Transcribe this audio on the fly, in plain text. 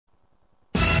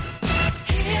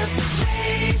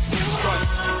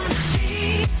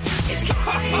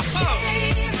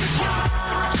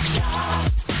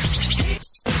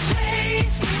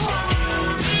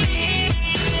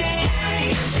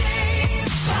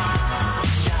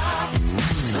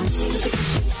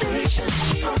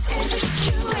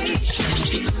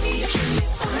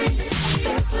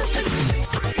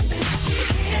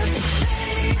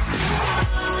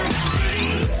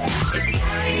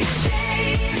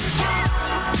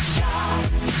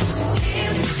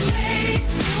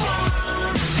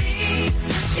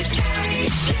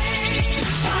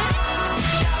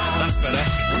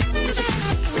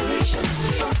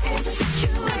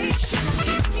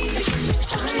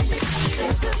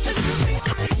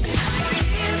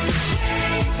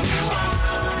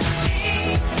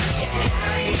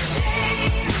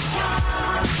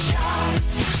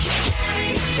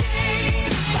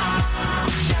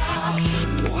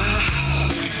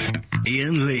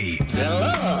Ian Lee.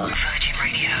 Hello. Virgin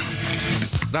Radio.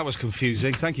 That was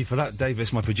confusing. Thank you for that,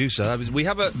 Davis, my producer. We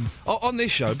have on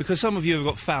this show, because some of you have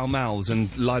got foul mouths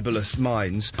and libelous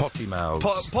minds. Potty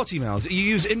mouths. Potty mouths. You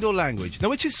use indoor language. Now,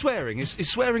 which is swearing? Is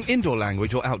swearing indoor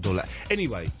language or outdoor language?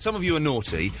 Anyway, some of you are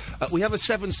naughty. We have a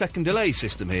 7-second delay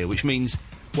system here, which means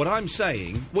what I'm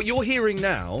saying, what you're hearing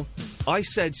now, I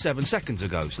said 7 seconds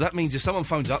ago. So that means if someone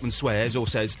phones up and swears or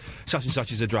says such and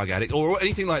such is a drug addict or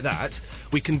anything like that,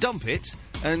 we can dump it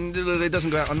and it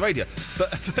doesn't go out on the radio.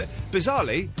 But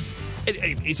bizarrely,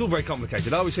 it's all very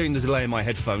complicated. I was hearing the delay in my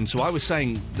headphones, so I was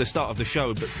saying the start of the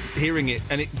show, but hearing it,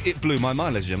 and it blew my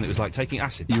mind, ladies and gentlemen. It was like taking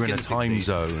acid. You were in a the time 60s.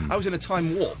 zone. I was in a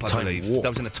time warp, I believe. Warp. I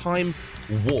was in a time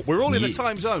warp. We're all in a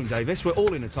time zone, Davis. We're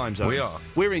all in a time zone. We are.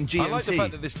 We're in GMT. I like the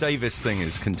fact that this Davis thing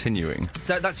is continuing.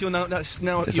 That's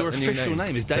now Is your that the new official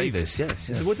name is Davis. Davis.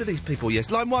 Yes. So what do these people? Yes.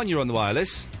 Line 1, you're on the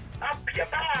wireless. Up your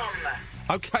bum.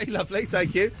 Okay, lovely.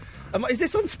 Thank you. Is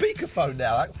this on speakerphone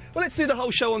now? Well, let's do the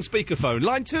whole show on speakerphone.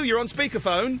 Line 2, you're on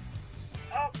speakerphone.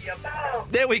 Up your bum.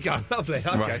 There we go. Lovely.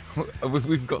 Okay. Right.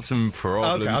 We've got some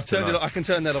problems. Okay, I've turned it tonight. off. I can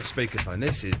turn that off speakerphone.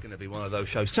 This is going to be one of those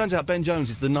shows. Turns out Ben Jones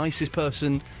is the nicest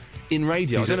person in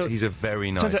radio. He's a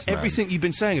very nice Turns out man. everything you've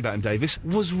been saying about him, Davis,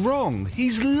 was wrong.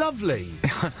 He's lovely.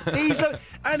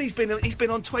 And he's been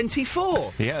on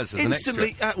 24. He has, as an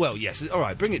instantly. Well, yes. All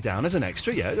right, bring it down as an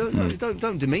extra. Yeah,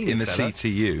 don't demean in him, the fella.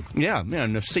 CTU. Yeah,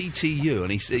 in the CTU,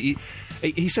 and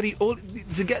he said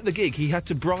to get the gig he had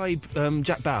to bribe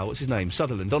Jack Bow, what's his name,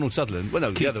 Donald Sutherland. Well,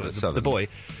 no, the other one, the boy,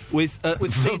 with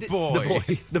CD,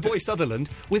 the boy Sutherland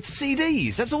with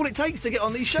CDs. That's all it takes to get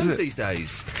on these shows these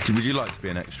days. Would you like to be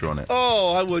an extra on it?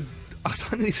 Oh, I would. I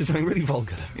don't need to say something really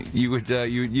vulgar. You would.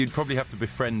 You'd probably have to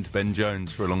befriend Ben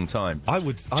Jones for a long time. I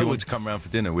would. Do you want to come round for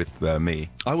dinner with me?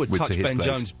 I would touch Ben place?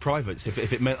 Jones' privates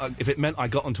if it meant I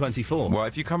got on 24. Well,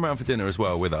 if you come round for dinner as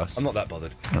well with us, I'm not that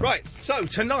bothered. Right. So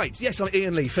tonight, yes, I'm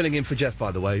Ian Lee filling in for Jeff.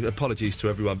 By the way, apologies to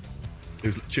everyone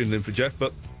who's tuning in for Jeff,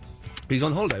 but he's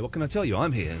on holiday. What can I tell you?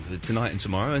 I'm here tonight and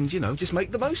tomorrow, and just make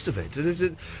the most of it.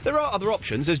 There are other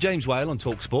options. There's James Whale on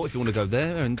TalkSport if you want to go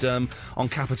there, and on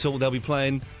Capital they'll be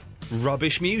playing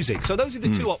rubbish music. So those are the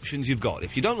two options you've got.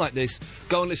 If you don't like this,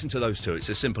 go and listen to those two. It's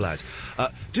as simple as.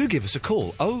 Do give us a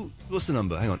call. What's the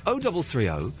number? Hang on.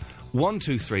 0330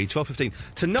 123 1215.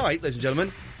 Tonight, ladies and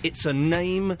gentlemen, it's a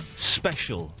name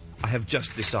special. I have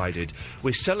just decided.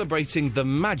 We're celebrating the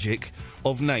magic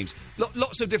of names.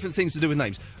 Lots of different things to do with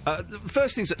names.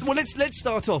 First things... Well, let's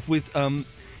start off with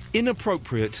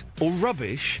inappropriate or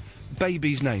rubbish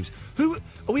babies' names.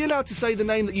 Are we allowed to say the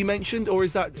name that you mentioned, or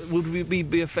would we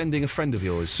be offending a friend of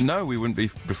yours? No, we wouldn't be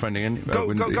befriending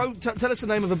anyone. Tell us the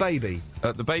name of a baby.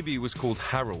 The baby was called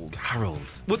Harold. Harold.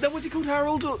 Well, then was he called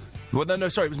Harold? Or? Well, no,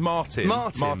 sorry, it was Martin.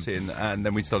 Martin, and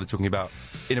then we started talking about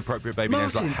inappropriate baby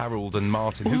names like Harold and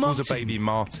Martin. Who calls a baby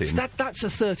Martin? That's a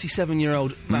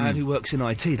 37-year-old man who works in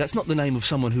IT. That's not the name of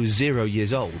someone who's 0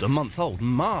 years old, a month old.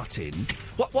 Martin.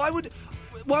 Why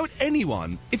would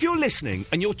anyone, if you're listening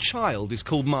and your child is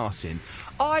called Martin,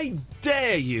 I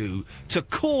dare you to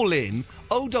call in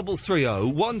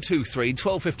 0330 123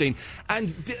 1215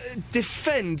 and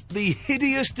defend the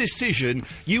hideous decision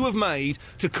you have made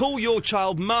to call your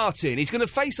child Martin. He's going to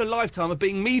face a lifetime of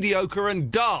being mediocre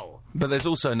and dull. But there's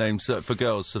also names for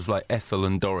girls, sort of like Ethel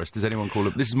and Doris. Does anyone call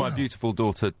them? This is my beautiful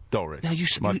daughter, Doris. Now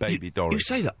my baby Doris. You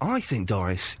say that. I think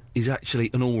Doris is actually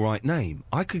an all right name.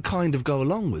 I could kind of go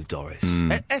along with Doris.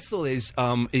 Ethel is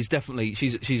definitely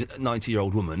she's a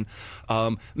 90-year-old woman.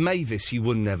 Mavis, you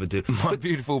would never do. My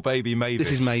beautiful baby Mavis.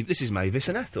 This is Mavis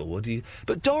and Ethel. What do you?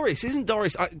 But Doris, isn't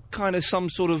Doris kind of some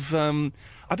sort of?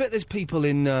 I bet there's people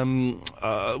in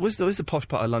where's the posh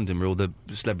part of London where all the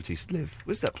celebrities live?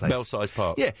 Where's that place? Belsize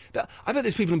Park. Yeah, I bet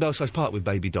there's people in Belsize Park with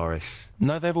baby Doris.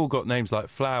 No, they've all got names like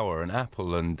Flower and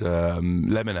Apple and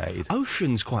Lemonade.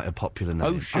 Ocean's quite a popular name.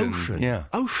 Ocean. Yeah.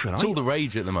 Ocean. It's all the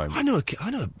rage at the moment. I know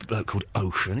a bloke called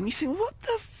Ocean, and you think, what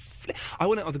the I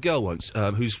went out with a girl once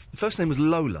whose first name was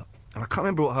Lola, and I can't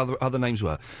remember what her other names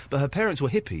were, but her parents were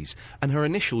hippies, and her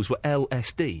initials were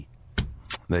LSD.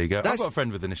 There you go. I've got a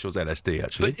friend with initials LSD,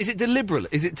 actually. But is it deliberate?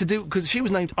 Is it to do... Because she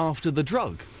was named after the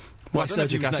drug. Well,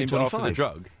 Lysergic acid 25. After the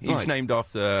drug. He was named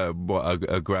after,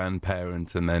 a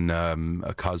grandparent and then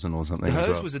a cousin or something.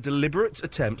 Hers was a deliberate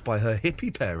attempt by her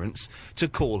hippie parents to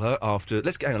call her after...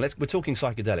 Hang on, we're talking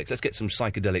psychedelics. Let's get some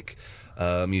psychedelic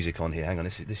music on here. Hang on,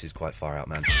 this is quite far out,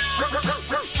 man.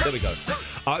 There we go.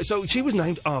 So she was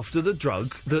named after the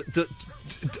drug that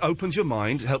opens your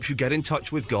mind, helps you get in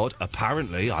touch with God.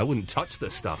 Apparently, I wouldn't touch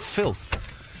this stuff.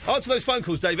 Filth. Answer those phone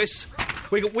calls, Davis.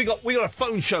 We got a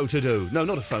phone show to do. No,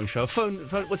 not a phone show. Phone.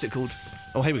 What's it called?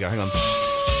 Oh, here we go. Hang on.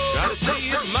 Gotta see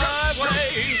it my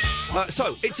way.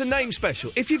 So, it's a name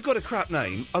special. If you've got a crap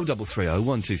name, 0330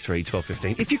 123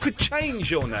 1215. If you could change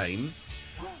your name,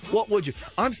 what would you...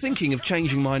 I'm thinking of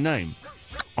changing my name.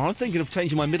 I'm thinking of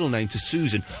changing my middle name to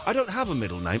Susan. I don't have a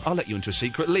middle name. I'll let you into a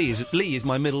secret. Lee is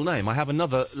my middle name. I have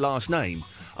another last name,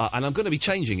 and I'm going to be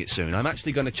changing it soon. I'm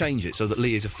actually going to change it so that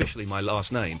Lee is officially my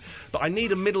last name. But I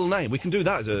need a middle name. We can do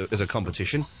that as a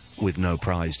competition with no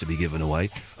prize to be given away.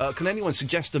 Can anyone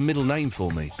suggest a middle name for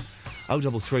me?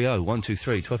 0330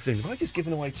 123 1215. Have I just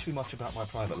given away too much about my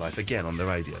private life again on the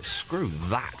radio? Screw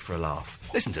that for a laugh.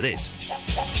 Listen to this.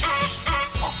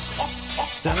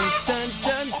 Dun, dun,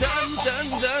 dun, dun, dun,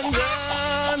 dun,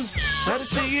 dun. How to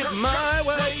see it my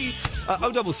way.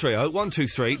 0330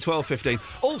 123 1215.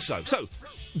 Also, so,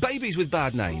 babies with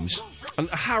bad names. And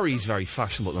Harry's very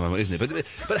fashionable at the moment, isn't it?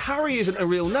 But Harry isn't a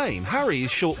real name. Harry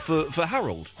is short for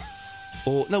Harold.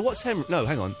 Or, no, what's Henry? No,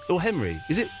 hang on. Or Henry.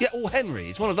 Is it? Yeah, or Henry.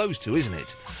 It's one of those two, isn't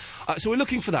it? So we're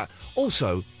looking for that.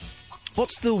 Also,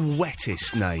 what's the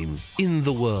wettest name in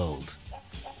the world?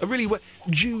 A really wet...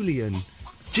 Julian.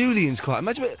 Julian's quite...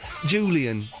 Imagine it...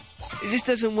 Julian. This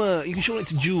doesn't work. You can shorten it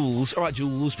to Jules. All right,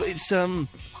 Jules, but it's, No,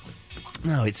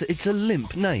 it's a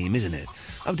limp name, isn't it?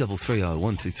 0330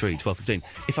 123 1215.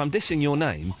 If I'm dissing your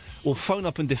name, well, phone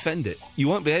up and defend it. You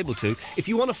won't be able to. If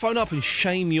you want to phone up and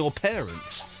shame your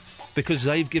parents... because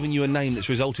they've given you a name that's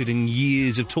resulted in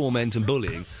years of torment and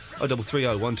bullying.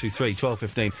 0330 123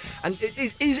 1215. And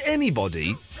is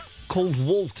anybody called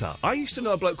Walter? I used to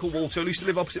know a bloke called Walter who used to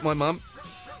live opposite my mum.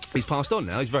 He's passed on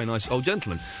now. He's a very nice old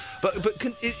gentleman. But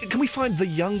can we find the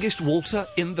youngest Walter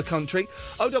in the country?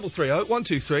 0330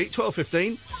 123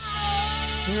 1215.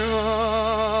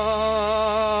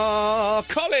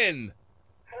 Colin!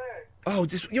 Hello. Oh,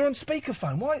 you're on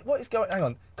speakerphone. What is going... Hang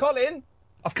on. Colin?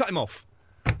 I've cut him off.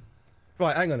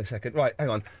 Right, hang on a second. Right, hang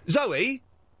on. Zoe?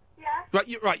 Yeah?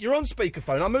 Right, you're on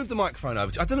speakerphone. I'll move the microphone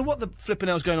over to you. I don't know what the flipping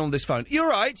hell's going on with this phone. You all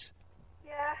right?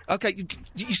 Yeah. OK,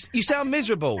 you sound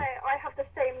miserable. No, I have the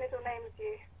same middle name as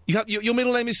you. You have your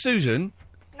middle name is Susan?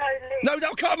 No, Lee. No,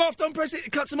 don't cut him off. Don't press it.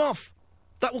 It cuts him off.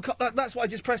 That will cut... That's what I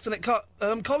just pressed and it cut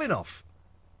Colin off.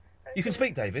 Okay. You can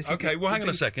speak, Davis. OK, well, hang on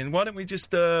a second. Why don't we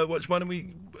just, cut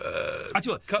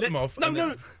them off?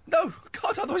 No, God,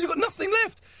 otherwise you've got nothing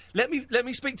left. Let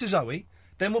me speak to Zoe,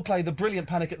 then we'll play the brilliant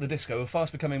Panic at the Disco, who are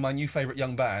fast becoming my new favourite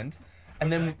young band,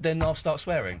 and then I'll start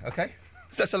swearing, OK?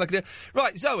 Does that sound like a deal?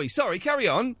 Right, Zoe, sorry, carry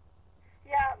on.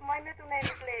 Yeah, my middle name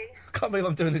is Lee. I can't believe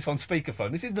I'm doing this on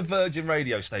speakerphone. This is the Virgin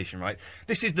radio station, right?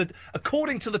 This is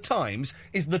according to the Times,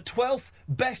 is the 12th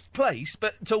best place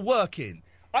to work in.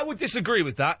 I would disagree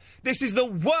with that. This is the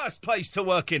worst place to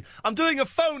work in. I'm doing a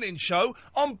phone-in show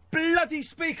on bloody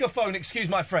speakerphone, excuse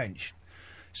my French.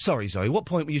 Sorry, Zoe, what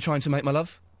point were you trying to make, my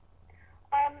love?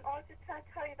 I was just trying to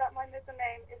tell you that my middle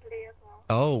name is Lee as well.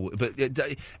 Oh, but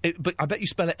I bet you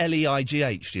spell it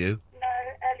L-E-I-G-H, do you? No,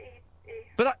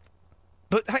 L-E-E.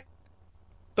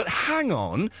 But hang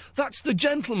on, that's the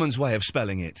gentleman's way of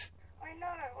spelling it. I know,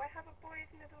 I have a boy's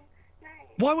middle name.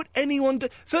 Why would anyone do...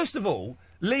 First of all...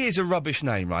 Lee is a rubbish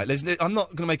name, right? I'm not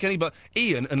going to make any... But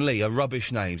Ian and Lee are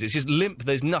rubbish names. It's just limp,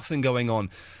 there's nothing going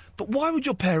on. But why would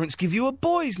your parents give you a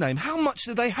boy's name? How much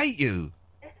do they hate you?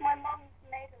 It's my mum's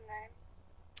maiden name.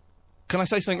 Can I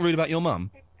say something rude about your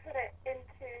mum? He put it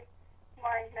into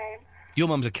my name. Your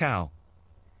mum's a cow.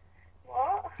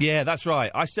 What? Yeah, that's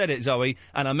right. I said it, Zoe,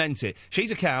 and I meant it.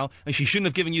 She's a cow, and she shouldn't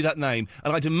have given you that name.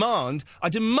 And I demand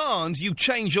you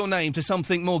change your name to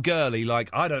something more girly,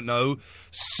 like, I don't know,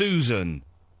 Susan.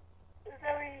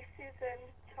 Zoe Susan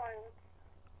Child.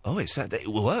 Oh, it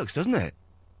works, doesn't it?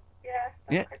 Yeah,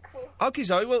 that's quite cool. OK,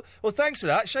 Zoe, well, thanks for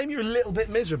that. Shame you're a little bit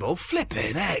miserable.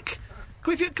 Flippin' heck.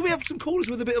 Can we have some callers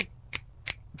with a bit of...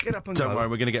 Get up and Don't worry,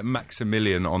 we're going to get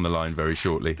Maximilian on the line very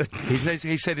shortly.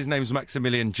 He said his name's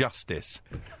Maximilian Justice.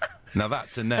 Now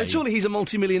that's a name. And surely he's a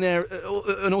multi-millionaire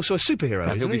and also a superhero,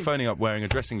 and he'll isn't be phoning up wearing a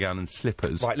dressing gown and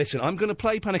slippers. Right, listen, I'm going to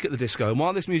play Panic at the Disco, and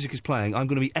while this music is playing, I'm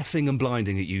going to be effing and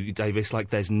blinding at you, Davis, like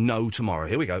there's no tomorrow.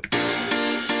 Here we go.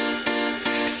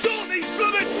 Sort these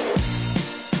bloody...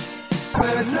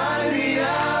 When it's 9 in the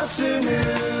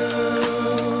afternoon.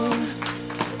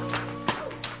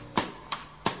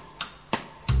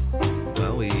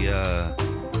 Well,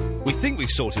 we think we've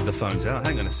sorted the phones out.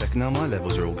 Hang on a second, now my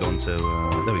levels are all gone to...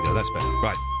 there we go, that's better.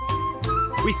 Right.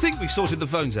 We think we've sorted the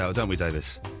phones out, don't we,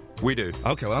 Davis? We do.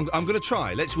 OK, well, I'm going to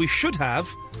try. We should have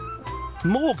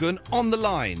Morgan on the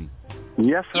line.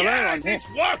 Yes, hello. Yes, it's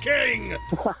working!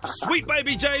 Sweet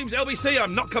baby James, LBC,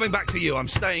 I'm not coming back to you. I'm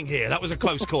staying here. That was a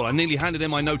close call. I nearly handed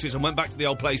in my notice and went back to the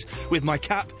old place with my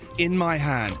cap in my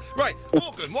hand. Right,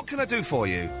 Morgan, what can I do for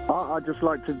you? I'd just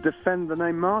like to defend the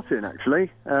name Martin,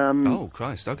 actually. Oh,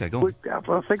 Christ. OK, go on.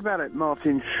 Well, think about it.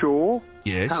 Martin Shaw.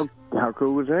 Yes. How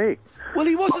cool was he? Well,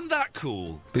 he wasn't that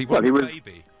cool. But he wasn't a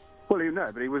baby. Well,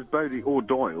 but he was Bodie or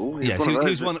Doyle. Yes, he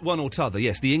was one or t'other,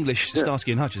 yes. The English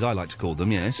Starsky and Hutch, as I like to call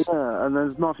them, yes. Yeah, and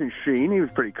there's Martin Sheen. He was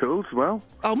pretty cool as well.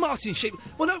 Oh, Martin Sheen.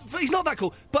 Well, no, he's not that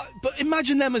cool. But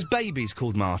imagine them as babies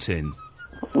called Martin.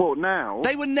 Well, now...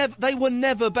 They were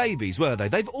never babies, were they?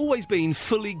 They've always been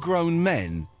fully grown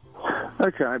men.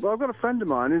 OK, well, I've got a friend of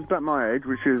mine who's about my age,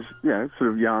 which is,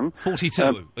 sort of young.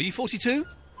 42. Are you 42?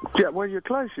 Yeah, well, you're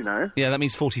close, Yeah, that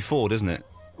means 44, doesn't it?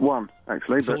 One,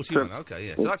 actually. 41, but, OK,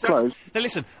 yeah. So that's... Now,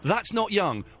 listen, that's not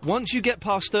young. Once you get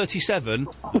past 37,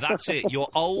 that's it. You're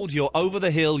old, you're over the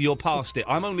hill, you're past it.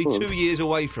 I'm only 2 years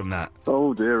away from that.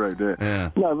 Oh, dear, oh, dear. Yeah.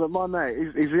 No, but my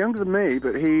mate, he's younger than me,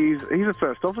 but he's a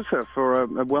first officer for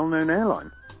a well-known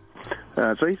airline.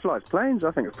 So he flies planes.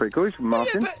 I think it's pretty cool. He's from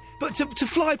Martin. Yeah, but to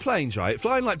fly planes, right?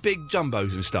 Flying like big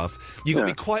jumbos and stuff, you've got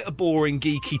to be quite a boring,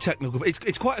 geeky, technical...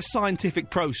 It's quite a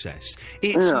scientific process.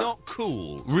 It's not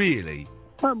cool, really.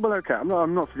 Well, OK,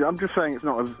 I'm just saying it's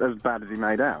not as bad as he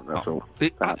made out, that's all.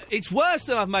 It's worse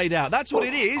than I've made out. That's what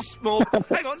it is. Well,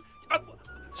 hang on.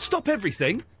 Stop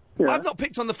everything. Yeah. I've not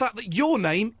picked on the fact that your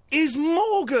name is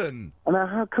Morgan. And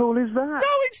how cool is that? No,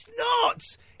 it's not.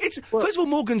 First of all,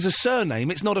 Morgan's a surname.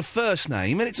 It's not a first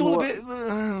name, and it's all a bit.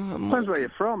 Depends where you're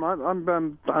from.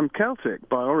 I'm Celtic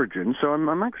by origin, so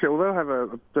I'm actually, although I have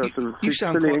a sort of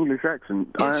silly English accent,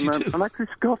 Yes, I'm actually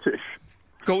Scottish.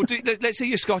 Go on, let's hear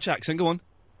your Scotch accent. Go on.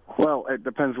 Well, it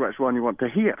depends which one you want to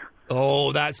hear.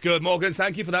 Oh, that's good, Morgan.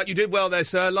 Thank you for that. You did well there,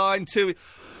 sir. Line 2,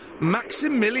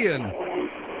 Maximilian.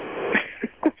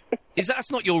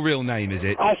 That's not your real name, is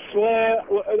it? I swear,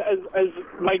 as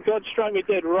may God strike me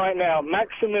dead right now,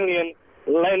 Maximilian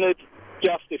Leonard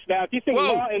Justice. Now, if you think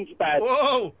Martin's bad...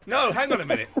 Whoa! No, hang on a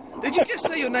minute. Did you just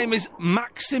say your name is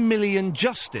Maximilian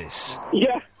Justice?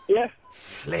 Yeah.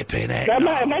 Flipping it.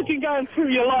 Now, imagine going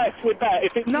through your life with that.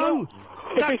 If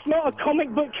it's not a comic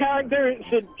book character, it's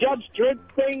a Judge Dredd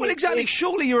thing. Well, exactly.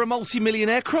 Surely you're a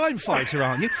multi-millionaire crime fighter,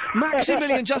 aren't you?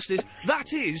 Maximilian Justice,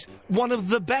 that is one of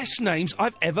the best names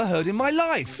I've ever heard in my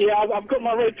life. Yeah, I've got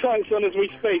my red tights on as we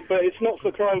speak, but it's not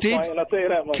for crime fighting, I'll tell you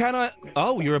that much. Can I...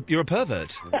 Oh, you're a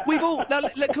pervert. We've all... Now,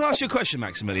 can I ask you a question,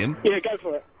 Maximilian? Yeah, go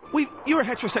for it. You're a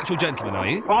heterosexual gentleman, are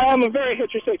you? I am a very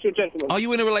heterosexual gentleman. Are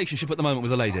you in a relationship at the moment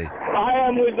with a lady? I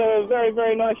am with a very,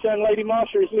 very nice young lady.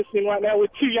 Marsha is listening right now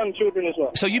with 2 young children as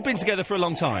well. So you've been together for a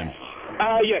long time?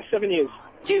 Yes, 7 years.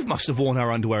 You must have worn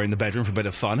our underwear in the bedroom for a bit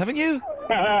of fun, haven't you?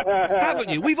 Haven't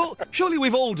you? Surely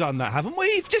we've all done that, haven't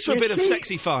we? Just for a bit of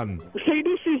sexy fun. See,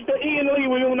 this is the Ian Lee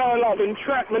we all know and love.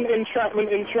 Entrapment.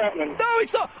 No,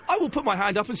 it's not. I will put my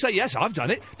hand up and say, yes, I've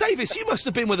done it. Davis, you must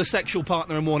have been with a sexual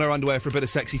partner and worn her underwear for a bit of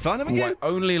sexy fun, haven't you?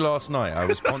 Only last night I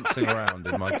was pouncing around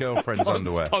in my girlfriend's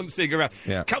underwear. Pouncing around.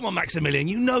 Yeah. Come on, Maximilian,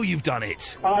 you know you've done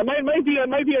it. Maybe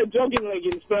a jogging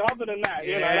leggings, but other than that,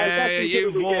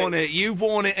 you've worn it. You've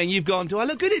worn it and you've gone, do I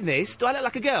look good in this? Do I look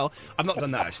like a girl? I've not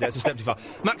done that, actually. That's a step too far.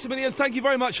 Maximilian, thank you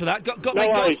very much for that.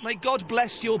 May God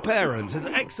bless your parents. It's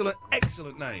an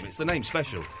excellent name. It's the name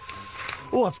special.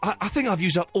 Oh, I think I've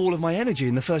used up all of my energy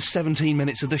in the first 17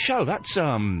 minutes of the show. That's,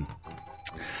 Let me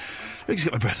just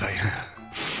get my breath back.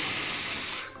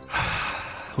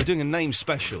 We're doing a name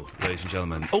special, ladies and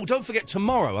gentlemen. Oh, don't forget,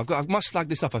 tomorrow, I must flag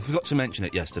this up, I forgot to mention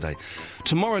it yesterday.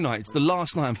 Tomorrow night, it's the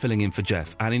last night I'm filling in for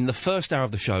Jeff, and in the first hour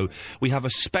of the show, we have a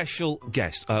special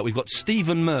guest. We've got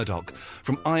Stephen Murdoch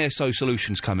from ISO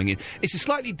Solutions coming in. It's a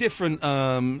slightly different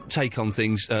take on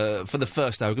things for the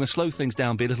first hour. We're going to slow things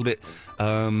down, be a little bit,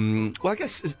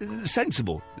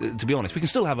 sensible, to be honest. We can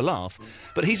still have a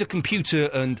laugh, but he's a computer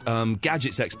and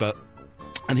gadgets expert.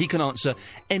 And he can answer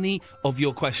any of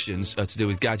your questions to do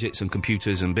with gadgets and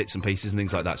computers and bits and pieces and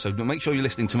things like that. So make sure you're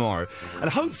listening tomorrow. And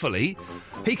hopefully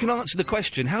he can answer the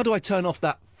question, how do I turn off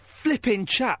that flipping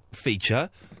chat feature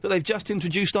that they've just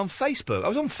introduced on Facebook? I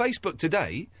was on Facebook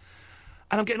today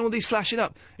and I'm getting all these flashing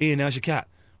up. Ian, how's your cat?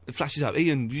 It flashes up.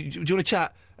 Ian, do you want to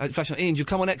chat? Flashing up. Ian, do you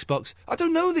come on Xbox? I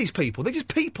don't know these people. They're just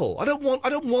people. I don't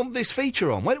want this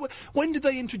feature on. When did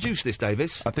they introduce this,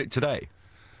 Davis? I think today.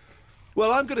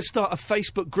 Well, I'm going to start a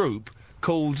Facebook group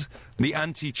called... The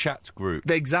anti-chat group.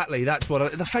 Exactly, that's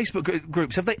what... the Facebook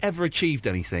groups, have they ever achieved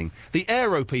anything? The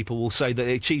Aero people will say that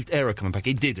it achieved Aero coming back.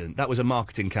 It didn't. That was a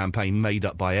marketing campaign made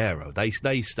up by Aero. They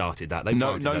started that. They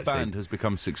No planted that band seed. has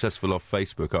become successful off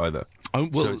Facebook either. Oh,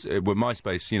 well... So with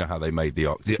MySpace, you know how they made the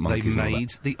Arctic Monkeys They and all made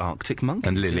that. the Arctic Monkeys.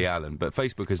 And Lily yes. Allen. But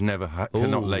Facebook has never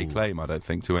cannot lay claim, I don't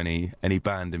think, to any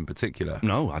band in particular.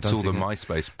 No, I don't It's all think the that-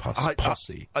 MySpace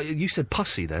posse. You said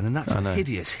pussy then, and that's I a know.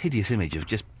 hideous image of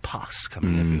just pus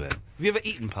coming everywhere. Have you ever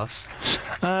eaten pus?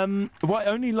 Why,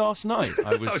 only last night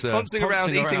I was... Pouncing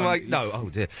around, eating around. like... No, oh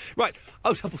dear. Right,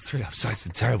 0330, I'm sorry, it's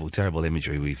the terrible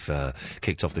imagery we've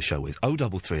kicked off the show with.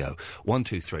 0330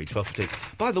 123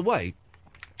 1215. By the way...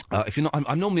 if you're not,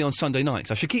 I'm normally on Sunday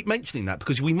nights. I should keep mentioning that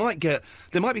because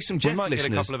there might be some Jeff We might listeners.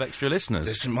 get a couple of extra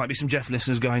listeners. There might be some Jeff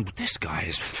listeners going, but this guy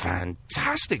is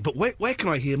fantastic. But where can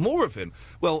I hear more of him?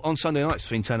 Well, on Sunday nights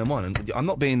between 10 and 1. And I'm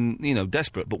not being,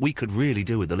 desperate, but we could really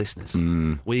do with the listeners.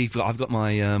 I've got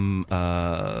my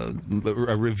a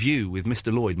review with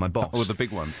Mr. Lloyd, my boss. Oh, the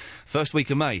big one. First week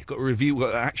of May. Got a review,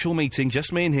 got an actual meeting,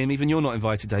 just me and him. Even you're not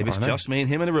invited, Davis. I know. Just me and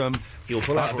him in a room. He'll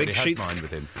pull out a big sheet. Mine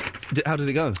with him. How did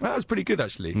it go? That was pretty good,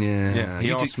 actually. Yeah. He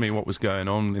You asked me what was going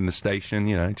on in the station,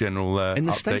 general In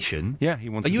the update. station? Yeah, he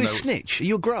wanted Are you to a know... snitch? Are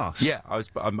you a grass? Yeah,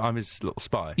 I'm his little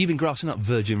spy. You've been grassing up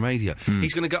Virgin Radio.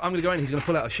 He's going to go. I'm going to go in. He's going to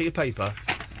pull out a sheet of paper.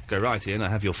 Go, right, Ian, I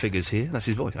have your figures here. That's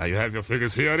his voice. You have your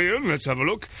figures here, Ian. Let's have a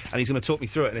look. And he's going to talk me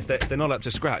through it. And if they're not up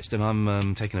to scratch, then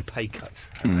I'm taking a pay cut.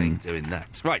 I ain't doing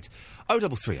that. Right.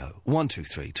 0330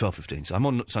 123 1215. So I'm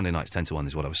on Sunday nights 10 to 1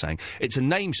 is what I was saying. It's a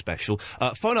name special.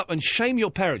 Phone up and shame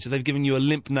your parents if they've given you a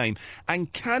limp name.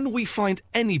 And can we find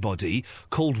anybody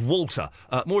called Walter?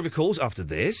 More of your calls after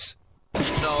this.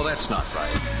 No, that's not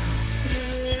right.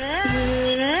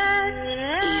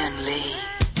 Ian Lee.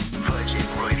 Virgin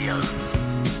Radio.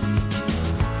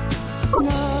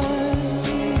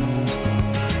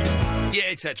 Yeah,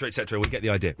 etc., etc. We get the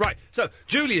idea. Right, so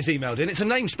Julia's emailed in. It's a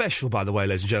name special, by the way,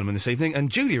 ladies and gentlemen, this evening. And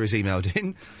Julia has emailed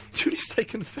in. Julia's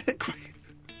taken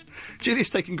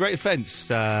great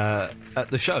offence at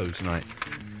the show tonight.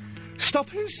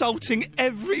 Stop insulting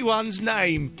everyone's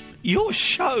name. Your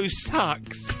show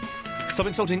sucks. Stop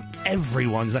insulting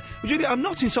everyone's name. Well, Julia, I'm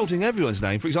not insulting everyone's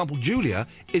name. For example, Julia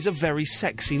is a very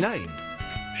sexy name.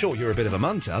 Sure, you're a bit of a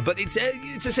munter, but it's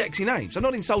a sexy name. So I'm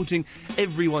not insulting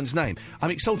everyone's name.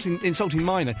 I'm insulting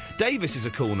mine. Davis is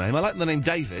a cool name. I like the name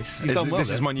Davis. You've done well This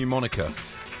there. is my new moniker.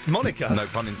 Moniker. No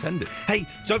pun intended. Hey,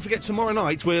 don't forget, tomorrow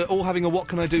night we're all having a What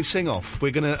Can I Do sing-off.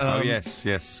 We're going to... Oh, yes.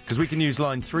 Because we can use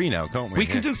line 3 now, can't we? We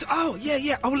can do... Oh,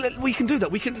 yeah. Oh, we can do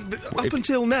that. We can... Up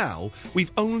until now, we've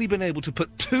only been able to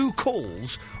put 2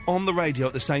 calls on the radio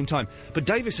at the same time. But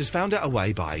Davis has found out a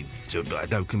way by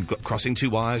crossing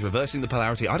 2 wires, reversing the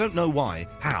polarity. I don't know why,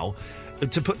 how,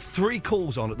 to put 3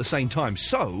 calls on at the same time.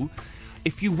 So,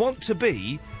 if you want to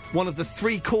be one of the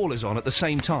 3 callers on at the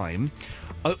same time...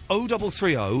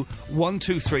 0330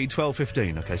 123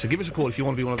 1215. Okay, so give us a call if you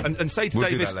want to be one of... And say to We'll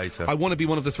do Davis, that later. I want to be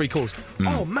one of the 3 callers.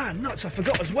 Oh, man, nuts, I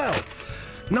forgot as well.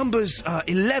 Numbers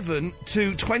 11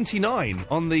 to 29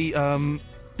 on the...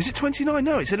 Is it 29?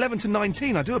 No, it's 11 to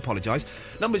 19. I do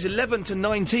apologise. Numbers 11 to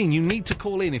 19. You need to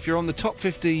call in. If you're on the top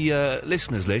 50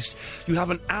 listeners list, you have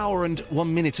an hour and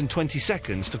 1 minute and 20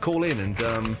 seconds to call in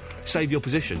and save your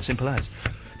position. Simple as.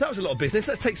 That was a lot of business.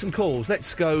 Let's take some calls.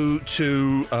 Let's go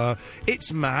to...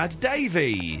 it's Mad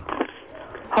Davey.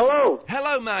 Hello.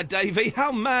 Hello, Mad Davey.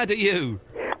 How mad are you?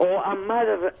 Oh, I'm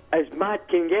mad as mad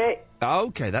can get.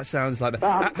 OK, that sounds like...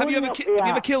 But have you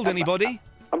ever killed anybody?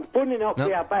 I'm phoning up No.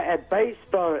 with a bit of advice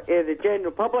for the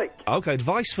general public. OK,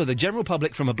 advice for the general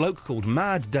public from a bloke called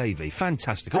Mad Davey.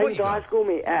 Fantastic. In What you got? Glasgow,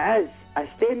 mate, it is a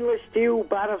stainless steel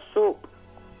bar of soap.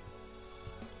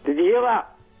 Did you hear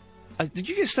that? Did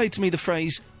you just say to me the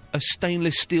phrase, a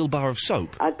stainless steel bar of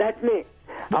soap? I did, mate.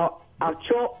 I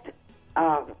chopped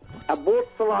a board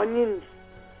full of onions.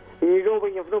 And you know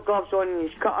when you've no gloves on and you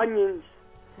cut onions,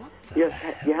 your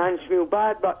hands smell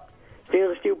bad, but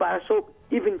stainless steel bar of soap,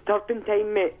 even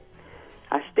turpentine, mate.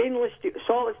 A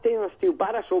solid stainless steel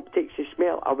bar of soap takes the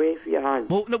smell away from your hands.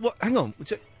 Well, no, hang on.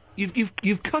 So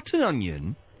you've cut an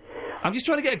onion. I'm just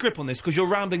trying to get a grip on this because you're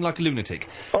rambling like a lunatic.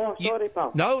 Oh, sorry,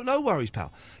 pal. No worries,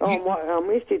 pal. I'm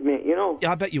wasted, mate, you know.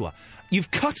 Yeah, I bet you are. You've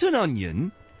cut an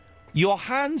onion. Your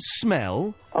hands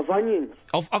smell... Of onions.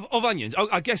 Of onions. Oh,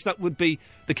 I guess that would be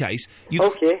the case.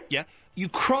 Okay. Yeah. You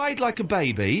cried like a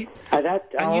baby. I did.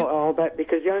 But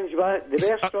because the onions were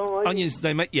very strong onions.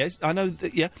 They make... Yes, I know.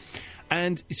 Yeah.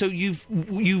 And so you've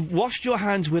washed your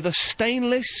hands with a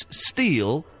stainless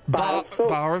steel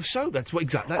bar of soap. That's what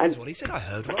exactly. That is what he said. I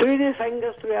heard right. Through the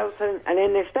fingers, through everything, and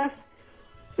then the stuff,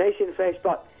 nice and fresh.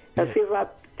 But if you're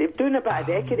doing a bit of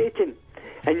decorating,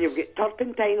 and you've got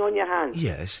turpentine on your hands.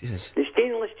 Yes, yes. The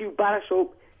stainless steel bar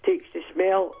soap takes the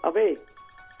smell away.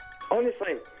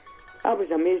 Honestly, I was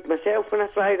amazed myself when I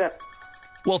tried it.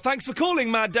 Well, thanks for calling,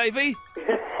 Mad Davey.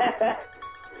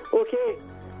 Okay,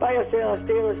 buy yourself a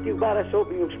stainless steel bar of soap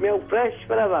and you'll smell fresh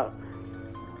forever.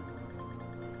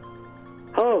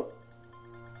 Hello?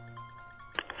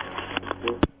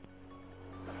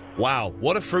 Wow,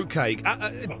 what a fruitcake.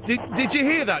 Did you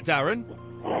hear that, Darren?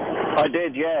 I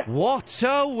did, yeah. What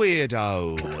a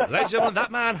weirdo. Ladies and gentlemen,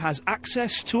 that man has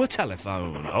access to a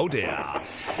telephone. Oh, dear.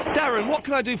 Darren, what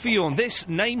can I do for you on this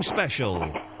name special?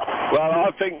 Well,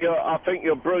 I think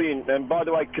you're brilliant. And by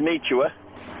the way, konnichiwa.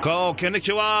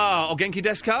 Konnichiwa. O genki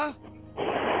desu ka?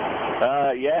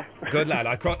 Yeah. Good lad.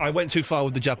 I went too far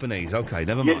with the Japanese. Okay,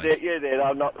 never mind. You did.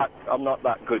 I'm not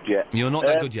that good yet. You're not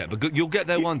that good yet, but you'll get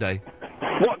there one day.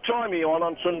 What time are you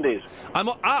on Sundays? I'm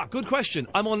on, good question.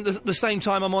 I'm on the same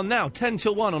time I'm on now, 10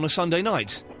 till 1 on a Sunday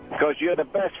night. Because you're the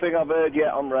best thing I've heard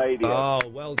yet on radio. Oh,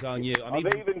 well done, you. I've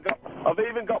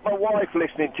even got my wife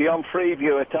listening to you on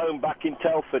Freeview at home back in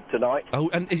Telford tonight. Oh,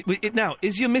 and now,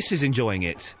 is your missus enjoying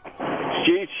it?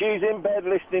 She's in bed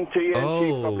listening to you, and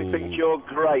she probably thinks you're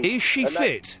great. Is she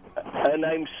fit? Her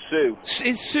name's Sue.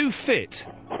 Is Sue fit?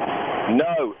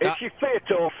 No. Is she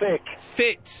fit or thick?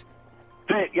 Fit.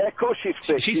 Fit, yeah, of course she's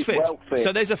fit. She's fit. Well fit.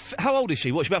 So there's how old is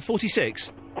she? What, she's about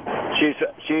 46? She's...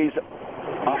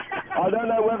 I don't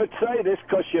know whether to say this,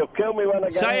 because she'll kill me when I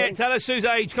get Say it, tell us Sue's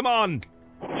age, come on.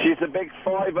 She's a big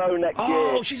 50 next year.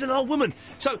 Oh, she's an old woman.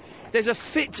 So there's a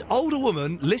fit older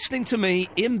woman listening to me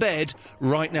in bed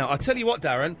right now. I tell you what,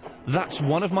 Darren, that's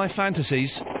one of my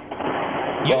fantasies.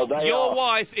 Your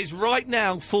wife is right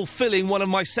now fulfilling one of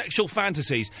my sexual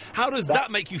fantasies. How does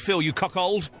that make you feel, you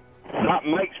cuckold? That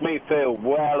makes me feel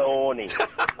well horny.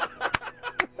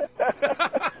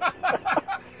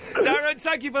 Darren,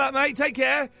 thank you for that, mate. Take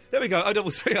care. There we go.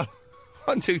 0330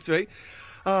 123.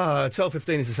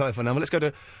 12:15 is the telephone number. Let's go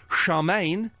to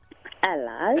Charmaine.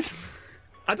 Hello.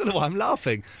 I don't know why I'm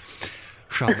laughing.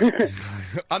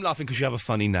 Charmaine. I'm laughing because you have a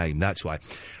funny name, that's why.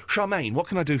 Charmaine, what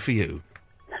can I do for you?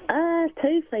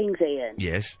 Two things, Ian.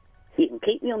 Yes. You can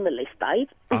keep me on the list, babe.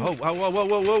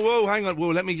 Whoa, hang on.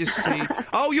 Well, let me just see.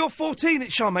 Oh, you're 14.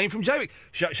 It's Charmaine from Jaywick.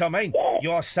 Charmaine,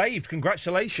 you are saved.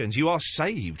 Congratulations. You are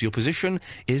saved. Your position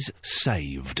is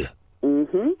saved.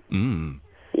 Mm-hmm.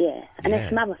 Yeah. And there's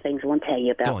some other things I want to tell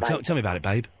you about, Go on, tell me about it,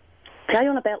 babe. Carry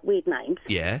on about weird names.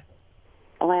 Yeah.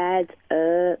 I had,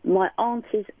 my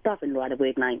auntie's brother-in-law had a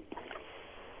weird name.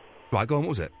 Right, go on, what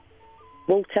was it?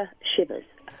 Walter Shivers.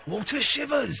 Walter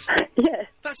Shivers? Yeah.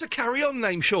 That's a carry-on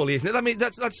name, surely, isn't it? I mean,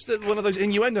 that's one of those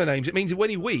innuendo names. It means when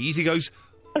he wheezes, he goes...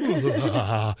 I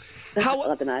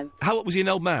don't know. How was he an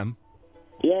old man?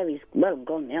 Yeah, he's well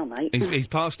gone now, mate. He's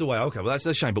passed away. OK, well, that's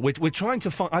a shame. But we're trying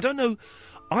to find... I don't know...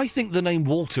 I think the name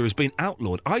Walter has been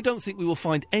outlawed. I don't think we will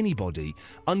find anybody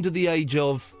under the age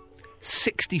of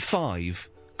 65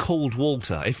 called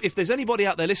Walter. If there's anybody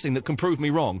out there listening that can prove me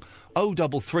wrong,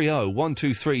 0330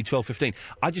 123 1215.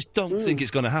 I just don't think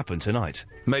it's going to happen tonight.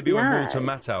 Maybe when Walter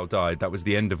Matthau died, that was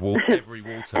the end of every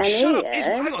Walter. Shut up!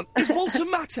 Hang on, is Walter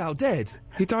Matthau dead?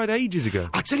 He died ages ago.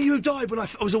 I tell you who died when I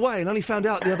was away and only found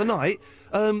out the other night.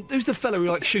 Who's the fellow who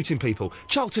likes shooting people?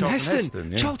 Charlton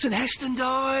Heston. Yeah. Charlton Heston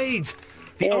died.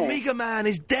 The Omega Man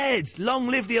is dead. Long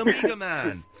live the Omega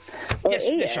Man. Yes,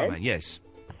 Ian, Charmaine, yes.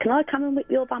 Can I come and whip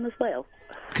your bum as well?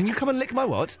 Can you come and lick my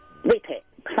what? Whip it.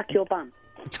 Suck your bum.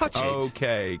 Touch it.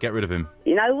 OK, get rid of him.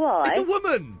 You know why? It's a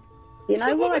woman. You It's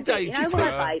know a why, woman, Dave. You know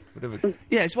why, babe?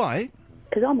 Yes, why?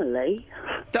 Because I'm a Lee.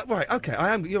 Right, OK,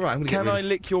 I am. You're right. I'm Can I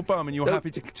lick your bum and you're happy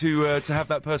to have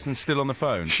that person still on the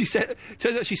phone? She said...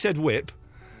 Turns out she said whip.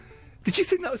 Did you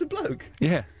think that was a bloke?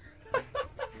 Yeah.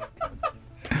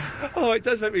 Oh, it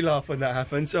does make me laugh when that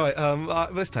happens. Right,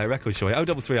 let's play a record, shall we?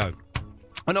 0330.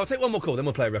 Oh, no, I'll take one more call, then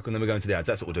we'll play a record, and then we'll go into the ads.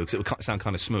 That's what we'll do, because it will sound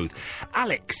kind of smooth.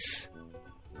 Alex!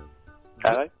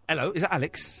 Hello? Hello, is that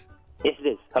Alex? Yes, it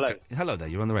is. Hello. Okay. Hello there,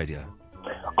 you're on the radio.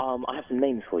 I have some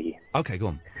names for you. OK, go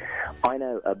on. I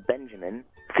know Benjamin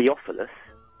Theophilus,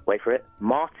 wait for it,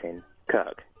 Martin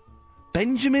Kirk.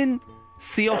 Benjamin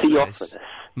Theophilus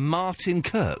Martin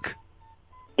Kirk.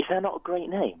 Is that not a great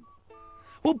name?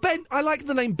 Well, I like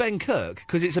the name Ben Kirk,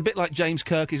 because it's a bit like James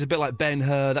Kirk, it's a bit like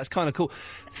Ben-Hur, that's kind of cool.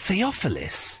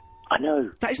 Theophilus? I know.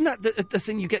 Isn't that the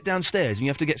thing you get downstairs and you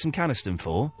have to get some Caniston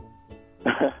for?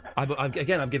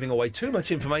 I'm giving away too much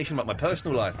information about my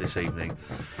personal life this evening.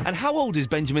 And how old is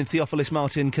Benjamin Theophilus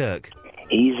Martin Kirk?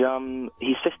 He's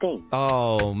 15.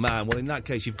 Oh, man, well, in that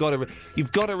case, you've got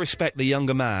to respect the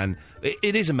younger man.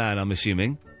 It is a man, I'm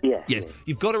assuming? Yeah. Yes,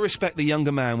 you've got to respect the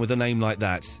younger man with a name like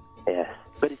that. Yes.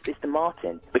 But it's the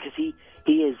Martin, because he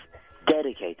is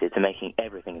dedicated to making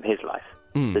everything of his life.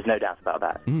 There's no doubt about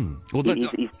that. Well,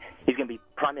 he's going to be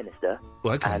Prime Minister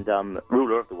and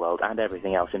ruler of the world and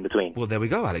everything else in between. Well, there we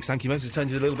go, Alex. Thank you most. It's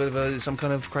turned into a little bit of some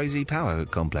kind of crazy power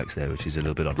complex there, which is a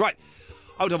little bit odd. Right.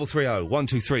 0330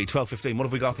 123 1215. What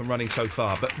have we got up and running so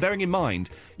far? But bearing in mind,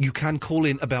 you can call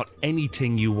in about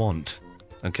anything you want.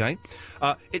 OK?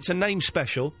 It's a name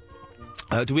special.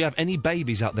 Do we have any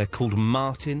babies out there called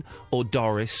Martin or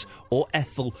Doris or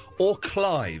Ethel or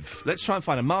Clive? Let's try and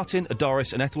find a Martin, a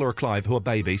Doris, an Ethel or a Clive who are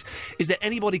babies. Is there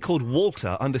anybody called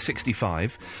Walter under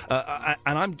 65?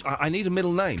 And I need a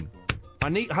middle name. I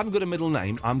haven't got a middle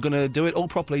name. I'm going to do it all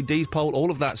properly, deed poll,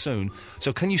 all of that soon.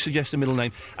 So can you suggest a middle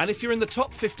name? And if you're in the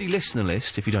top 50 listener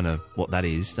list, if you don't know what that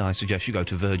is, I suggest you go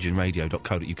to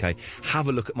virginradio.co.uk, have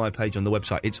a look at my page on the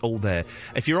website. It's all there.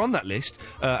 If you're on that list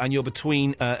and you're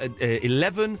between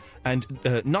 11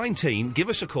 and 19, give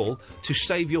us a call to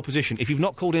save your position. If you've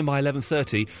not called in by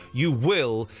 11:30, you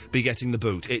will be getting the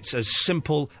boot. It's as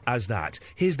simple as that.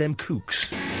 Here's them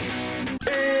kooks.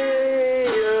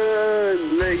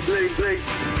 Ian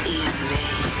Lee.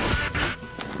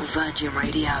 Virgin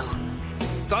Radio.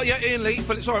 Oh, yeah, Ian Lee.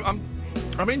 Sorry,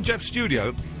 I'm in Jeff's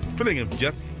studio, filling in for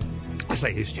Jeff. I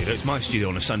say his studio, it's my studio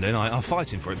on a Sunday night. I'm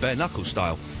fighting for it, bare knuckles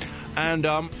style. And,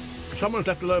 someone's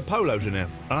left a load of polos in here.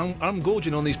 I'm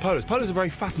gorging on these polos. Polos are very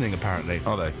fattening, apparently.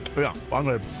 Are they? Yeah,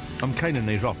 I'm caning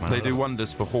these off, man. They do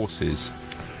wonders for horses.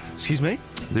 Excuse me?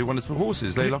 They do wonders for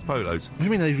horses. They love polos. What do you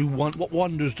mean they do what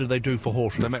wonders do they do for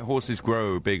horses? They make horses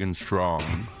grow big and strong.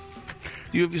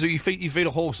 So you feed a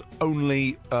horse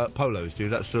only polos, do you?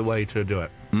 That's the way to do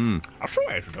it. That's the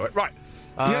way to do it. Right.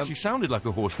 You actually sounded like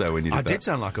a horse there when you did that. I did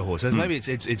sound like a horse. Maybe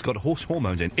it's got horse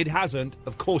hormones in. It hasn't.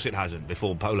 Of course it hasn't.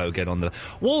 Before Polo get on the...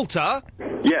 Walter?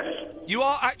 Yes.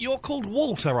 You're called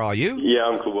Walter, are you? Yeah,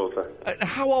 I'm called Walter.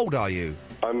 How old are you?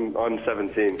 I'm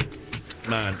 17.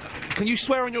 Man, can you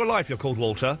swear on your life you're called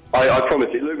Walter? I promise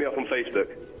you. Look me up on Facebook.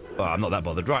 Oh, I'm not that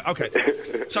bothered. Right, OK.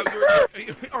 So,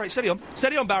 all right, steady on.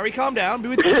 Steady on, Barry. Calm down. Be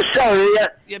with you. Sorry,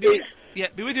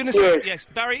 be with you in a second. Yes,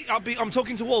 Barry, I'm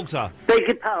talking to Walter. Beg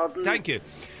your pardon. Thank you.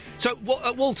 So,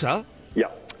 Walter?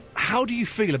 Yeah. How do you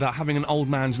feel about having an old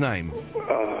man's name?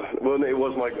 Well, it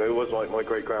was my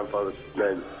great-grandfather's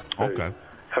name. So OK.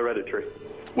 Hereditary.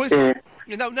 Well,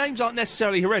 names aren't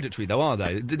necessarily hereditary, though, are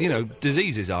they?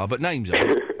 Diseases are, but names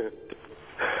are.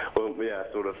 Well, yeah,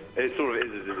 sort of. It sort of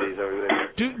is a disease over there.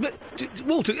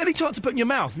 Walter, any chance of putting your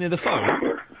mouth near the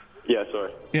phone? Yeah,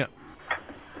 sorry. Yeah.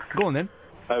 Go on, then.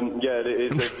 Yeah, it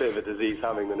is a bit of a disease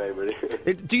having the name,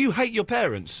 really. Do you hate your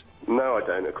parents? No, I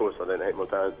don't. Of course I don't hate my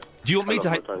parents. Do you want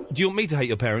me to hate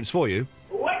your parents for you?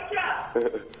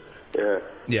 Yeah.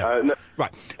 Yeah. No.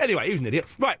 Right. Anyway, he was an idiot.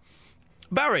 Right.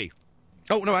 Barry.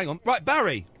 Oh, no, hang on. Right,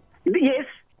 Barry. Yes?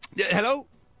 Hello?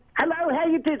 Hello, how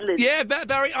you diddling? Yeah,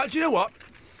 Barry, do you know what?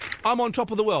 I'm on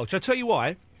top of the world. Shall I tell you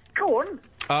why? Go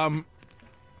on.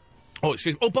 Oh,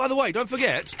 excuse me. Oh, by the way, don't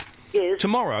forget... Yes.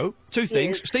 Tomorrow, two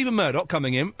things. Yes. Stephen Murdoch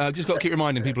coming in. Just got to keep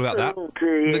reminding people about that. Oh,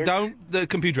 dear. The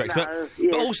computer expert. No,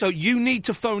 yes. But also, you need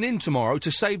to phone in tomorrow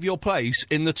to save your place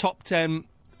in the top 10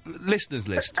 listeners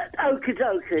list. Okie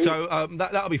dokie. So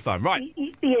that'll be fun. Right.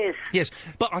 Yes. Yes.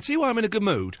 But I'll tell you why I'm in a good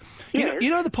mood. Yes. You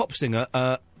know the pop singer,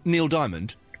 Neil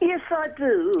Diamond? Yes, I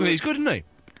do. He's good, isn't he?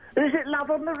 Is it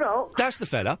Love on the Rocks? That's the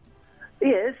fella.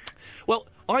 Yes. Well,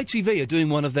 ITV are doing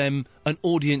one of them, an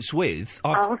audience with.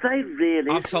 Are they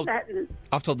really? I've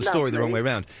told the story the wrong way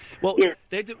round. Well, yes.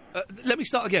 Let me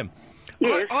start again.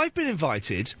 Yes. I've been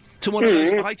invited to one of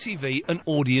those ITV an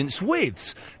audience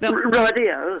withs. Now,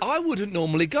 radio. I wouldn't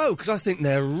normally go because I think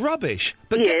they're rubbish.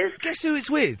 But yes. Guess who it's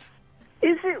with?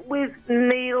 Is it with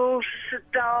Neil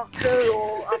Sedaka,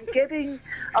 or I'm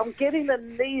getting the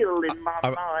Neil in my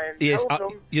mind. Yes, Hold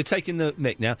on. you're taking the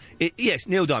mick now. Yes,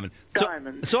 Neil Diamond.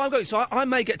 So I'm going. So I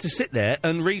may get to sit there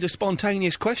and read a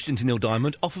spontaneous question to Neil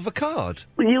Diamond off of a card.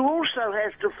 You also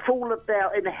have to fall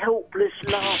about in helpless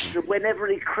laughter whenever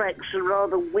he cracks a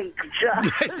rather weak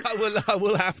joke. Yes, I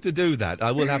will have to do that.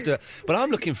 I will have to. But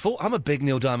I'm a big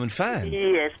Neil Diamond fan.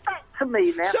 Yes. To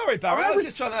me now. Sorry, Barry, I was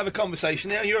just trying to have a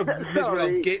conversation now. You're a miserable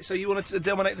old git, so you wanted to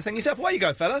dominate the thing yourself. Away you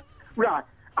go, fella. Right.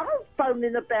 I'm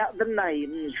phoning about the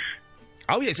names.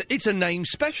 Oh, yes, it's a name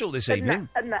special this evening.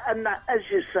 And as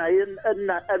you say, a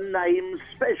name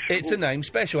special. It's a name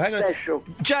special. Hang on. Special.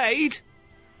 Jade?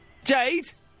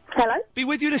 Hello? Be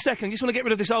with you in a second. Just want to get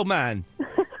rid of this old man.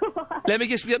 Let me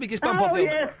just bump off the... Oh,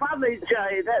 yeah, funny,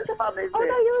 Jade. That's funny, Oh,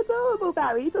 no, you're adorable,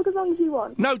 Barry. You talk as long as you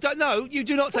want. No, you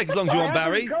do not take as long as you want,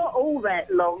 Barry. I haven't got all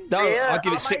that long, No, dear. I'll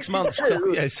give it 6 months.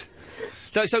 Yes.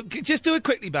 So just do it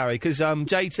quickly, Barry, because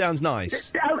Jade sounds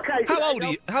nice. Okay. How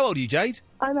old are you, Jade?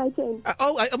 I'm 18.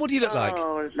 And what do you look like?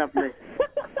 Oh, it's lovely.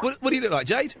 What do you look like,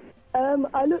 Jade?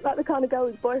 I look like the kind of girl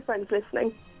whose boyfriend's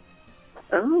listening.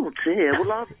 Oh dear.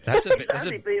 Well, That's a bit. That's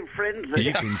only a. being friendly.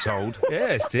 You've been told.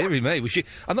 Yes, dearie me. Was she?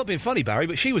 I'm not being funny, Barry,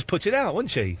 but she was putting out,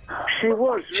 wasn't she? She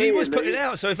was. She was really. putting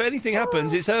out. So if anything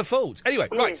happens, it's her fault. Anyway,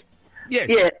 right. Yes,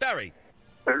 Yeah. Barry.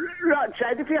 Right,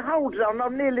 Jade. If you hold on,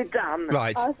 I'm nearly done.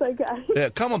 Right. That's okay.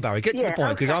 Come on, Barry. Get to the Yeah,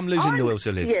 point because okay. I'm losing the will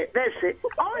to live. Yeah, that's it.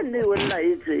 I knew a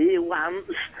lady once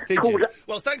Did called. you?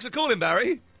 Well, thanks for calling,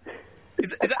 Barry.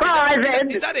 Is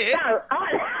that it? No,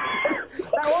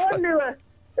 I knew a.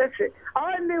 That's it.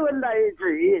 I knew a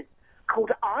lady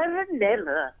called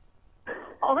Ivanella.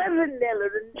 Ivanella,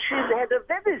 and she had a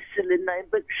very silly name,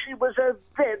 but she was a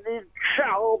very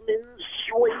charming,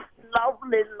 sweet,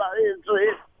 lovely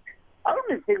lady.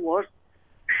 Only thing was,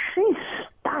 she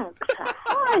stunk to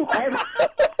high heaven.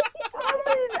 I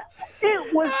mean,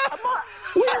 it was.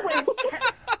 We went.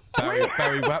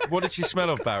 Barry, what did she smell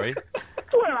of, Barry?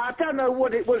 Well, I don't know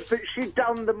what it was, but she'd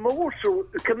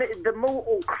committed the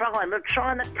mortal crime of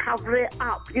trying to cover it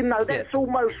up. You know, that's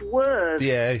almost worse.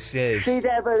 Yes. She'd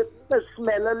have a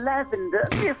smell of lavender.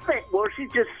 The effect was she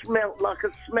just smelt like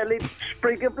a smelly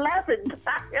sprig of lavender.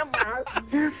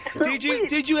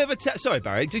 Did you ever tell? Sorry,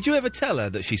 Barry. Did you ever tell her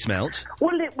that she smelt?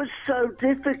 Well, it was so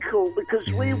difficult because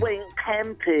we went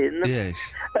camping. Yes.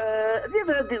 Have you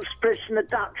ever heard the expression a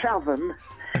Dutch oven?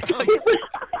 It was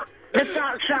a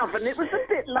Dutch oven. It was a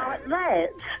bit like that.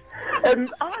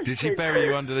 And I Did she said, bury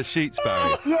you under the sheets,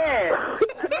 Barry? Yeah.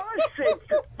 And I said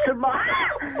to my...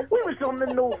 We was on the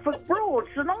Norfolk Broads,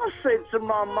 and I said to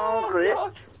my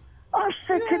Margaret... I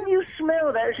said, can you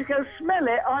smell that? She goes, smell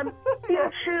it. I'm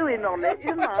chewing on it,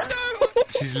 you know.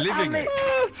 She's living it.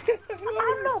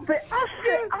 I'm not, but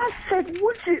I said,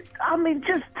 would you? I mean,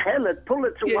 just tell her, pull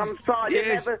her to one side and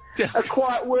have a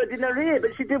quiet word in her ear,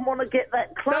 but she didn't want to get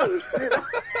that close. You know?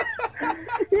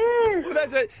 Yes. Well,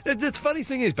 that's it. The funny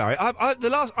thing is, Barry,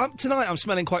 tonight I'm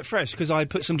smelling quite fresh because I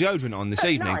put some deodorant on this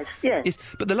evening. Nice, yeah.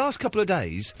 But the last couple of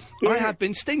days, I have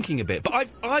been stinking a bit. But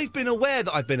I've been aware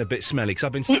that I've been a bit smelly because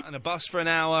I've been sat on a bus for an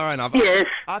hour and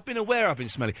I've been aware I've been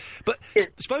smelly. But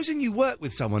supposing you work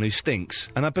with someone who stinks,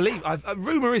 and I believe,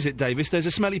 rumour is it, Davis, there's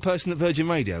a smelly person at Virgin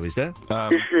Radio, is there?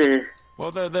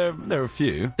 Well, there are a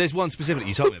few. There's one specifically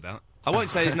you told me about. I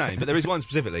won't say his name, but there is one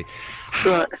specifically.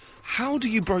 How do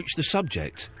you broach the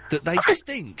subject that they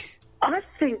stink? I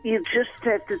think you just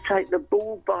have to take the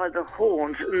bull by the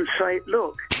horns and say,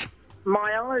 look, my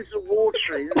eyes are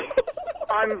watering.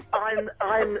 I'm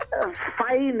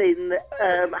feigning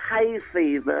hay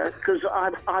fever because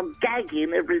I'm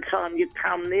gagging every time you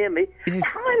come near me.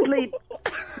 Kindly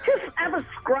just have a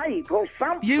scrape or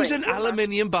something. Use an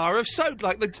aluminium bar of soap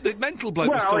like the mental bloke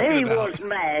was Well, talking he about. was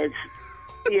mad.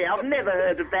 Yeah, I've never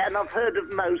heard of that, and I've heard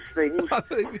of most things.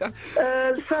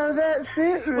 So that's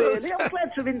it, really. I'm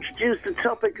glad to have introduced the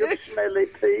topic of smelly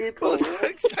people. Well,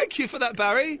 thank you for that,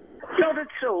 Barry. Not at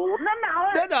all.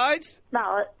 No.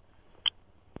 No.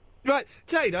 Right,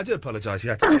 Jade, I do apologise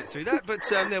you had to sit through that, but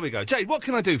there we go. Jade, what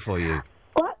can I do for you?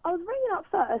 Well, I was ringing up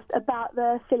first about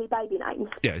the silly baby names.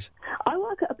 Yes. I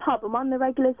work at a pub and one of the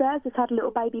regulars there just had a little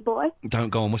baby boy.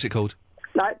 Don't go on, what's it called?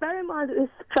 Like, bear in mind that this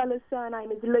fella's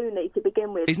surname is Looney to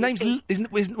begin with. His name's...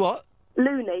 Isn't what?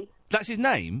 Looney. That's his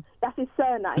name? That's his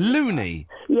surname. Looney?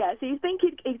 Yeah, so you think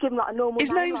he'd give him, like, a normal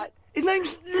name. His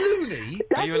name's Looney?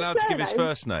 Are you allowed to give his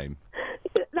first name?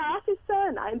 No, that's his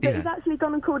surname, but he's actually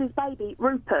gone and called his baby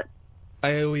Rupert.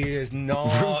 Oh, he is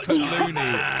not. Rupert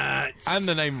Looney. And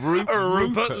the name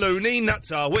Rupert Looney,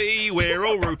 nuts are we, we're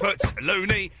all Rupert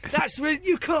Looney. That's really...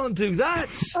 You can't do that.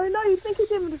 Oh, no, you'd think he'd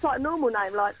give him just, like, a normal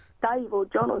name, like Dave or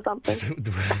John or something.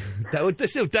 There's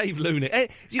still Dave Looney.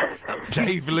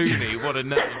 Dave Looney, what a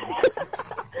name.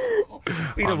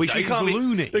 You know, we can't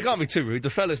be too rude.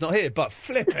 The fella's not here, but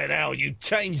flipping hell, you'd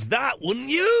change that, wouldn't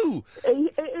you?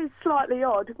 It is slightly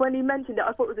odd. When he mentioned it,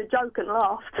 I thought it was a joke and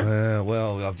laughed.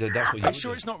 Well, that's what you... I'm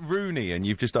sure it's not Rooney and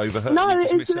you've just overheard. No, you've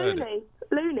just it's misheard Looney. It.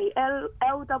 Looney,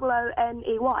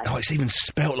 L-O-O-N-E-Y. Oh, it's even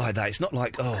spelt like that. It's not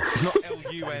like, It's not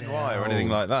L-U-N-Y or anything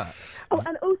like that. Oh,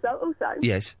 and also...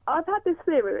 Yes? I've had this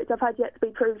theory, which I've had yet to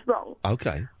be proved wrong.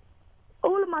 Okay.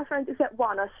 All of my friends except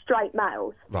one are straight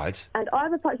males. Right. And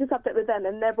I've approached the subject with them,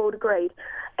 and they've all agreed.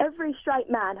 Every straight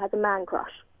man has a man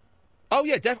crush. Oh,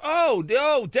 yeah,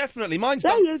 definitely.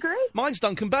 You agree? Mine's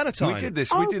Duncan Bannatyne. We did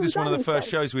this. We did this one of the first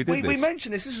shows we did this. We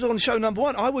mentioned this. This was on show number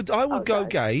 1. I would go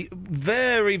gay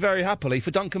very, very happily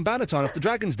for Duncan Bannatyne off the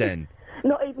Dragon's Den.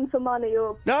 Not even for money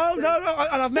or... No. And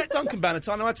I've met Duncan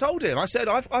Bannatyne and I told him. I said,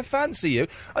 I fancy you.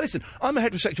 Listen, I'm a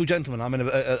heterosexual gentleman. I'm in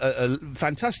a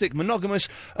fantastic, monogamous,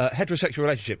 heterosexual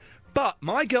relationship. But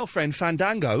my girlfriend,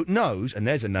 Fandango, knows, and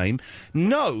there's a name,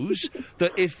 knows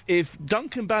that if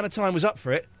Duncan Bannatyne was up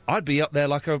for it, I'd be up there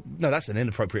like a... No, that's an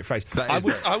inappropriate phrase. I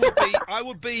would... I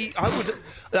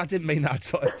didn't mean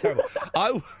that. It's terrible.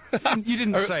 You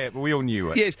didn't say it, but we all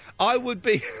knew it. Yes, I would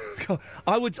be...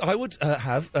 I would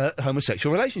have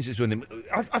homosexual relationships with him.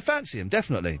 I fancy him,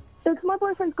 definitely. Because my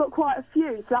boyfriend's got quite a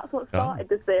few, so that's what started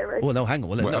this theory. Well, no, hang on.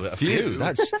 Well, no, a few.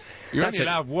 That's... You're that's only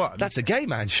allowed one. That's a gay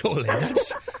man, surely.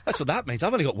 That's what that means.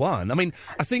 I've only got one. I mean,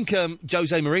 I think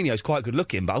Jose Mourinho's quite good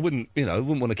looking, but I wouldn't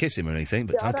want to kiss him or anything.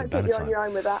 But Yeah, Duncan I don't think you're on Bannatyne. your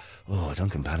own with that. Oh,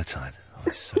 Duncan Bannatyne. Oh,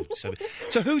 it's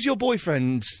so who's your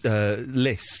boyfriend's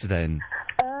list, then?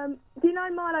 Do you know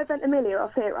Milo Ventimiglia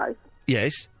off Heroes?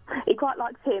 Yes. He quite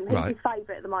likes him. He's Right. his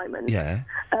favourite at the moment. Yeah.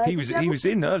 He was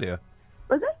in earlier.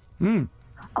 Was he? Hmm.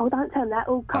 Oh, don't tell him that.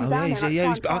 All come Oh, down yeah, there. yeah,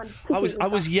 like, try and I was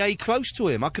find tickets and yay close to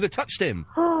him. I could have touched him.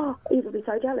 stuff. Oh, he would be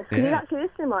so jealous. Because he's Yeah. actually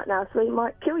listening right now, so he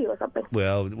might kill you or something.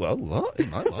 Well, what? He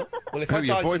might what? Well, if Who, I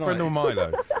your died boyfriend tonight- or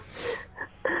Milo?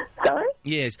 Sorry?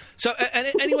 Yes. So,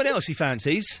 anyone else he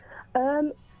fancies?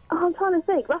 I'm trying to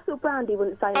think. Russell Brand, he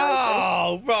wouldn't say no.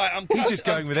 Oh, right. He's just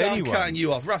going with I'm anyone. cutting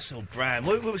you off. Russell Brand.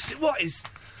 What is...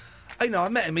 I know, I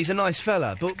met him. He's a nice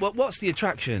fella. But what's the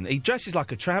attraction? He dresses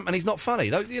like a tramp and he's not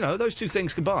funny. Those two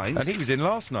things combined. And he was in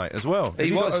last night as well. Has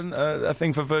He got was. a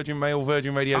thing for Virgin Mail,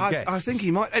 Virgin Radio guests? I think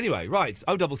he might. Anyway, right.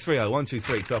 0330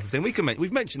 123 1215.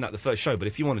 We've mentioned that the first show, but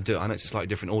if you want to do it, I know it's a slightly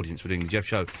different audience. We're doing the Jeff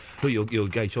Show. Who your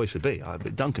gay choice would be?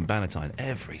 But Duncan Bannatyne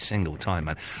every single time,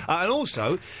 man. And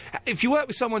also, if you work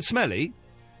with someone smelly,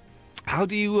 how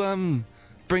do you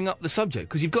bring up the subject?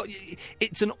 Because you've got.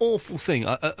 It's an awful thing.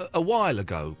 A while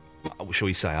ago, shall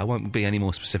we say? I won't be any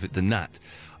more specific than that.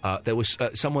 There was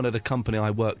someone at a company I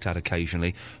worked at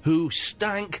occasionally who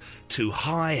stank to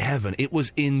high heaven. It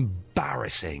was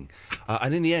embarrassing.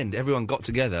 And in the end, everyone got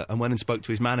together and went and spoke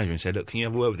to his manager and said, look, can you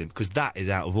have a word with him? Because that is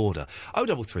out of order.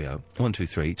 0330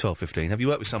 123 1215. Have you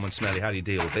worked with someone smelly? How do you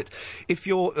deal with it? If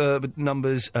your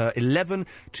numbers 11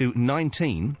 to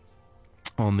 19...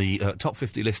 on the top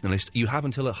 50 listener list, you have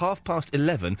until at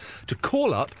 11:30 to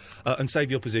call up and save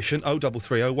your position.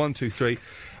 0330 123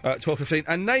 1215.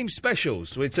 And name specials.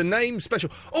 So it's a name special.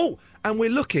 Oh, and we're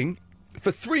looking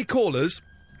for 3 callers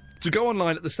to go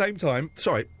online at the same time.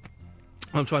 Sorry.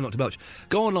 I'm trying not to belch.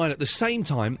 Go online at the same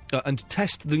time and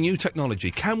test the new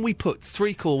technology. Can we put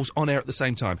 3 calls on air at the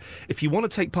same time? If you want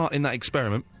to take part in that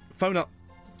experiment, phone up,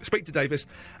 speak to Davis,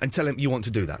 and tell him you want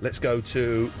to do that. Let's go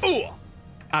to...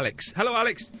 Alex. Hello,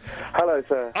 Alex. Hello,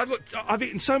 sir. I've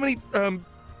eaten so many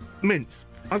mints.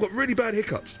 I've got really bad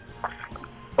hiccups.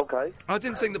 Okay. I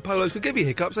didn't think that polos could give you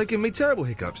hiccups. They give me terrible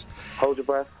hiccups. Hold your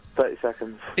breath. 30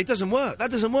 seconds. It doesn't work.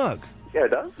 That doesn't work. Yeah,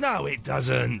 it does. No, it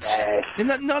doesn't. Yes. In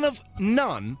that none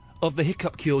of the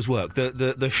hiccup cures work.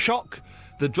 The shock,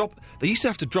 the drop. They used to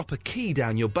have to drop a key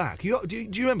down your back. Do you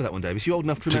remember that one, Davis? You old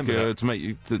enough to remember that? To make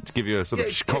you to give you a sort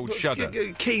of cold shudder.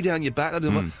 Key down your back. That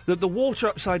doesn't work. The water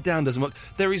upside down doesn't work.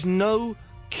 There is no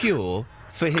cure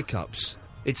for hiccups.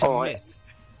 It's a myth.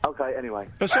 Okay, anyway.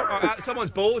 Someone's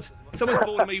bored. Someone's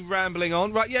bored of me rambling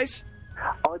on. Right, yes?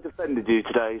 I defended you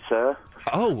today, sir.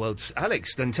 Oh, well,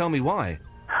 Alex, then tell me why.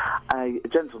 A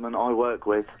gentleman I work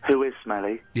with who is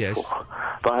smelly. Yes.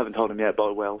 But I haven't told him yet, but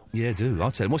I will. Yeah, do.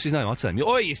 I'll tell him. What's his name? I'll tell him.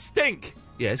 Oi, you stink!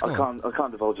 Yes, go on. I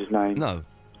can't divulge his name. No.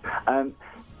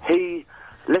 He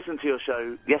listened to your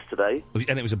show yesterday.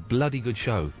 And it was a bloody good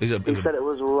show. He said it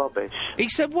was rubbish. He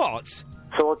said what?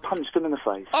 So I punched him in the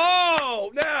face.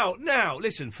 Oh, now,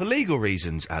 listen, for legal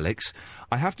reasons, Alex,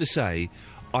 I have to say,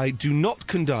 I do not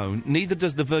condone, neither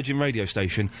does the Virgin radio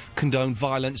station, condone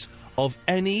violence of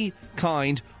any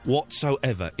kind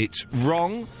whatsoever. It's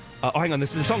wrong. Hang on, the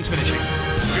song's finishing.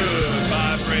 Good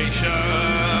vibrations,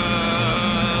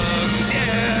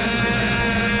 yeah!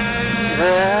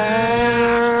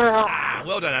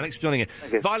 Well done, Alex, for joining in.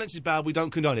 Violence is bad, we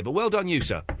don't condone it, but well done you,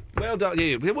 sir. Well done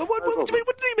you. What do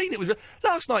you mean it was...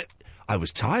 Last night, I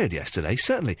was tired yesterday,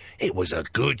 certainly. It was a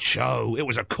good show. It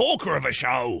was a corker of a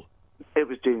show. It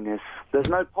was genius. There's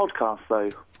no podcast, though.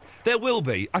 There will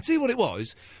be. I tell you what it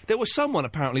was. There was someone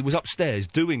apparently was upstairs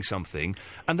doing something,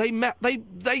 and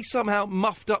they somehow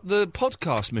muffed up the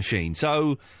podcast machine.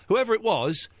 So whoever it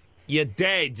was, you're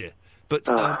dead. But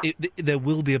there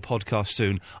will be a podcast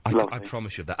soon. I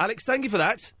promise you that. Alex, thank you for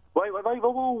that. Wait, whoa. I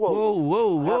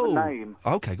have a name.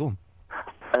 Okay, go on.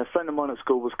 A friend of mine at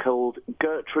school was called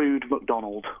Gertrude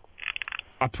MacDonald.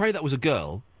 I pray that was a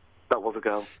girl. That was a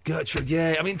girl. Gertrude,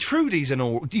 yeah. I mean, Trudy's an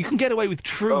all... You can get away with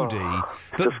Trudy.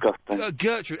 But disgusting.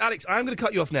 Gertrude. Alex, I'm going to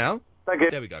cut you off now. Thank you.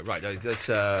 There we go. Right, let's...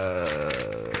 And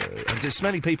there's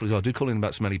smelly people as well. Do call in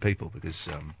about smelly people, because...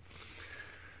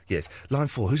 Yes. Line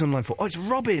 4. Who's on line 4? Oh, it's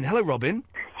Robin. Hello, Robin.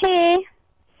 Hey.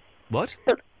 What?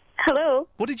 Hello.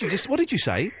 What did you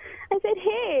say? I said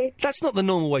hey. That's not the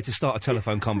normal way to start a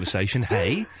telephone conversation,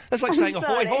 hey? That's like saying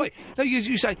ahoy, hoy. No,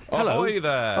 you say, hello. Ahoy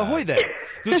there. Ahoy there.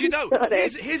 Did you know?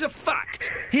 Here's a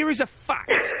fact. Here is a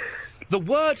fact. The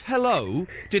word hello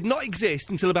did not exist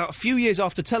until about a few years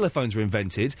after telephones were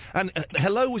invented, and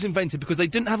hello was invented because they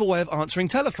didn't have a way of answering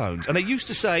telephones. And they used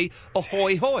to say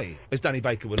ahoy hoy, as Danny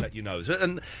Baker would let you know.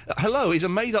 And hello is a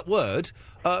made-up word,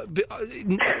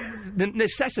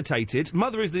 necessitated.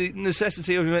 Mother is the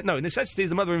necessity of... No, necessity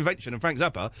is the mother of invention, and Frank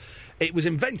Zappa. It was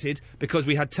invented because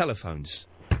we had telephones.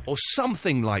 Or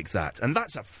something like that. And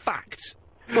that's a fact.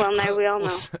 Well, now we all know.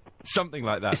 Something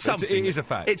like that. It is a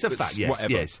fact. It's a fact, yes,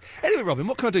 whatever. Yes. Anyway, Robin,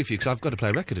 what can I do for you? Because I've got to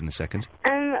play a record in a second.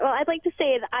 Well, I'd like to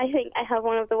say that I think I have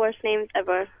one of the worst names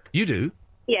ever. You do?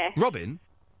 Yeah. Robin?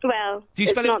 Well, do you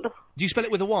spell it? Do you spell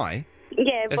it with a Y?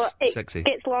 Yeah, That's but sexy.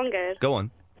 It's longer. Go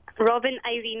on. Robin,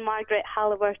 Irene, Margaret,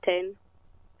 Halliburton.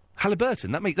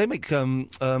 Halliburton. They make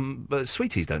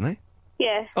sweeties, don't they?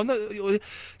 Yeah. Oh no,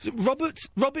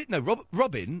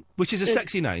 Robin, which is a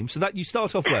sexy name. So that you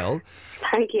start off well.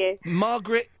 Thank you.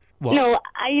 Margaret. What? No,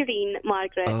 Irene,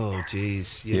 Margaret. Oh,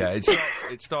 jeez. Yeah,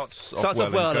 it starts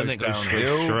off well and then it goes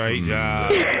straight down.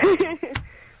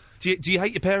 Do you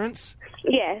hate your parents?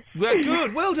 Yes. Well,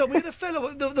 good. Well done. We had a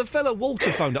fellow, the fellow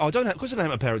Walter phoned. Oh, of course I don't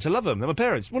hate my parents. I love them. They're my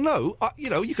parents. Well, no,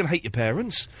 you can hate your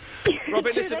parents.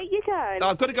 Robin, listen. You can.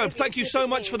 I've got to go. Thank you so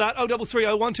much for that. 0330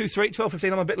 123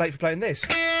 1215. I'm a bit late for playing this.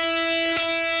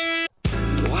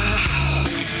 Wow.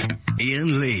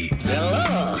 Ian Lee.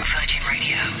 Hello. Virgin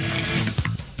Radio.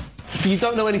 So you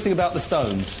don't know anything about the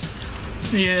Stones?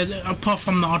 Yeah, apart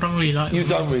from that, I don't really like them. You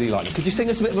don't really like them. Could you sing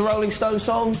us a bit of a Rolling Stones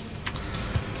song?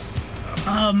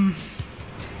 No.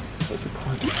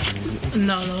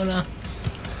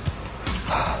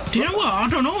 Do you know what? I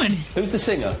don't know any. Who's the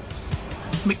singer?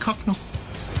 Mick Hucknall.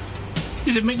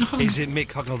 Is it Mick Hucknall? Is it Mick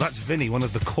Hucknall? That's Vinny, one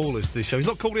of the callers to this show. He's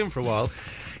not called in for a while.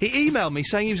 He emailed me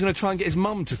saying he was going to try and get his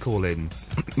mum to call in,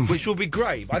 which will be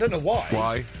great. I don't know why.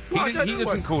 Why? Well, he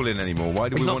doesn't call in anymore. Why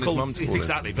do we want his mum to call in?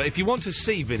 Exactly. But if you want to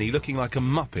see Vinny looking like a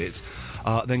muppet,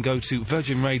 then go to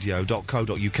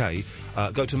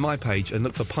virginradio.co.uk, go to my page and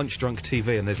look for Punch Drunk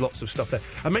TV, and there's lots of stuff there.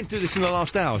 I meant to do this in the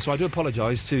last hour, so I do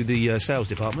apologise to the sales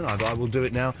department. I will do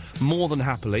it now more than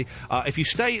happily. If you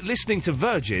stay listening to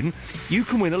Virgin, you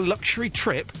can win a luxury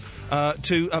trip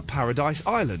to Paradise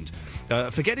Island.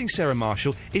 Forgetting Sarah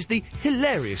Marshall is the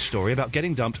hilarious story about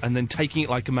getting dumped and then taking it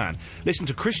like a man. Listen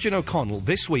to Christian O'Connell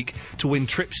this week to win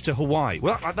trips to Hawaii.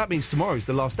 Well, that means tomorrow's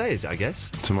the last day, is it, I guess?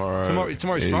 Tomorrow's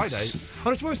Friday. Oh,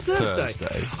 no, tomorrow's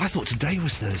Thursday. I thought today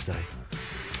was Thursday.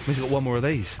 Means I've got one more of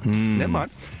these. Never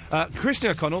mind.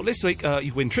 Christian O'Connell, this week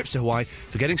you win trips to Hawaii.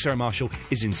 Forgetting Sarah Marshall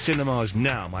is in cinemas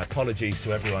now. My apologies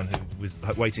to everyone who was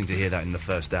waiting to hear that in the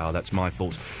first hour. That's my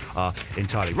fault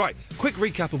entirely. Right, quick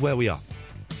recap of where we are.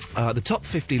 The top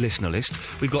 50 listener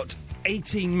list. We've got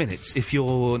 18 minutes if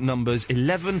you're numbers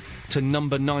 11 to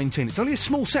number 19. It's only a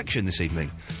small section this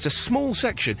evening. It's a small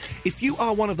section. If you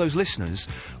are one of those listeners,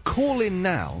 call in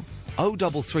now.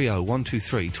 0330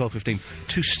 123 1215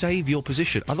 to save your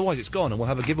position. Otherwise, it's gone, and we'll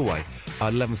have a giveaway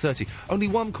at 11:30. Only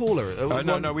one caller.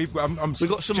 No, we've got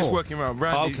some just more. Working around.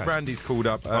 Randy's called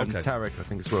up. Tarek, I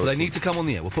think, as well. They need to come on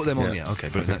the air. We'll put them on the air. Okay,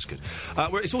 brilliant. That's good.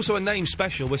 It's also a name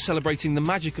special. We're celebrating the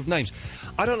magic of names.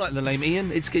 I don't like the name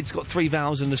Ian. It's got three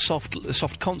vowels and a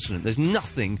soft consonant. There's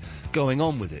nothing going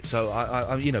on with it. So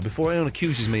I before anyone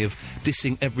accuses me of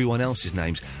dissing everyone else's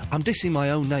names, I'm dissing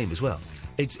my own name as well.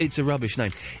 It's a rubbish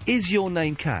name. Is your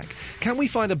name Cack? Can we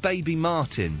find a baby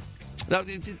Martin? Now,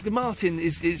 Martin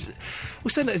is... We're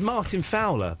saying that it's Martin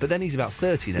Fowler, but then he's about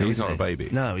 30 now, He's not a baby.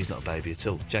 No, he's not a baby at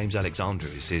all. James Alexander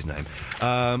is his name.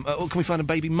 Can we find a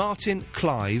baby Martin,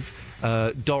 Clive,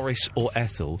 Doris or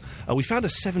Ethel? We found a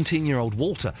 17-year-old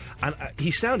Walter, and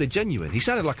he sounded genuine. He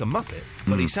sounded like a Muppet,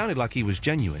 but he sounded like he was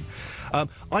genuine.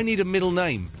 I need a middle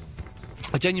name.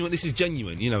 This is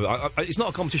genuine, it's not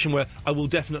a competition where I will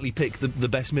definitely pick the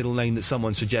best middle name that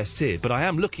someone suggests here, but I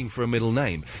am looking for a middle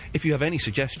name. If you have any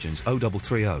suggestions,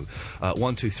 0330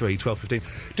 123 1215.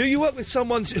 Do you work with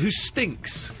someone who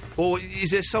stinks? Or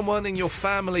is there someone in your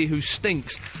family who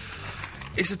stinks?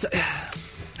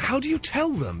 How do you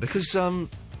tell them? Because,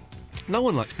 no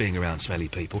one likes being around smelly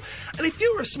people. And if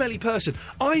you're a smelly person,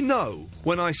 I know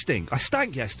when I stink. I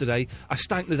stank yesterday. I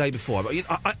stank the day before. But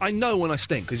I know when I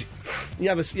stink, because you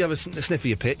have a sniff of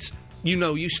your pits. You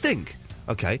know you stink.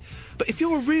 Okay? But if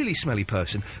you're a really smelly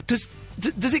person, does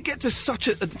it get to such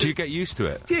a... Do you get used to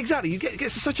it? Yeah, exactly. It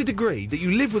gets to such a degree that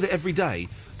you live with it every day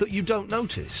that you don't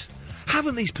notice.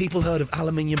 Haven't these people heard of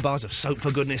aluminium bars of soap,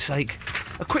 for goodness sake?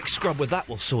 A quick scrub with that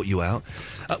will sort you out.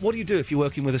 What do you do if you're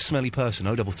working with a smelly person?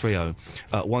 0330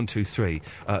 123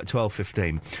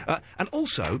 1215. And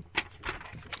also,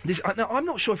 Now, I'm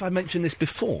not sure if I mentioned this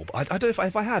before, but I don't know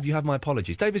if I have. You have my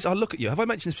apologies. Davis, I'll look at you. Have I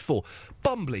mentioned this before?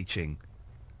 Bum bleaching.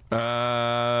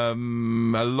 A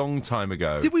long time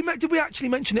ago. Did we actually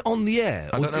mention it on the air?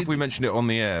 I don't know if we mentioned it on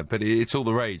the air, but it's all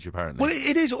the rage, apparently. Well,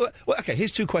 it is. Well, OK,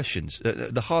 here's two questions.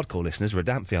 The hardcore listeners,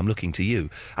 Radamphi, I'm looking to you.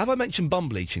 Have I mentioned bum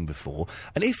bleaching before?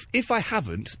 And if I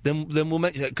haven't, then we'll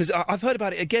mention it, because I've heard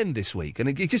about it again this week, and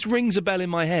it just rings a bell in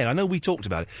my head. I know we talked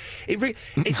about it.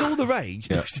 It's all the rage.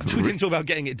 We didn't talk about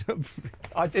getting it done.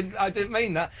 I didn't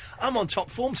mean that. I'm on top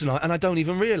form tonight, and I don't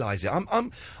even realise it.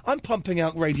 I'm pumping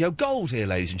out radio gold here,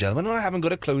 ladies and gentlemen, and I haven't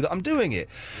got a clue that I'm doing it.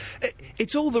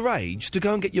 It's all the rage to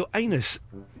go and get your anus...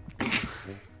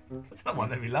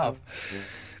 Someone let me laugh.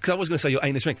 Because I was going to say your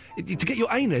anus ring. To get your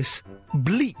anus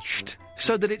bleached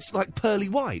so that it's, like, pearly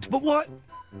white. But what...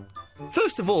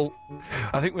 First of all...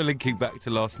 I think we're linking back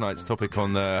to last night's topic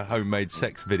on the homemade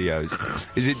sex videos.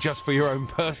 Is it just for your own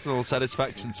personal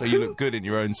satisfaction so you look good in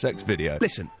your own sex video?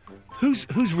 Listen... Who's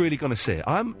really going to see it?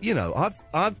 I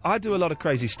do a lot of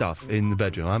crazy stuff in the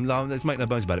bedroom. Let's make no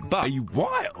bones about it. But are you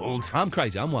wild? I'm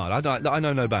crazy. I'm wild. I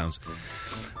know no bounds.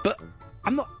 But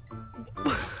I'm not.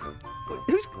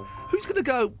 Who's going to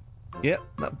go? Yeah,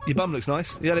 your bum looks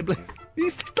nice. Yeah,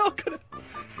 it's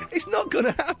not going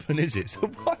to happen, is it? So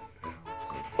why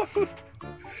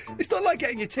it's not like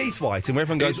getting your teeth white and where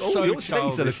everyone goes, it's so your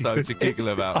childish, though, to giggle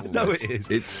about all No, this. it is.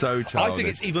 It's so childish. I think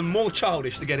it's even more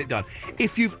childish to get it done.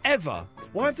 If you've ever...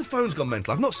 Why have the phones gone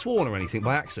mental? I've not sworn or anything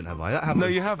by accident, have I? That happens. No,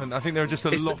 you haven't. I think there are just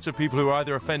a lot of people who are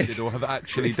either offended or have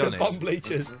actually done it. Bum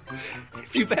bleachers.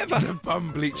 If you've ever... The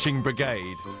bum bleaching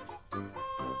brigade.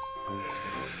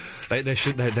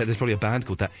 There's probably a band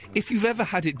called that. If you've ever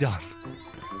had it done...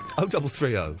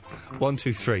 0330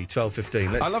 123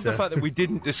 1215. I love the fact that we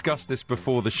didn't discuss this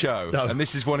before the show, and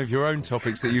this is one of your own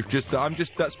topics that you've just...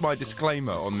 that's my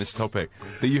disclaimer on this topic,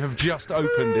 that you have just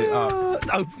opened it up.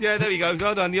 Oh, yeah, there you go.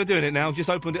 Well done, you're doing it now. Just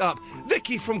opened it up.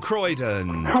 Vicky from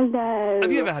Croydon. Hello.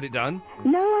 Have you ever had it done?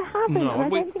 No, I haven't. No, I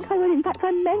don't think I would. In fact,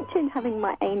 I mentioned having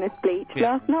my anus bleached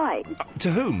last night. To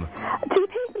whom? To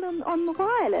people on the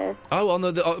wireless. Oh, on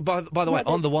by the way,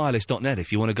 on thewireless.net,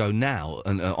 if you want to go now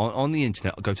and on the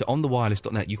internet, go to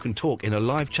onthewireless.net. You can talk in a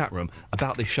live chat room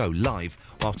about this show live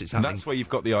whilst it's happening. That's where you've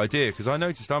got the idea, because I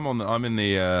noticed I'm in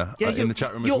the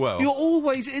chat room as well. You're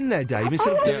always in there, Dave,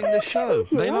 instead of doing the show.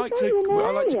 I like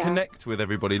to connect with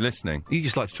everybody listening. You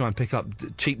just like to try and pick up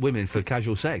cheap women for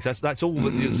casual sex. That's all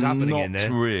that's happening in there.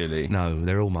 Not really. No,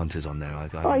 they're all munters on there.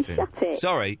 Shut it.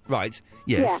 Sorry. Right.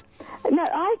 Yes. Yeah. No,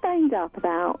 I phoned up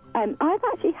about... I've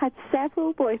actually had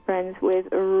several boyfriends with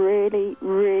really,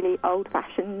 really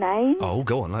old-fashioned names. Oh,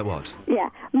 go on. Like what? Yeah.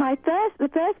 The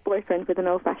first boyfriend with an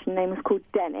old-fashioned name was called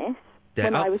Dennis.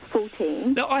 When I was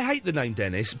 14. No, I hate the name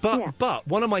Dennis, but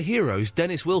one of my heroes,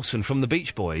 Dennis Wilson from the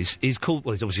Beach Boys, is called...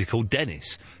 Well, he's obviously called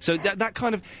Dennis. So that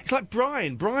kind of... It's like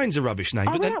Brian. Brian's a rubbish name.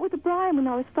 I went out with a Brian when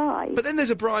I was 5. But then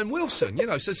there's a Brian Wilson,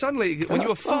 so suddenly, when you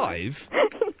were 5...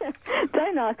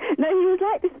 Don't ask. No, he was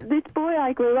like this boy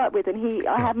I grew up with, and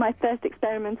I had my first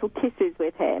experimental kisses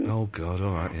with him. Oh, God,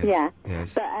 all right, yes. Yeah.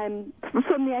 Yes. But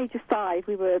from the age of 5,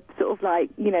 we were sort of like,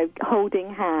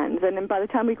 holding hands, and then by the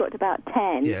time we got to about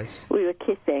 10, we were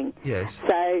kissing. Yes.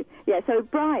 So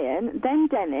Brian, then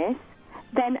Dennis,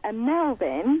 then a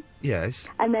Melvin. Yes.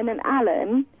 And then an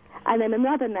Alan, and then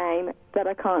another name that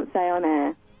I can't say on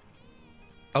air.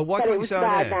 Oh, why can't you say on air?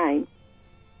 It was a bad name.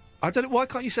 I don't know. Why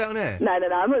can't you say it on air? No,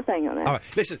 I'm not saying it on air. All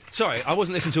right, listen. Sorry, I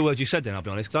wasn't listening to a word you said then, I'll be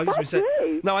honest. That's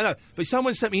rude. No, I know. But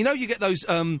someone sent me... you get those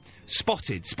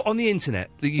spotted... on the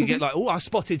internet, that you get like, I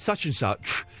spotted such and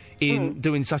such in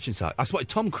doing such and such. I spotted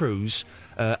Tom Cruise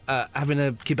having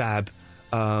a kebab,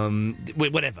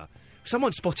 whatever.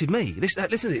 Someone spotted me. Listen to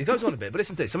this. It goes on a bit, but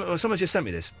listen to this. Someone just sent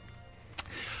me this.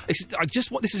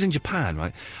 This is in Japan,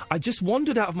 right? I just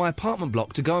wandered out of my apartment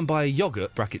block to go and buy a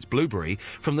yoghurt, brackets blueberry,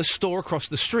 from the store across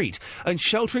the street. And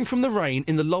sheltering from the rain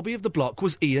in the lobby of the block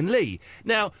was Ian Lee.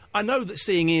 Now, I know that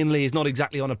seeing Ian Lee is not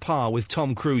exactly on a par with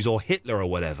Tom Cruise or Hitler or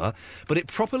whatever, but it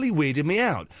properly weirded me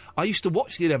out. I used to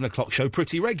watch the 11 o'clock show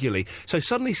pretty regularly, so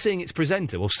suddenly seeing its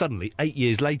presenter, 8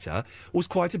 years later, was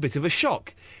quite a bit of a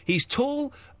shock. He's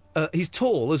tall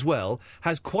as well,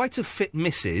 has quite a fit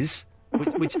missus...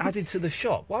 which added to the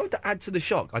shock. Why would that add to the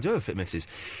shock? I do have a fit missus.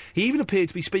 He even appeared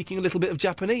to be speaking a little bit of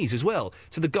Japanese as well,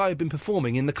 to the guy who'd been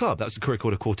performing in the club. That's the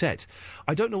Kurikorda Quartet.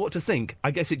 I don't know what to think.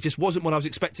 I guess it just wasn't what I was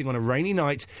expecting on a rainy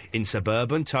night in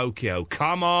suburban Tokyo.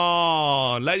 Come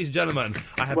on! Ladies and gentlemen,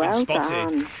 I have been spotted.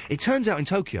 Done. It turns out in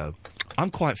Tokyo, I'm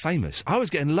quite famous. I was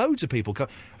getting loads of people come,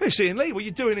 "Hey, Ian Lee, what are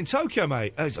you doing in Tokyo,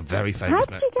 mate?" Oh, it's a very famous How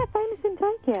did you get famous in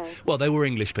Tokyo? Pinocchio? Well, they were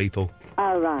English people.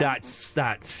 Oh, right. That's.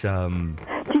 Do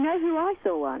you know who I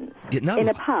saw once? Yeah, no. In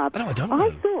a pub? No, I don't know.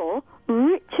 I saw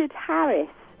Richard Harris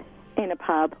in a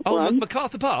pub once.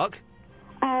 MacArthur Park?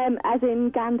 As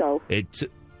in Gandalf.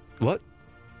 What?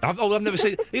 I've never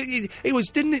seen it was,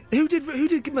 didn't it? Who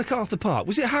did MacArthur Park?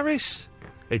 Was it Harris?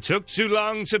 It took too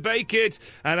long to bake it,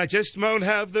 and I just won't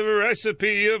have the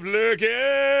recipe of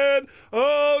lurking.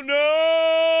 Oh,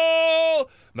 no!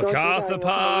 MacArthur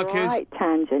Park is... Right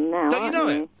tangent now, Don't you know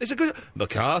aren't it? It's a good...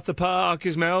 MacArthur Park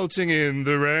is melting in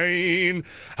the rain.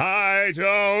 I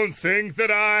don't think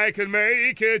that I can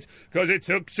make it, 'cause it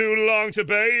took too long to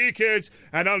bake it,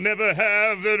 and I'll never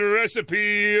have the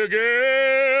recipe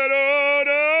again. Oh,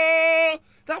 no!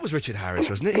 That was Richard Harris,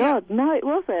 wasn't it? God, no, it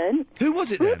wasn't. Who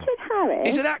was it then? Richard Harris.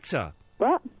 He's an actor.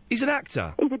 What? He's an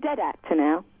actor. He's a dead actor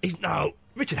now. No,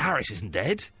 Richard Harris isn't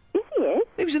dead. Yes, he is.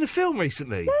 He was in a film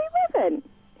recently. No, he wasn't.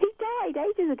 He died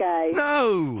ages ago.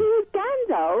 No. He was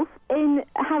Gandalf in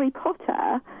Harry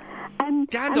Potter.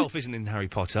 Gandalf isn't in Harry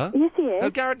Potter. Yes, he is.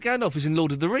 No, Gandalf is in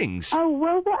Lord of the Rings. Oh,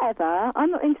 well, whatever.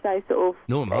 I'm not into those sort of...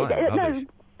 Nor am I. No,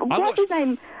 what's his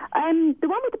name? The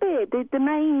one with the beard, the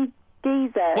main...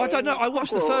 geezer. Well, I don't know. I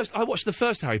watched the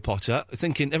first Harry Potter,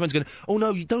 thinking everyone's going, "Oh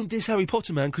no, you don't diss Harry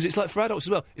Potter, man, because it's like for adults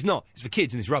as well." It's not. It's for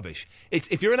kids and it's rubbish. It's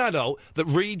if you're an adult that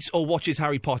reads or watches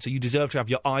Harry Potter, you deserve to have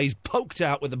your eyes poked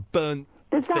out with a burnt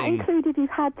Does that thing. include if you've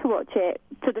had to watch it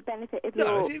to the benefit of your...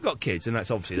 No, if you've got kids, then that's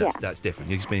obviously that's different.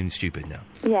 You're just being stupid now.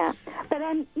 Yeah, but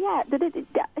I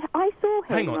saw him.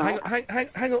 Hang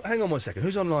on 1 second.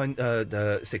 Who's on line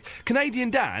 6? Canadian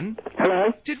Dan.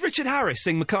 Hello. Did Richard Harris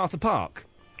sing MacArthur Park?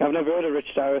 I've never heard of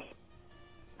Richard Harris.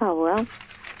 Oh, well.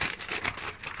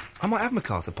 I might have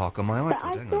MacArthur Park on my iPod.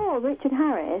 But I saw Richard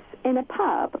Harris in a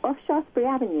pub off Shaftesbury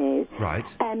Avenue.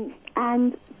 Right. And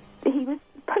he was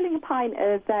pulling a pint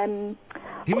of...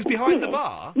 he was behind the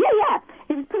bar? Yeah.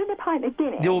 He was pulling a pint of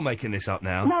Guinness. You're making this up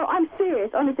now. No, I'm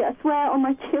serious. Honestly, I swear on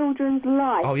my children's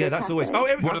life. Oh, yeah, that's always... Oh,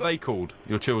 what are they called,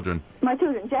 your children? My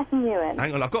children, Jess and Ewan.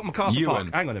 Hang on, I've got MacArthur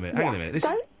Park. Hang on a minute,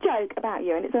 Don't joke about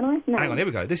Ewan, it's a nice name. Hang on, here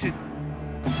we go. This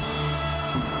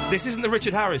isn't the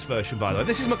Richard Harris version, by the way.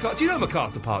 This is MacArthur... Do you know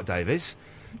MacArthur Park, Davis?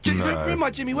 No. Read my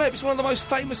Jimmy Webb. It's one of the most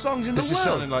famous songs in the world. This is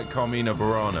sounding like Carmina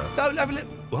Burana. No, have a look.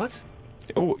 What?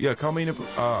 Oh, yeah, Carmina...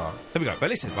 Here we go. Right,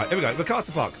 listen. Right, here we go.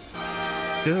 MacArthur Park.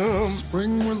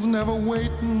 Spring was never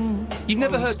waiting. You've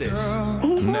never heard this?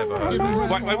 Never heard this.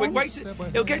 Wait.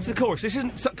 It'll get to the chorus. This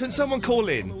isn't... Can someone call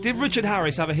in? Did Richard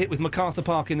Harris have a hit with MacArthur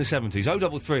Park in the 70s?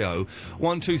 0330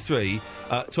 123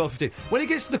 1215. When it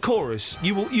gets to the chorus,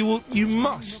 you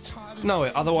must know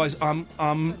it. Otherwise, I'm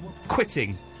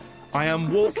quitting. I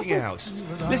am walking out.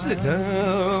 Listen to... He's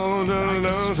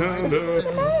an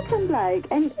American bloke,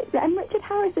 and Richard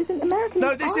Harris isn't American.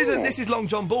 No, this isn't. This is Long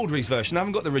John Baldry's version. I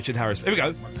haven't got the Richard Harris. Here we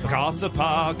go. MacArthur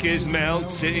Park is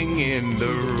melting in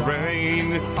the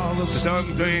rain.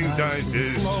 Something's ice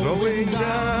is slowing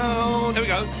down. Here we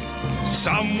go.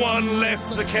 Someone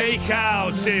left the cake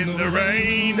out in the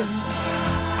rain.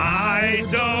 I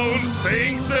don't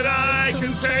think that I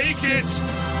can take it,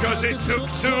 'cause it took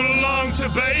too long to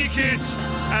bake it,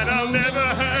 and I'll never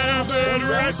have that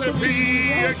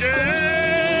recipe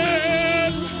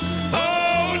again.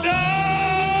 Oh,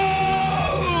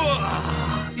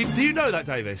 no! Do you know that,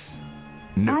 Davis?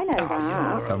 No. I know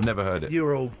that. I've never heard it.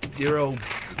 You're all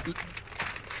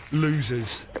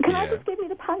losers. Can I just give you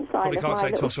the punchline Probably of can't my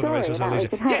say little toss on the race story or so about loser.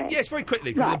 Richard Harris? Yes, very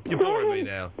quickly, because you're boring me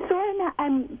now. Saw him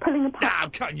pulling a punch. Ah,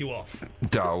 I'm cutting you off.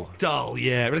 Dull,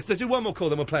 yeah. Let's do one more call,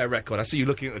 then we'll play a record. I see you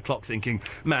looking at the clock thinking,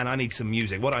 man, I need some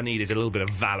music. What I need is a little bit of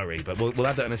Valerie, but we'll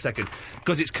have that in a second.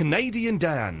 Because it's Canadian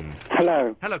Dan.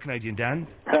 Hello. Hello, Canadian Dan.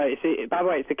 By the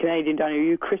way, it's the Canadian Daniel.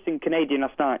 You christened Canadian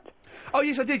last night. Oh,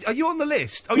 yes, I did. Are you on the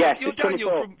list? Oh, yes, you're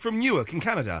Daniel from Newark in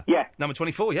Canada? Yeah. Number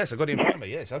 24, yes, I got it in front of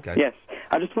me, yes, okay. Yes.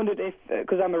 I just wondered if,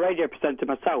 because I'm a radio presenter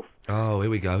myself. Oh, here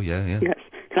we go, yeah. Yes.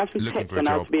 Can I have some tips on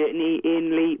how to be an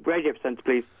Ian Lee radio presenter,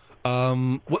 please?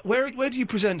 Where do you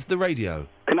present the radio?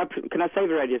 Can I say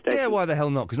the radio station? Yeah, why the hell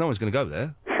not? Because no one's going to go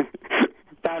there.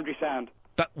 Boundary Sound.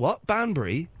 What?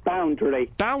 Banbury? Boundary.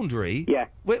 Boundary? Yeah.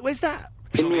 Where's that?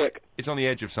 It's on the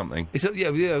edge of something.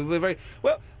 We're very...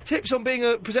 Well, tips on being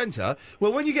a presenter.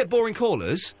 Well, when you get boring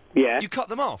callers, you cut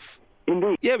them off.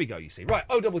 Indeed. Yeah, we go, you see. Right,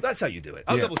 that's how you do it.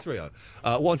 0330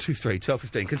 123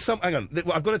 1215. Hang on,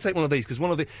 I've got to take one of these, because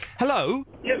one of the... Hello?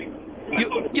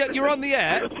 You're on the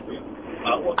air.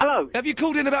 Hello. Have you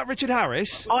called in about Richard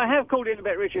Harris? I have called in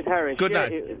about Richard Harris. Good yeah,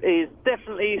 lad. He's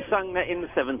definitely sung that in the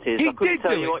 70s. He I couldn't did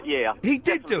tell do you it. what year. He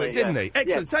did do it, didn't yeah. he?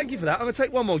 Excellent. Yeah. Thank you for that. I'm going to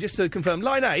take one more just to confirm.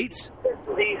 Line 8.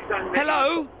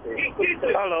 Hello?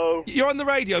 Hello. You're on the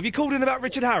radio. Have you called in about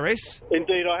Richard Harris?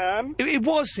 Indeed I am. It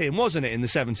was him, wasn't it, in the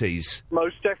 70s?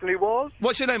 Most definitely was.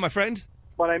 What's your name, my friend?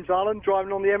 My name's Alan,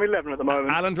 driving on the M11 at the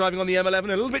moment. Alan driving on the M11. A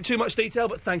little bit too much detail,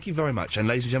 but thank you very much. And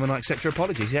ladies and gentlemen, I accept your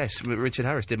apologies. Yes, Richard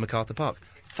Harris did MacArthur Park.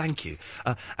 Thank you.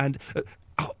 Oh, hang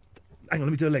on, let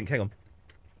me do a link. Hang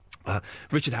on.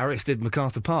 Richard Harris did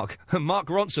MacArthur Park. Mark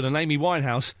Ronson and Amy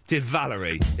Winehouse did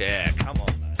Valerie. Yeah, come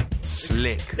on, man.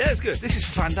 Slick. Yeah, it's good. This is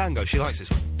for Fandango. She likes this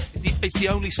one. It's the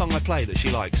only song I play that she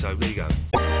likes, so there you go.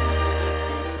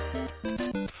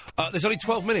 There's only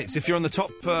 12 minutes. If you're on the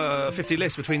top 50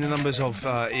 list between the numbers of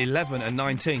 11 and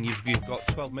 19, you've got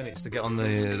 12 minutes to get on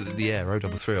the air.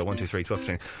 0330 123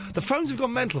 1215. The phones have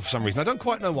gone mental for some reason. I don't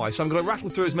quite know why, so I'm going to rattle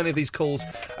through as many of these calls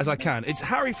as I can. It's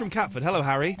Harry from Catford. Hello,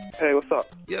 Harry. Hey, what's up?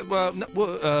 Yeah, well,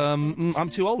 I'm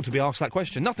too old to be asked that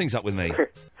question. Nothing's up with me.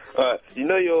 You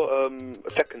know your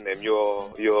second name,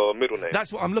 your middle name?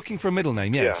 That's what I'm looking for, a middle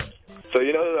name, yes. Yeah. So,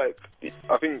 you know, like,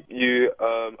 I think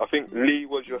Lee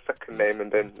was your second name, and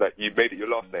then, like, you made it your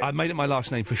last name. I made it my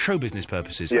last name for show business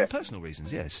purposes. Yeah. And personal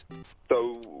reasons, yes.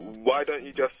 So, why don't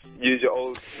you just use your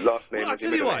old last name? Well, I'll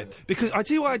tell you why. Because I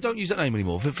tell you why I don't use that name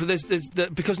anymore.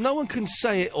 Because no one can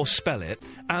say it or spell it,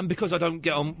 and because I don't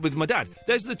get on with my dad.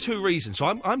 There's the two reasons. So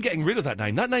I'm getting rid of that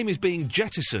name. That name is being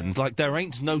jettisoned like there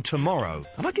ain't no tomorrow.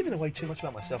 Am I giving away too much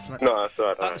about myself tonight? No, that's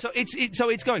all right. So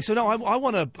it's going. So no, I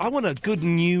want a good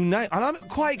new name, and I'm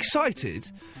quite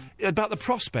excited about the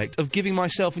prospect of giving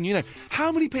myself a new name.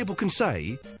 How many people can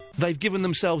say they've given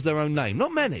themselves their own name?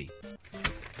 Not many.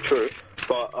 True,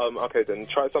 but okay then,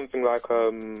 try something like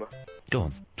Go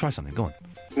on, try something. Go on.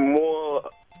 More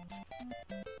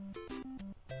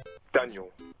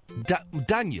Daniel.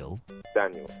 Daniel?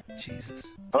 Daniel. Jesus.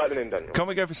 I like the name Daniel. Can't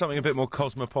we go for something a bit more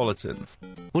cosmopolitan?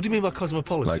 What do you mean by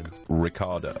cosmopolitan? Like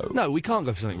Ricardo. No, we can't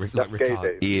go for something like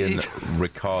Ricardo. Ian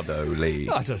Ricardo Lee.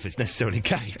 I don't know if it's necessarily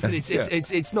gay, but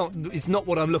it's not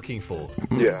what I'm looking for.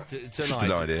 Yeah. Just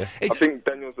an idea. I think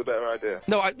Daniel's a better idea.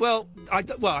 No, I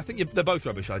think they're both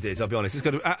rubbish ideas, I'll be honest. Let's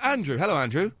go to Andrew. Hello,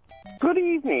 Andrew. Good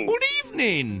evening. Good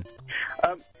evening.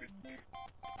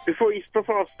 Before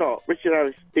I start, Richard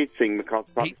Harris did sing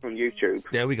MacArthur Park from YouTube.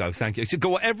 There we go, thank you. So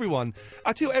go, everyone,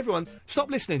 I tell you, everyone,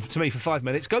 stop listening to me for 5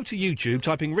 minutes, go to YouTube,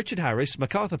 type in Richard Harris,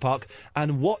 MacArthur Park,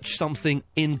 and watch something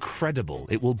incredible.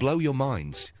 It will blow your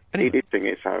minds. Anyway. He did sing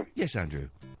it, so. Yes, Andrew.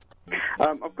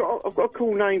 I've got a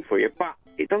cool name for you, but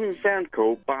it doesn't sound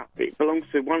cool, but it belongs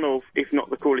to one of, if not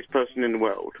the coolest person in the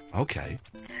world. Okay.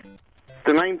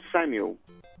 The name's Samuel.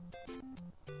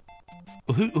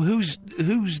 Who's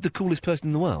the coolest person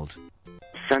in the world?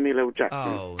 Samuel L. Jackson.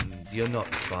 Oh, you're not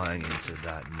buying into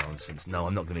that nonsense. No,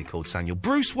 I'm not going to be called Samuel.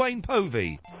 Bruce Wayne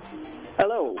Povey.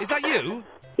 Hello. Is that you?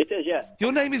 It is, yes.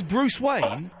 Your name is Bruce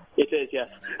Wayne? It is, yes.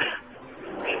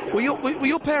 Were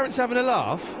your parents having a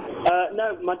laugh?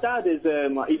 No, my dad is,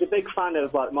 he's a big fan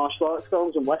of, like, martial arts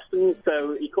films and westerns,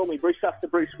 so he called me Bruce after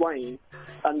Bruce Wayne,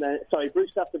 and then,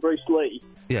 Bruce after Bruce Lee.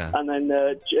 Yeah. And then,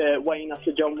 Wayne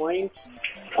after John Wayne.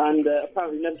 And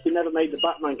apparently he never made the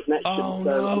Batman connection,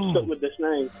 so I'm stuck with this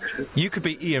name. You could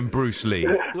be Ian Bruce Lee.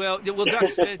 Well,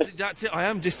 that's it. I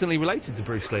am distantly related to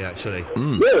Bruce Lee, actually.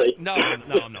 Really? No,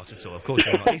 I'm not at all. Of course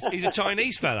I'm not. He's a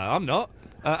Chinese fella. I'm not.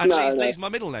 Lee's my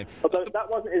middle name. Although that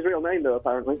wasn't his real name, though,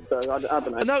 apparently, so I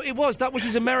don't know. No, it was. That was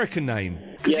his American name.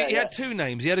 Because he had two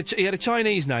names. He had a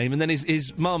Chinese name, and then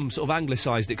his mum sort of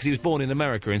anglicised it because he was born in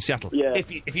America, in Seattle. Yeah.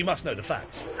 If you must know the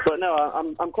facts. But no,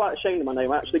 I'm quite ashamed of my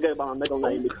name. I actually go by my middle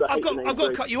name because I've got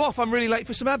to cut you off. I'm really late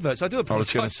for some adverts. I do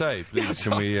apologise. I was going to say, please,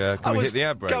 can we hit the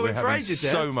ad break? We're having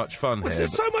so much fun here.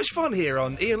 There's so much fun here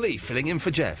on Ian Lee, filling in for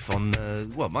Jeff on,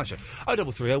 my show.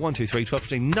 0330 123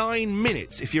 1215. 9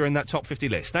 minutes if you're in that top 50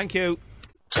 list. Thank you.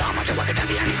 Yeah,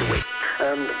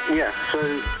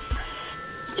 so...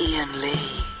 Ian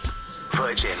Lee.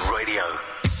 Virgin Radio.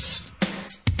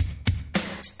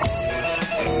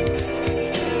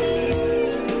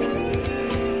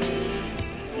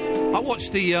 I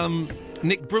watched the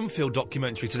Nick Broomfield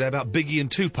documentary today about Biggie and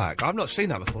Tupac. I've not seen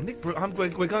that before.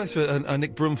 We're going through a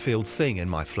Nick Broomfield thing in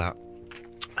my flat.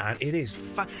 And it is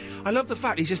I love the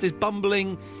fact he's just this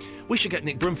bumbling... We should get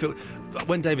Nick Broomfield...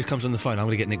 When David comes on the phone, I'm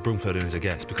going to get Nick Broomfield in as a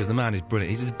guest, because the man is brilliant.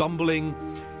 He's this bumbling,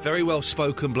 very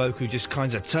well-spoken bloke who just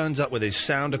kind of turns up with his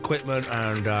sound equipment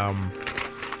and,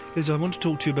 I want to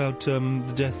talk to you about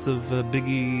the death of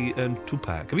Biggie and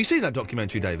Tupac. Have you seen that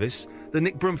documentary, Davis? The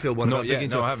Nick Broomfield one? Not yet,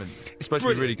 no, I haven't. It's supposed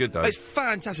to be really good, though. It's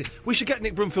fantastic. We should get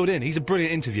Nick Broomfield in. He's a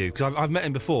brilliant interview, because I've met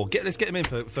him before. Let's get him in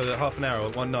for half an hour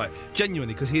one night.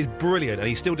 Genuinely, because he is brilliant, and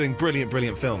he's still doing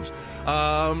brilliant films.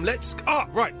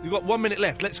 Right, we've got 1 minute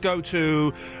left. Let's go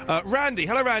to Randy.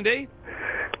 Hello, Randy.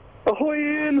 Ahoy,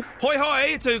 Ian. Hoi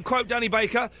hoi, to quote Danny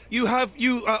Baker, you're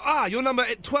number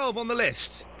 12 on the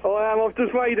list. I am, I've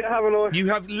just made it, haven't I? You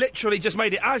have literally just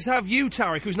made it, as have you,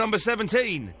 Tarek, who's number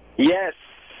 17. Yes.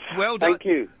 Well done. Thank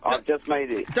you. I've just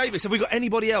made it. Davis, have we got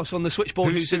anybody else on the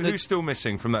switchboard who's still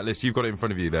missing from that list? You've got it in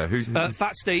front of you there. Who's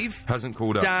Fat Steve. Hasn't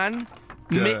called up. Dan.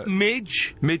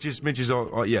 Midge. Midge is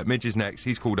on. Yeah, Midge is next.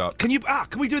 He's called up. Can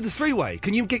we do the three-way?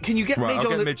 Can you get right, Midge I'll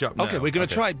on get the... Midge up now. Okay, we're going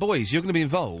to try it, boys. You're going to be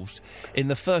involved in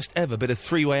the first ever bit of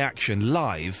three-way action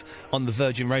live on the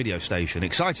Virgin radio station.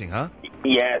 Exciting, huh?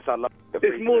 Yes, I love it.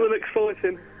 It's more than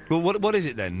exciting. Well, what is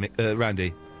it then,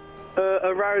 Randy?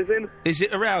 Arousing. Is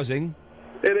it arousing?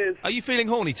 It is. Are you feeling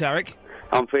horny, Tarek?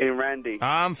 I'm feeling Randy.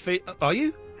 Are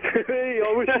you?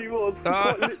 I wish you was.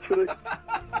 Quite literally.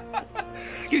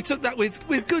 You took that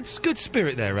with good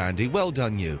spirit there, Randy. Well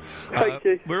done, you. Thank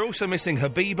you. We're also missing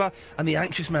Habiba, and the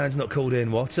anxious man's not called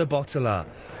in. What a bottler.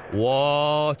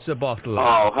 What a bottler.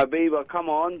 Oh, Habiba, come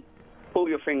on. Pull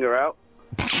your finger out.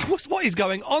 What is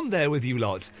going on there with you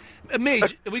lot?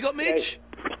 Midge, have we got Midge?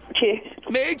 Cheers.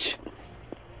 Midge?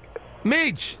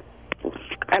 Midge?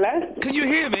 Hello? Can you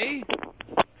hear me?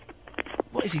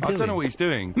 What is he doing? I don't know what he's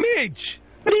doing. Midge!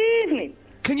 Good evening.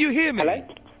 Can you hear me? Hello?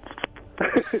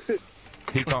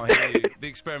 He can't hear you. The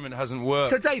experiment hasn't worked.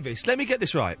 So, Davis, let me get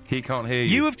this right. He can't hear you.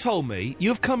 You have told me, you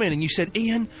have come in and you said,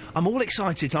 Ian, I'm all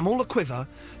excited, I'm all a quiver,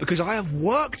 because I have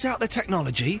worked out the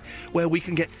technology where we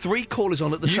can get 3 callers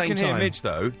on at the same time. You can hear Midge,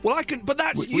 though. Well, I can, but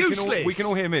that's useless. We can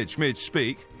all hear Midge. Midge,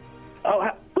 speak. Oh,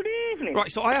 good evening.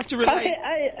 Right, so I have to relate...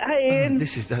 Hey, Ian.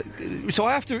 This is... so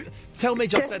I have to... Tell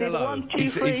Midge I said hello. 1, 2, He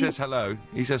 3. says hello.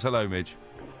 He says hello, Midge.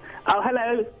 Oh,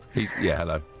 hello. Yeah,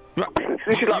 hello. You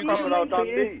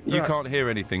can't hear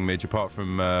anything, Midge, apart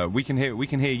from we can hear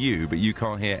you, but you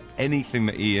can't hear anything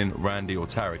that Ian, Randy, or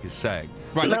Tarek is saying.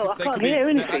 Right, no, I can't hear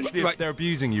anything. Actually, they're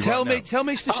abusing you. Tell right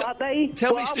me to shut up.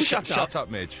 Shut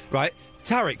up, Midge. Right,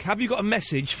 Tarek, have you got a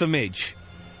message for Midge?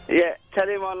 Yeah, tell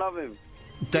him I love him.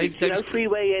 Dave,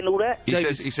 freeway and all that.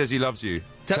 He says he loves you.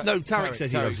 No, Tarek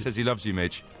says he loves you,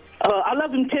 Midge. I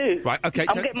love him too. Right, okay.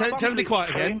 Tell him to be quiet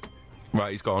again.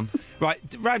 Right, he's gone. Right,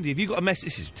 Randy, have you got a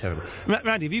message? This is terrible.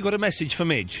 Randy, have you got a message for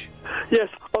Midge? Yes,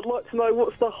 I'd like to know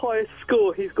what's the highest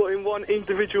score he's got in one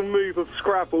individual move of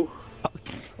Scrabble.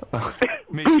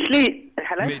 Bruce Lee.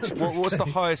 Hello? Midge, what's the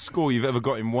highest score you've ever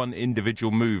got in one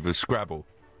individual move of Scrabble?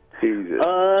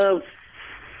 75.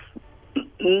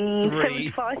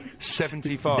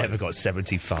 75. Never got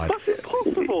 75. That's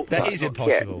impossible. That is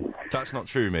impossible. That's not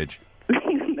true, Midge.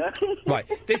 Right,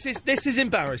 this is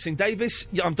embarrassing, Davis.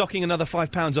 I'm docking another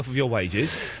 £5 off of your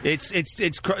wages. It's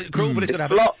cruel, but it's going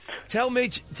to happen. Tell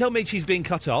Midge he's been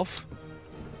cut off.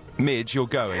 Midge, you're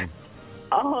going.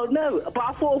 Oh no, but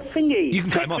I thought thingy. You can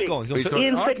cut him off. Go on. I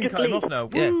can cut him off now.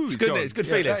 Yeah, Woo, it's good. It's good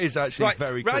feeling. That is actually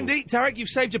very cool. Randy, Tarek, you've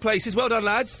saved your places. Well done,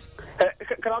 lads.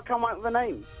 Can I come up with a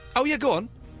name? Oh yeah, go on.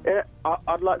 Yeah,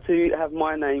 I'd like to have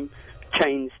my name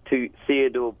changed to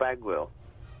Theodore Bagwell.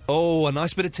 Oh, a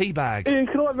nice bit of tea bag. Ian,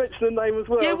 can I mention a name as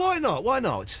well? Yeah, why not? Why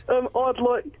not? I'd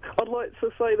like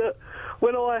to say that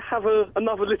when I have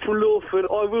another little Lawford,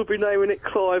 I will be naming it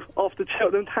Clive after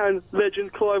Cheltenham Town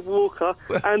legend Clive Walker.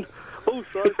 And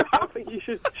also, I think you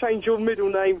should change your middle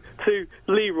name to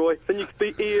Leroy, and you could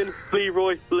be Ian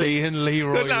Leroy Lee. Ian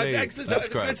Leroy Lee. Excellent. That's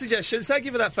great. Good suggestions. Thank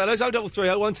you for that, fellas. 0330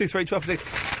 123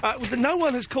 1215. No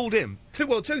one has called in.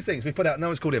 Two things we put out. No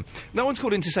one's called in. No one's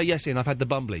called in to say, yes, Ian, I've had the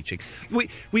bum bleaching. We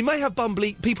may have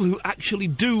people who actually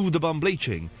do the bum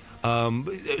bleaching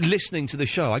listening to the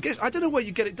show. I don't know where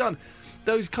you get it done.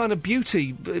 Those kind of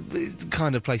beauty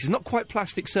kind of places. Not quite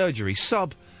plastic surgery.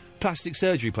 Plastic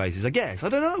surgery places, I guess. I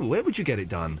don't know. Where would you get it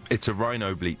done? It's a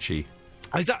rhino bleachy.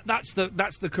 That's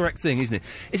the correct thing, isn't it?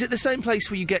 Is it the same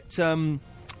place where you get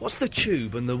what's the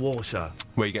tube and the water?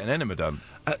 Where you get an enema done?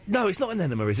 No, it's not an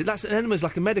enema, is it? An enema's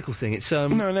like a medical thing. It's No,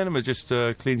 an enema just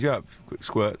cleans you up. Quick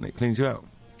squirt and it cleans you out.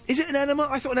 Is it an enema?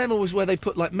 I thought an enema was where they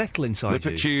put like metal inside. They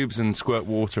put tubes and squirt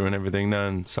water and everything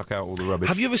and suck out all the rubbish.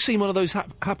 Have you ever seen one of those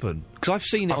happen? Because I've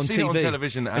seen it on TV. It on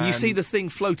television, and you see the thing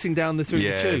floating down through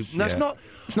the tube. And that's not.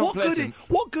 It's not pleasant.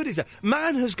 What good is that?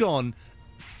 Man has gone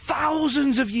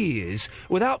thousands of years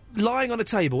without lying on a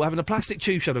table, having a plastic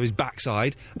tube shut of his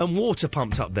backside and water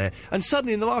pumped up there. And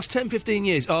suddenly, in the last 10, 15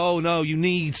 years, oh no, you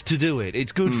need to do it.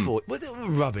 It's good for it. What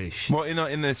rubbish. Well,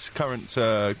 in this current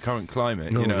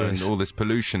climate, and all this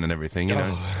pollution and everything, you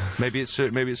know, maybe it's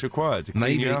required to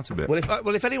clean you out a bit.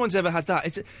 Well, if anyone's ever had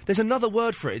that, there's another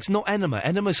word for it. It's not enema.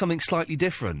 Enema is something slightly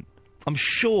different. I'm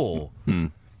sure.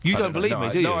 You don't believe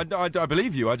me, do you? No, I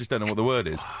believe you. I just don't know what the word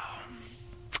is.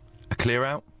 A clear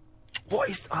out? What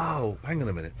is... Oh, hang on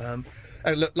a minute.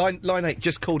 Look, line 8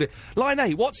 just called it... Line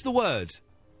 8, what's the word?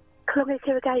 colonic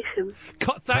irrigation.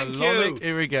 Thank you. Colonic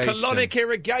irrigation. Colonic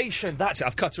irrigation. That's it.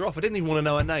 I've cut her off. I didn't even want to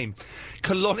know her name.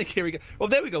 Colonic irrigation. Well,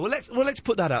 there we go. Well, let's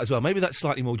put that out as well. Maybe that's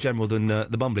slightly more general than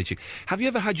the bum bleaching. Have you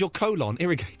ever had your colon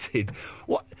irrigated?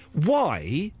 What?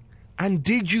 Why? And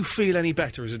did you feel any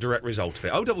better as a direct result of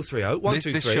it? 0330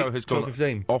 123 This show has gone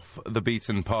 12:15. off the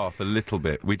beaten path a little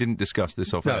bit. We didn't discuss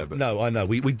this off air, but No, I know.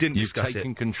 We didn't discuss it. You've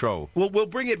taken control. We'll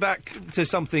bring it back to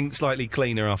something slightly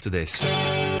cleaner after this.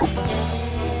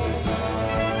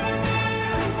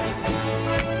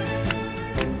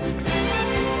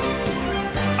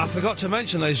 I forgot to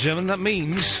mention, ladies and gentlemen, that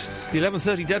means the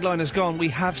 11:30 deadline has gone. We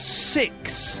have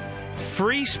 6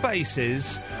 free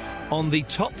spaces on the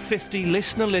top 50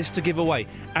 listener list to give away,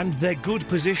 and they're good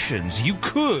positions. You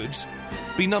could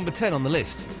be number 10 on the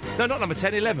list. No, not number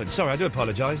 10, 11. Sorry, I do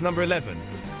apologise. Number 11.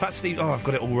 Fat Steve... Oh, I've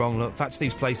got it all wrong. Look, Fat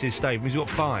Steve's place is Stave. Means we've got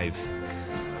 5.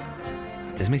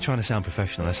 There's me trying to sound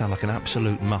professional. I sound like an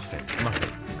absolute muppet.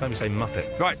 Can't even say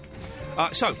muppet. Right.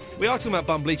 So, we are talking about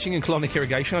bum bleaching and colonic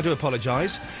irrigation. I do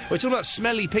apologise. We're talking about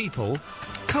smelly people.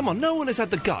 Come on, no one has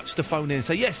had the guts to phone in and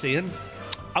say, yes, Ian,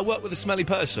 I work with a smelly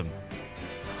person.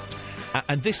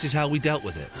 And this is how we dealt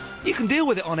with it. You can deal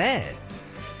with it on air.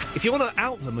 If you want to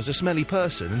out them as a smelly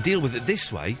person and deal with it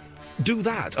this way, do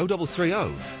that.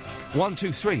 0330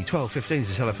 123 1215 is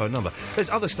the telephone number. There's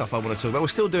other stuff I want to talk about. We're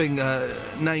still doing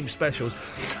name specials.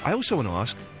 I also want to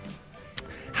ask,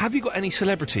 have you got any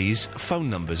celebrities' phone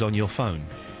numbers on your phone?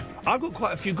 I've got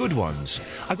quite a few good ones.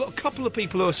 I've got a couple of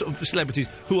people who are sort of celebrities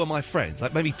who are my friends,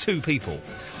 like maybe 2 people.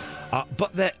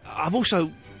 But I've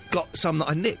also got some that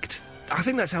I nicked. I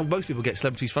think that's how most people get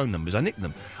celebrities' phone numbers. I nick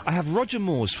them. I have Roger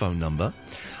Moore's phone number.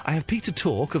 I have Peter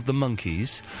Tork of the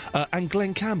Monkees, and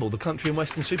Glenn Campbell, the country and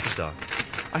western superstar.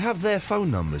 I have their phone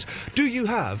numbers. Do you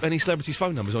have any celebrities'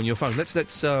 phone numbers on your phone? Let's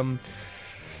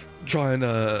try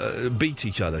and beat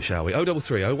each other, shall we?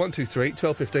 0330 123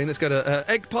 1215. Let's go to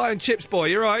Egg Pie and Chips Boy.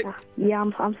 You're right. Yeah,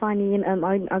 I'm fine, Ian.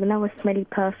 I know a smelly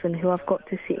person who I've got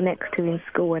to sit next to in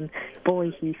school, and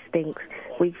boy, he stinks.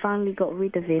 We finally got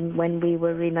rid of him when we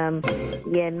were in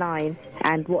year 9,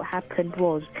 and what happened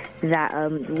was that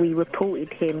we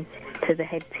reported him to the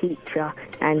head teacher,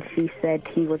 and she said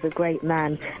he was a great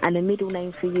man. And the middle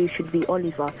name for you should be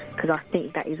Oliver, because I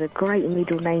think that is a great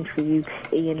middle name for you,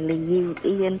 Ian Lee.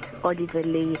 Ian Oliver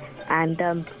Lee. And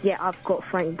yeah, I've got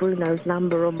Frank Bruno's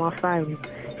number on my phone.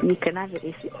 You can have it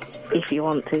if you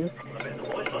want to.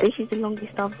 This is the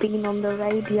longest I've been on the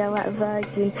radio at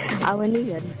Virgin. Oh, and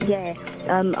Ian, yeah,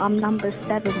 I'm number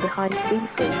 7 behind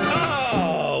Stevie.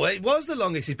 Oh, it was the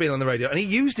longest he's been on the radio, and he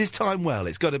used his time well,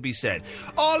 it's got to be said.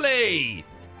 Ollie!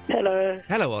 Hello.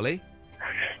 Hello, Ollie.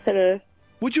 Hello.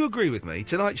 Would you agree with me?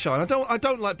 Tonight's show, and I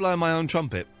don't like blowing my own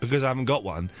trumpet, because I haven't got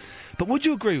one, but would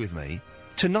you agree with me?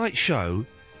 Tonight's show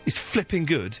is flipping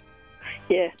good.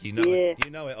 Yeah. You know it.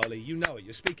 You know it, Ollie. You know it.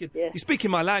 You're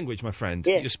speaking my language, my friend.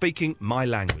 Yeah. You're speaking my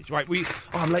language. Right,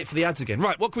 I'm late for the ads again.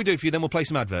 Right, what can we do for you? Then we'll play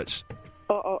some adverts.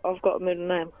 I've got a middle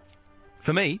name.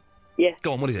 For me? Yeah.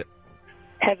 Go on, what is it?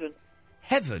 Heaven.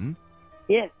 Heaven?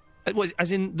 Yeah.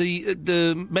 As in the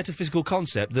metaphysical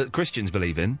concept that Christians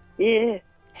believe in? Yeah.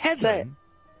 Heaven?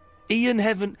 Ian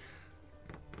Heaven...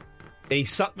 He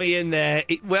sucked me in there.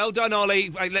 Well done,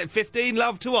 Ollie. 15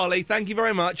 love to Ollie. Thank you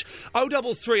very much.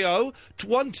 0330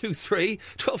 123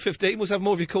 1215. We'll have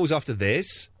more of your calls after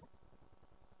this.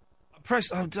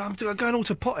 I'm going all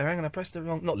to pot here. Hang on, I pressed the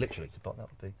wrong... Not literally to pot, that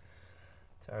would be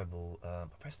terrible. I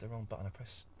pressed the wrong button.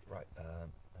 Right,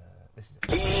 this is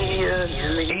it. Ian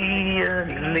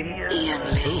Lee.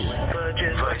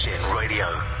 Virgin Radio.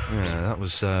 Yeah, that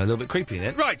was a little bit creepy in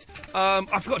it. Right,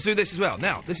 I forgot to do this as well.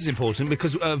 Now, this is important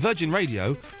because Virgin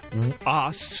Radio,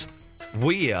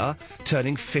 we're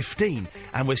turning 15,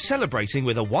 and we're celebrating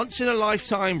with a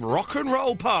once-in-a-lifetime rock and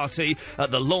roll party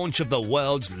at the launch of the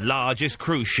world's largest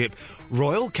cruise ship,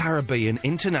 Royal Caribbean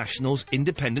International's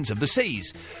Independence of the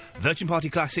Seas. Virgin Party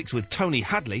Classics with Tony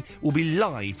Hadley will be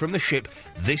live from the ship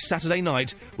this Saturday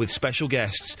night with special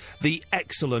guests, the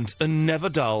excellent and never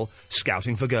dull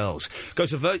Scouting for Girls. Go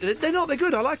to they're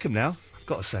good, I like them now.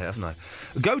 Got to say it, haven't I?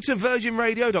 Go to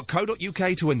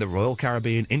virginradio.co.uk to win the Royal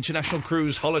Caribbean International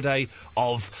Cruise holiday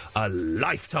of a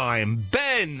lifetime.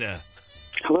 Ben!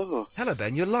 Hello. Hello,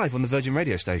 Ben. You're live on the Virgin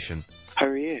Radio station. How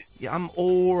are you? Yeah, I'm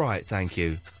all right, thank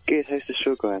you. Good. How's the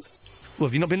show going? Well,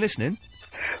 have you not been listening?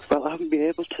 Well, I haven't been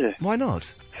able to. Why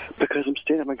not? Because I'm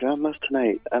staying at my grandma's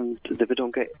tonight, and they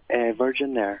don't get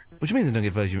Virgin there. What do you mean they don't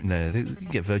get Virgin there? They can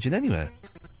get Virgin anywhere.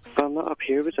 Well, not up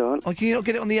here, we don't. Oh, can you not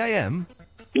get it on the AM?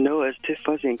 No, it's too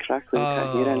fuzzy and crackly.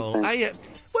 Can't hear anything. AM.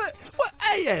 What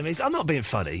AM is? I'm not being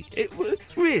funny.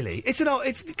 Really?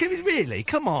 Really?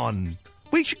 Come on.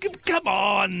 We should... Come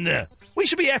on! We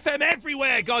should be FM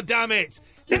everywhere, goddammit!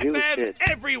 FM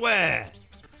everywhere!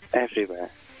 Everywhere.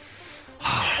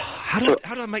 How do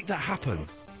I make that happen?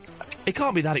 It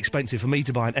can't be that expensive for me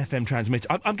to buy an FM transmitter.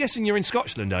 I'm guessing you're in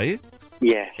Scotland, are you?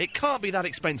 Yeah. It can't be that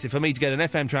expensive for me to get an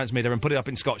FM transmitter and put it up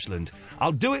in Scotland.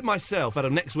 I'll do it myself out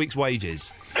of next week's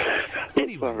wages.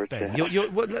 Anyway, Ben,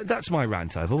 that's my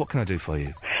rant over. What can I do for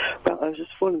you? Well, I was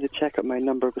just wanting to check up my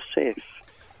number was safe.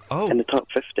 Oh. In the top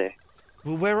 50.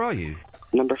 Well, where are you?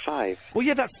 Number 5. Well,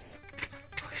 yeah, that's...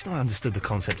 It's not understood the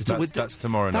concept at all. That's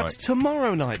tomorrow night. That's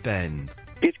tomorrow night, Ben.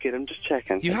 Good, I'm just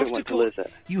checking. You have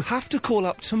to call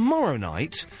up tomorrow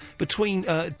night between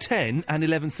 10 and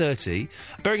 11:30.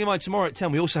 Bearing in mind, tomorrow at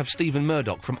 10 we also have Stephen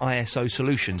Murdoch from ISO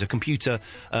Solutions, a computer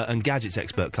and gadgets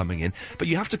expert, coming in. But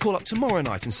you have to call up tomorrow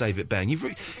night and save it, Ben.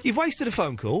 You've wasted a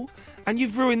phone call and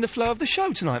you've ruined the flow of the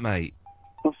show tonight, mate.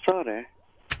 I'm sorry.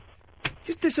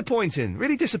 Just disappointing.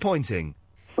 Really disappointing.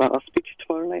 Well, I'll speak to you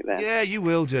tomorrow night then. Yeah, you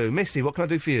will do. Missy, what can I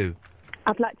do for you?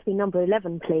 I'd like to be number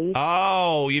 11, please.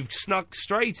 Oh, you've snuck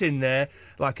straight in there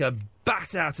like a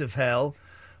bat out of hell.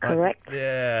 Correct.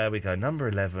 There we go. Number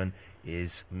 11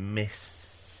 is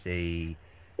Missy.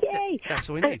 Yay! That's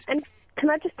all we need. And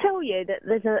can I just tell you that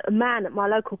there's a man at my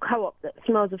local co-op that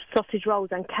smells of sausage rolls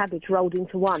and cabbage rolled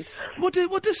into one. What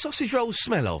do sausage rolls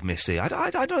smell of, Missy? I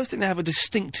don't think they have a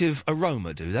distinctive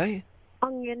aroma, do they?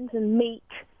 Onions and meat.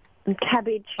 And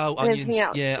cabbage. Oh, and onions.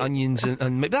 Else. Yeah, onions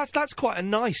and meat. That's quite a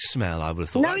nice smell, I would have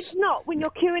thought. No, it's not. When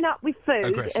you're queuing up with food,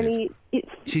 aggressive. And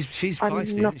she's feisty,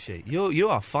 isn't she? You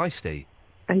are feisty.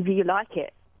 And you like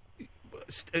it.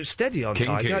 Steady on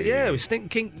kinky. Tiger. Yeah, it was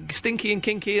stinky and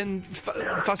kinky and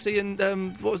fussy and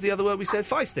what was the other word we said?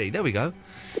 Feisty. There we go.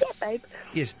 Yeah, babe.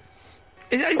 Yes.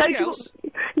 Is there anything else?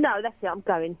 No, that's it. I'm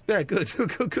going. Yeah, good.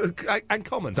 Good. And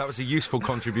common. That was a useful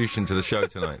contribution to the show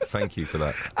tonight. Thank you for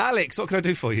that. Alex, what can I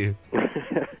do for you?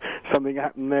 Something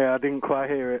happened there. I didn't quite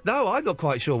hear it. No, I'm not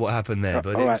quite sure what happened there.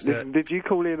 But all right. Listen, did you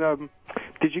call in?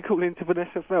 Did you call in to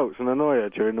Vanessa Feltz and annoy her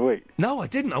during the week? No, I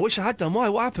didn't. I wish I had done. Why?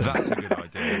 What happened? That's a good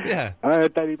idea. Yeah. I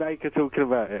heard Danny Baker talking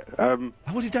about it.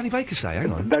 What did Danny Baker say?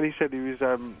 Hang on. Danny said he was.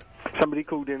 Somebody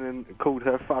called in and called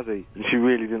her fuzzy, and she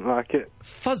really didn't like it.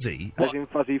 Fuzzy? As in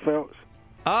Fuzzy Feltz.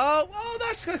 Oh,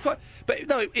 that's quite... But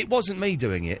no, it wasn't me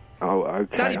doing it. Oh,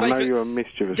 okay. Danny I know you're a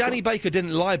mischievous Danny Baker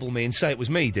didn't libel me and say it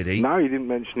was me, did he? No, he didn't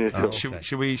mention it at all.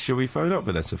 Okay. Should we phone up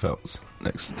Vanessa Feltz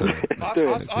next? I've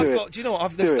got. Do you know what?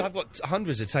 I've got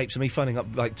hundreds of tapes of me phoning up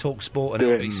like Talk Sport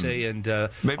and LBC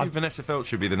and. Maybe Vanessa Feltz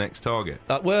should be the next target.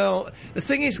 Well, the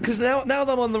thing is, because now that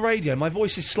I'm on the radio, my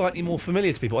voice is slightly more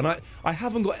familiar to people, and I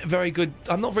haven't got very good.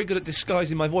 I'm not very good at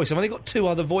disguising my voice. I've only got 2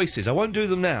 other voices. I won't do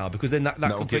them now because then that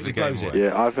completely blows it.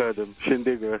 Yeah, I've heard them.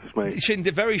 Shindigerous,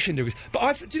 mate. Very shindigerous.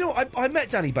 But do you know what? I met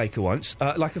Danny Baker once,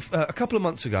 like a couple of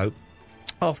months ago,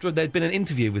 after there'd been an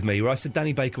interview with me where I said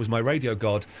Danny Baker was my radio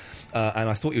god, and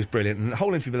I thought he was brilliant, and the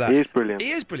whole interview with that... He is brilliant.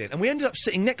 He is brilliant, and we ended up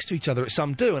sitting next to each other at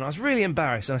some do, and I was really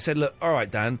embarrassed, and I said, look, all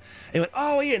right, Dan. And he went,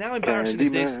 oh, Ian, how embarrassing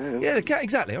is this? Yeah,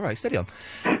 exactly, all right, steady on.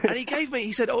 And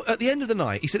he said, at the end of the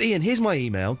night, he said, Ian, here's my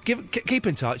email, keep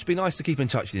in touch, be nice to keep in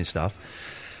touch with you and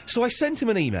stuff. So I sent him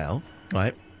an email,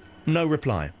 right, no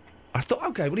reply. I thought,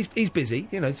 OK, well, he's busy,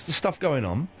 there's stuff going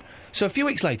on. So a few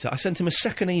weeks later, I sent him a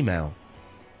second email.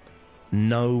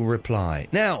 No reply.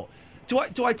 Now,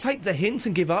 do I take the hint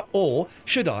and give up, or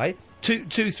should I,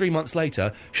 3 months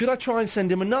later, should I try and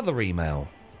send him another email?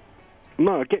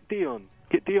 No, get Dion.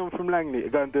 Get Dion from Langley to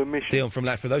go and do a mission. Dion from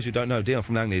Langley, for those who don't know, Dion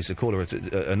from Langley is a caller at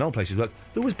an old place who work,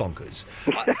 who was bonkers.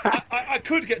 I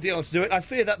could get Dion to do it. I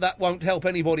fear that won't help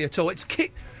anybody at all. It's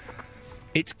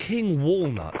King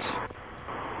Walnut.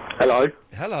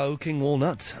 Hello, King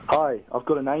Walnut. Hi, I've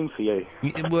got a name for you.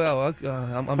 Well,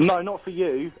 No, not for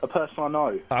you, a person I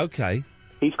know. OK.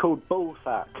 He's called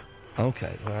Bullsack.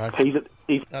 OK. Well,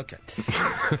 he's... OK.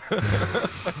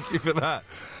 Thank you for that.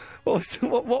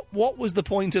 What was the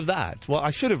point of that? Well, I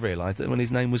should have realised that when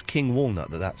his name was King Walnut,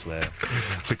 that's where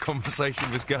the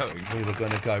conversation was going. We were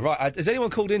going to go. Right, has anyone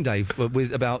called in, Dave,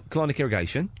 about colonic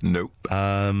irrigation? Nope.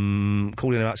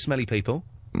 Called in about smelly people?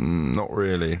 Not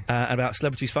really. About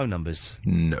celebrities' phone numbers?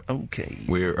 No. OK.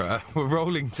 We're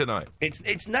rolling tonight.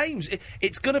 It's names.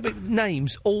 It's going to be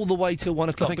names all the way till 1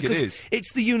 o'clock. I think it is.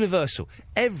 It's the universal.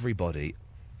 Everybody...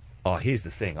 Oh, here's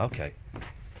the thing. OK. I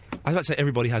was about to say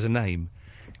everybody has a name.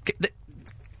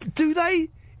 Do they?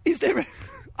 Is there...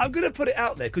 I'm going to put it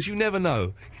out there, because you never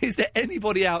know. Is there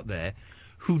anybody out there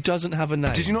who doesn't have a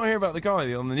name? Did you not hear about the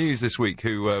guy on the news this week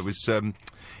who was...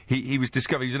 He was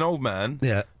discovered... He's an old man...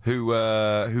 Yeah. Who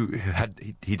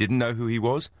didn't know who he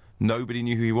was. Nobody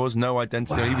knew who he was. No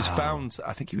identity. Wow. He was found.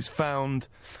 I think he was found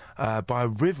by a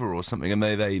river or something, and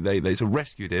they sort of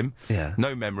rescued him. Yeah.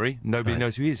 No memory. Nobody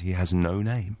knows who he is. He has no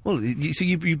name. Well, so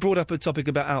you brought up a topic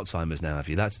about Alzheimer's now, have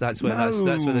you? That's where that's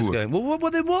where that's going. Well,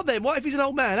 what then? What if he's an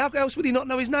old man? How else would he not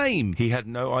know his name? He had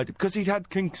no idea because he'd had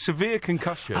severe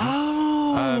concussion.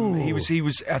 Oh. He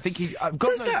was. I think he.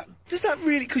 Does that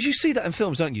really? Because you see that in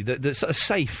films, don't you? That a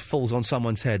safe falls on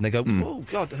someone's head, and they go, "Oh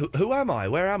God, who am I?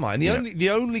 Where am I?" And the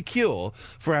only cure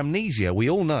for amnesia, we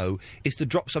all know, is to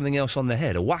drop something else on the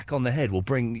head. A whack on the head will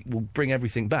bring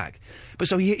everything back. But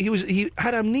so he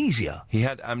had amnesia. He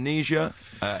had amnesia.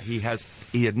 He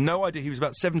had no idea. He was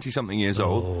about 70-something years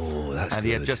old. Oh, that's and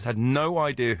he had just had no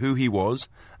idea who he was.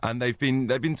 And they've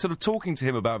been sort of talking to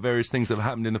him about various things that have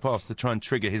happened in the past to try and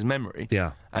trigger his memory.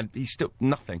 Yeah. And he's still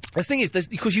nothing. The thing is,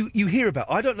 because you hear about,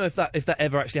 I don't know if that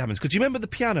ever actually happens. Because you remember the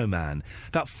Piano Man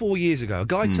about 4 years ago? A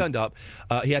guy turned up.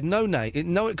 He had no name.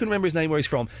 Couldn't remember his name, where he's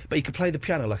from, but he could play the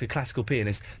piano like a classical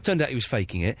pianist. Turned out he was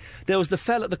faking it. There was the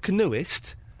fella, the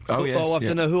canoeist. Oh, yes. Oh, I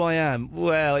don't know who I am.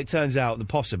 Well, it turns out that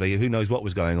possibly, who knows what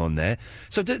was going on there.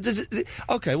 So,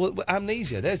 okay, well,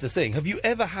 amnesia, there's the thing. Have you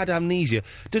ever had amnesia?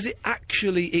 Does it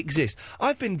actually exist?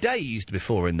 I've been dazed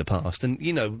before in the past, and,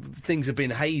 things have been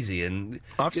hazy and...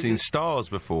 I've seen stars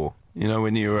before,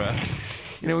 when you're,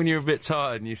 when you're a bit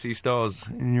tired and you see stars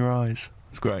in your eyes.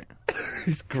 It's great.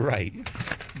 It's great.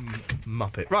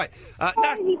 Muppet. Right. Have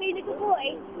you been a good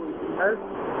boy?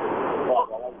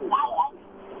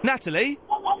 Natalie?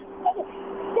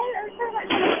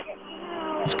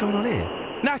 What's going on here?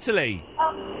 Natalie!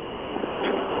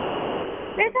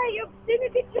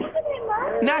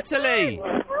 Natalie!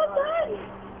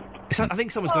 I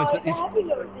think someone's going to...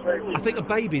 I think a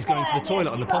baby's going to the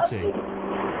toilet on the potty.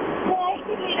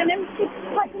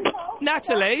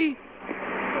 Natalie!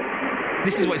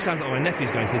 This is what it sounds like when my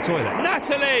nephew's going to the toilet.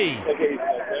 Natalie!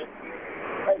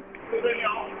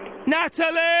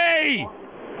 Natalie!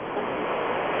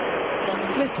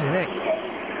 Flipping it.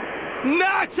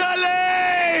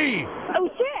 Natalie! Oh,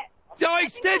 shit! Oh,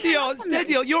 steady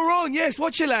on. You're on, yes.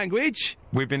 What's your language?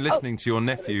 We've been listening to your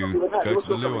nephew go to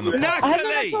the loo on the potty. Natalie! I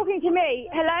hope you're talking to me.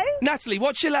 Hello? Natalie,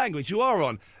 what's your language? You are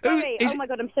on. Sorry. Oh, my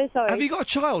God, I'm so sorry. Have you got a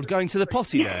child going to the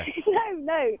potty there?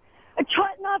 No. A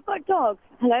child? No, I've got a dog.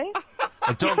 Hello?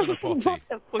 A dog on the potty?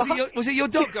 Was it your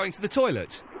dog going to the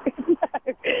toilet?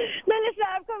 No, listen,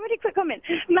 I've got a really quick comment.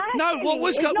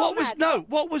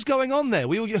 What was going on there?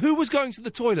 Who was going to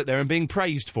the toilet there and being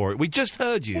praised for it? We just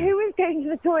heard you. Who was going to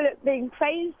the toilet being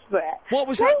praised for it? What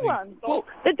was happening? No one. Well,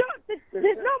 the dog,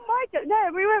 not my dog.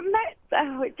 No, we were met.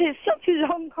 Oh, it's such a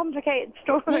long, complicated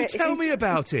story. Well, tell me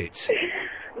about it.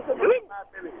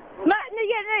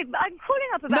 I'm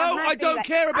calling up about. No, I don't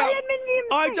care about.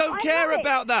 I don't care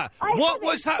about that. What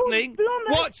was happening?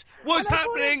 What was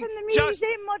happening?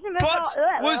 What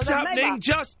was happening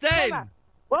just then?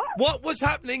 What? What was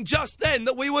happening just then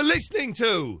that we were listening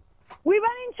to? I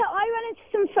ran into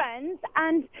some friends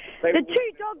and the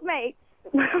two dog mates.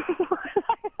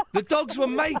 The dogs were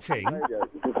mating.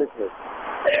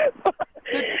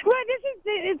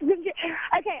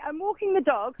 Okay, I'm walking the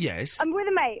dog. Yes. I'm with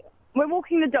a mate. We're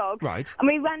walking the dog. Right. And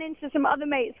we ran into some other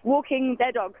mates walking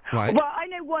their dog. Right. Well, I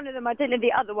know one of them. I don't know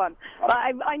the other one. But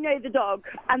I know the dog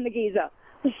and the geezer.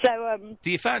 So,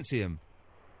 Do you fancy him?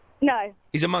 No.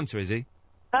 He's a munter, is he?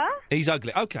 Huh? He's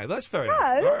ugly. Okay, well, that's fair enough.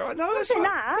 No. No, that's fine.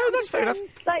 No, that's fair enough.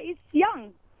 Like, he's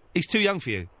young. He's too young for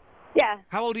you? Yeah.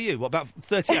 How old are you? What, about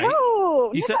 38?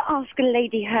 Oh, you never ask a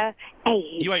lady her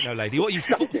age. You ain't no lady. What, are you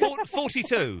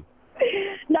 42?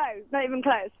 No, not even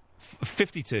close.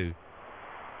 52?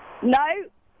 No.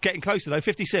 Getting closer, though,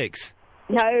 56?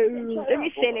 No, don't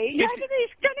be silly. You're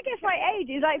trying to guess my age.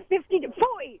 He's like 50 to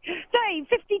 40. Sorry,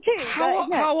 52.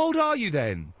 How old are you,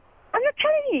 then? I'm not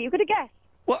telling you. You've got to guess.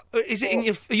 What? Is it in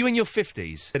your... Are you in your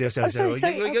 50s? Wait,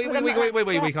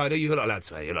 you're not allowed to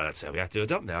say. You're not allowed to say. We have to do a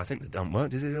dump now. I think the dump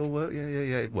worked. Did it all work? Yeah,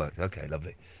 it worked. Okay,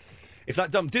 lovely. If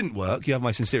that dump didn't work, you have my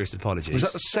sincerest apologies. Was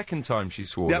that the second time she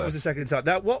swore? That was the second time.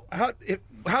 Now,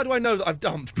 how do I know that I've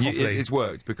dumped properly? It's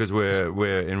worked because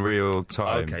we're in real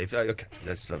time. Okay.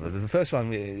 That's the first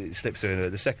one slips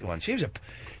through. The second one, she was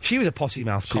a potty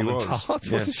mouth commentator,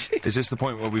 wasn't she? Is this the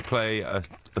point where we play a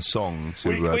song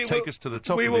to take us to the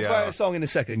top of the hour? We will play a song in a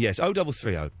second. Yes,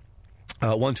 0330.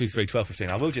 123 1215.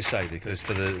 I will just say, because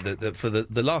for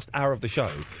the last hour of the show,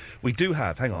 we do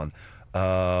have. Hang on.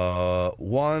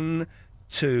 1,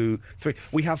 2, 3.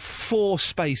 We have 4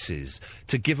 spaces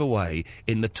to give away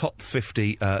in the top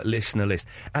 50 listener list,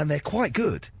 and they're quite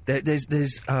good.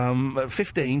 There's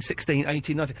 15, 16,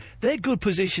 18, 19. They're good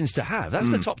positions to have. That's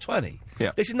the top 20.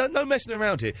 Yeah. This is no messing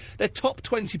around here. They're top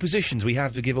 20 positions we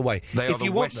have to give away. They if are the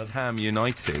you want West Ham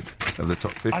United of the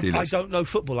top 50 list. I don't know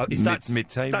football. Is that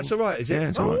mid-table? That's all right, is it? Yeah,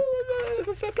 it's all right.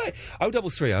 Fair play.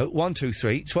 0330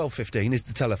 123 1215 is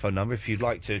the telephone number if you'd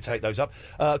like to take those up.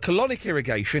 Colonic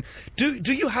Irrigation.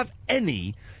 Do you have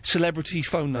any celebrity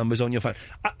phone numbers on your phone?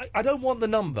 I don't want the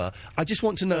number. I just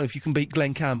want to know if you can beat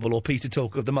Glenn Campbell or Peter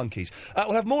Talk of the Monkees.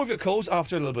 We'll have more of your calls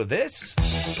after a little bit of this.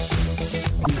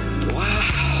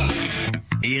 Wow.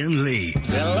 Ian Lee.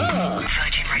 Hello.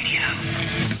 Virgin Radio.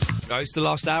 It's the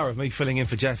last hour of me filling in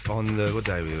for Jeff on the what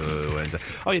day? Wednesday.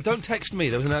 Oh yeah, don't text me.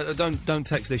 Don't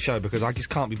text this show because I just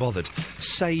can't be bothered.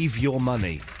 Save your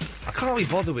money. I can't be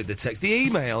bothered with the text. The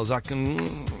emails I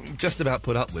can just about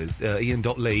put up with.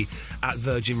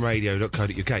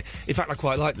 Ian.lee@virginradio.co.uk. In fact, I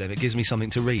quite like them. It gives me something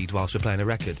to read whilst we're playing a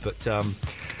record. But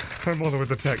don't bother with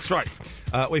the text. Right.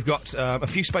 We've got a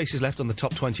few spaces left on the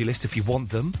top 20 list. If you want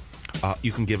them,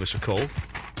 you can give us a call.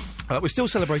 We're still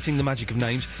celebrating the magic of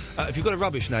names. If you've got a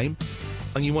rubbish name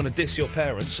and you want to diss your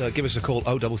parents, give us a call,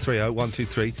 0330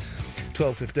 123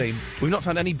 1215. We've not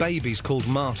found any babies called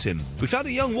Martin. We found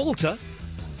a young Walter,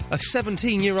 a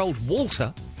 17-year-old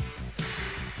Walter,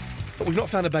 but we've not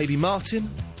found a baby Martin,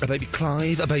 a baby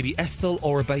Clive, a baby Ethel,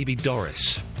 or a baby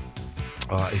Doris.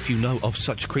 If you know of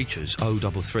such creatures,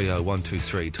 0330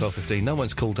 123 1215. No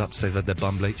one's called up to say they've had their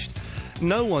bum bleached.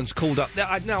 No one's called up...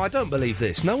 Now, I don't believe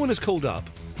this. No one has called up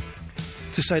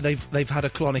to say they've had a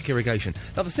colonic irrigation.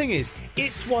 Now, the thing is,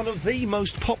 it's one of the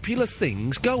most popular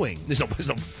things going. It's not,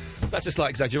 that's a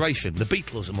slight exaggeration. The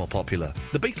Beatles are more popular.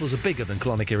 The Beatles are bigger than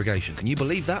colonic irrigation. Can you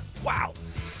believe that? Wow.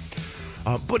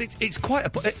 But it's quite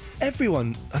a...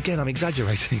 everyone... Again, I'm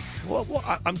exaggerating.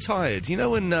 I'm tired. You know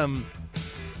when...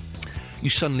 you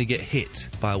suddenly get hit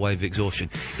by a wave of exhaustion.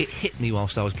 It hit me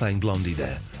whilst I was playing Blondie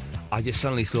there. I just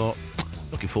suddenly thought...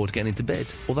 Looking forward to getting into bed.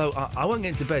 Although I won't get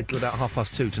into bed till about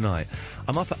 2:30 tonight.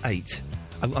 I'm up at 8.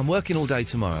 I'm working all day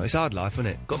tomorrow. It's hard life, isn't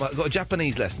it? Got a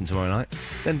Japanese lesson tomorrow night.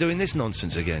 Then doing this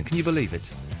nonsense again. Can you believe it?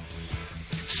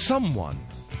 Someone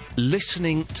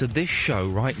listening to this show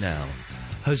right now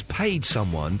has paid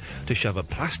someone to shove a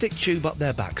plastic tube up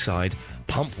their backside,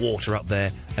 pump water up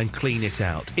there and clean it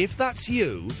out. If that's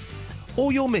you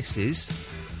or your missus,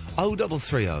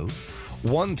 0330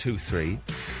 123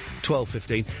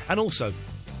 1215. And also,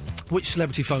 which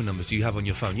celebrity phone numbers do you have on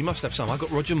your phone? You must have some. I've got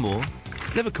Roger Moore.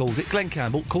 Never called it. Glenn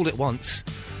Campbell. Called it once.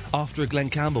 After a Glenn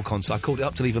Campbell concert. I called it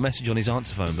up to leave a message on his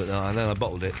answer phone, but then I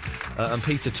bottled it. And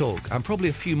Peter Talk. And probably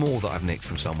a few more that I've nicked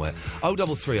from somewhere.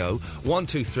 0330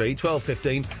 123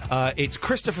 1215. It's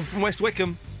Christopher from West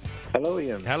Wickham. Hello,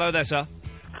 Ian. Hello there, sir.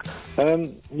 A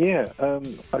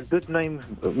good name...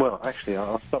 Well, actually,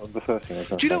 I'll start with the first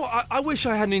thing. Do you know what? I wish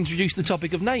I hadn't introduced the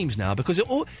topic of names now, because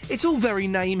it's all very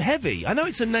name-heavy. I know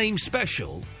it's a name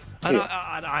special, and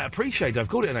I appreciate it. I've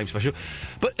called it a name special,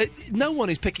 but no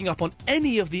one is picking up on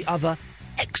any of the other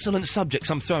excellent subjects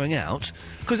I'm throwing out,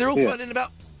 because they're all finding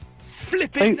about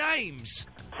flipping names.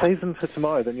 Save them for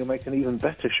tomorrow, then you'll make an even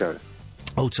better show.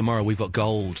 Oh, tomorrow we've got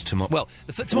gold. Tomorrow,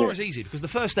 tomorrow's easy because the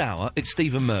first hour it's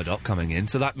Stephen Murdoch coming in,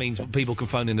 so that means people can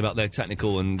phone in about their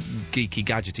technical and geeky,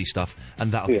 gadgety stuff,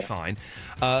 and that'll be fine.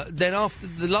 Then after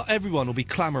everyone will be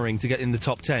clamouring to get in the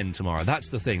top 10 tomorrow. That's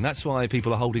the thing. That's why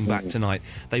people are holding back tonight.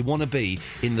 They want to be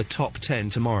in the top 10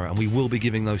 tomorrow, and we will be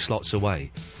giving those slots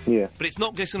away. Yeah. But it's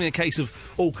not just a case of,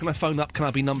 oh, can I phone up? Can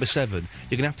I be number 7?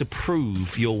 You're going to have to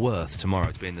prove your worth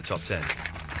tomorrow to be in the top 10.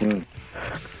 Mm.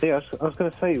 Yeah, I was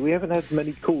going to say, we haven't had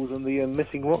many calls on the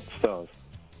missing rock stars.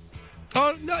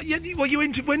 Oh, no,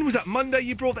 when was that? Monday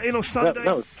you brought that in, or Sunday?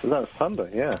 That was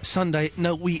Sunday, yeah. Sunday,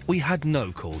 no, we had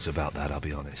no calls about that, I'll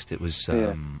be honest. It was,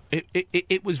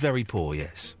 it was very poor,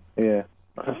 yes. Yeah.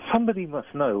 Somebody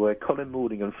must know where Colin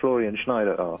Moulding and Florian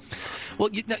Schneider are. Well,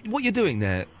 what you're doing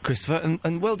there, Christopher,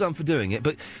 and well done for doing it,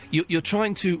 but you're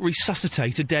trying to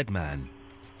resuscitate a dead man.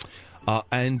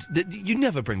 And you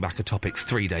never bring back a topic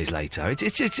 3 days later.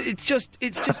 It's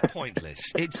just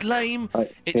pointless. It's lame.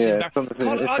 It's embarrassing.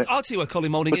 I'll tell you where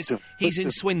Colin Moulding is. He's in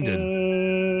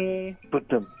Swindon.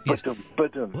 Yes.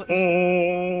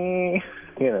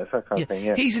 Yeah, it's that kind of thing,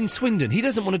 yeah. He's in Swindon. He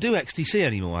doesn't want to do XTC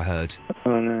anymore, I heard.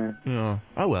 Oh, no. Yeah.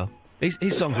 Oh, well. His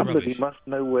songs are rubbish. Somebody must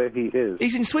know where he is.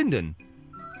 He's in Swindon.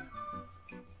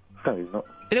 No, he's not.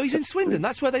 No, he's in Swindon.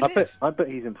 That's where they live. I bet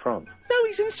he's in France. No,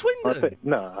 he's in Swindon.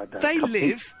 I don't. They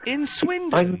live in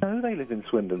Swindon. I know they live in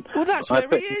Swindon. Well, that's where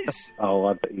he is. Oh,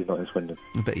 I bet he's not in Swindon.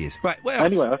 I bet he is. Right, where else?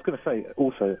 Anyway, I was going to say,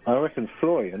 also, I reckon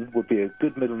Florian would be a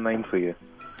good middle name for you.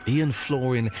 Ian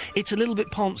Florian. It's a little bit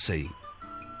poncy.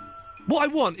 What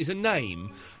I want is a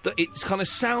name that it kind of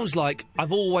sounds like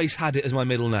I've always had it as my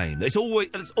middle name. It's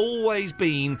always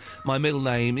been my middle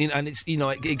name, and it's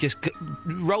it just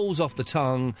rolls off the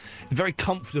tongue, very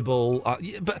comfortable.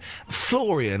 But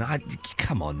Florian,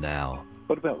 come on now.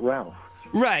 What about Ralph?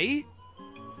 Ray.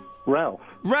 Ralph.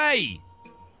 Ray.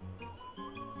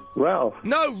 Ralph.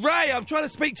 No, Ray. I'm trying to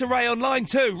speak to Ray on line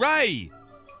 2. Ray.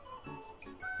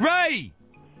 Ray.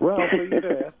 Ralph, are you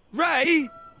there? Ray.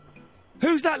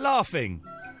 Who's that laughing?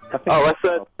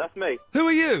 That's me. Who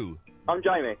are you? I'm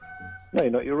Jamie. No,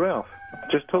 you're not. You're Ralph.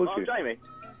 Just told you. I'm Jamie.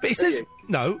 But it says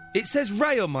no. It says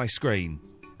Ray on my screen.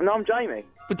 No, I'm Jamie.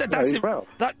 But that's he's Ralph.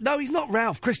 No, he's not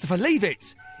Ralph. Christopher, leave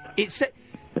it. It says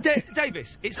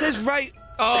Davis. It says Ray.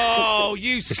 Oh,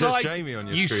 you It sly... says Jamie on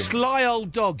your you screen. sly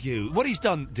old dog, you. What he's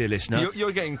done, dear listener...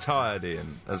 You're getting tired,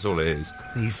 Ian. That's all it is.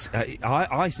 He's...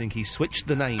 I think he switched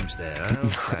the names there.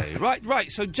 Okay. right,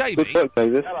 so Jamie... What's up,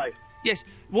 David? Hello. Yes,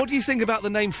 what do you think about the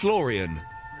name Florian?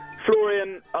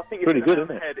 Florian, I think it's pretty good,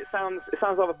 isn't it? It sounds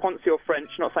either Ponzi or French.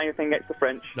 Not saying anything against the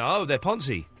French. No, they're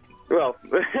Ponzi. Well,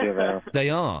 they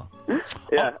are.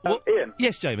 Yeah, Ian.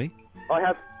 Yes, Jamie.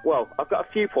 I've got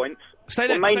a few points. Stay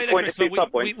there, main Christopher. point is 2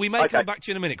 sub-points. We may come back to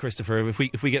you in a minute, Christopher, if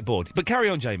we get bored. But carry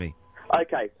on, Jamie.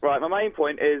 Okay, right. My main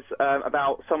point is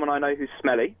about someone I know who's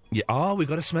smelly. Yeah. We've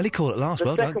got a smelly call at last. The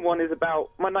Well done. second one is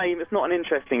about my name. It's not an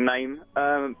interesting name,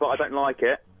 but I don't like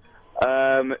it.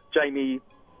 Jamie.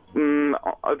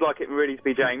 I'd like it really to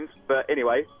be James, but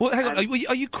anyway. Well, hang on.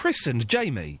 Are you christened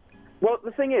Jamie? Well,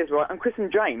 the thing is, right, I'm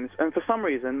christened James, and for some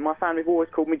reason, my family have always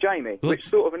called me Jamie, which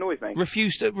sort of annoys me.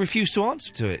 Refuse to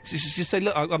answer to it. Just say,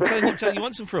 look, I'm telling you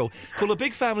once and for all. Call a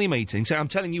big family meeting. Say, I'm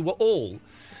telling you all.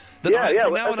 That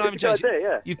from now on, I'm James.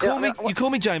 You call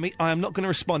me Jamie. I am not going to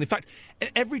respond. In fact,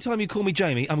 every time you call me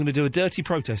Jamie, I'm going to do a dirty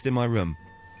protest in my room.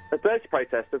 A dirty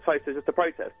protest, as opposed to just a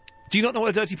protest. Do you not know what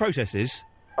a dirty protest is?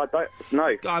 I don't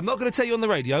know. I'm not going to tell you on the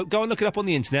radio. Go and look it up on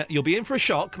the internet. You'll be in for a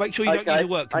shock. Make sure you don't use a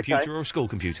work computer or a school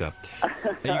computer. Are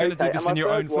you going to do this in your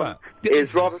own flat?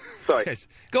 Is rather sorry. Yes.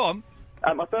 Go on.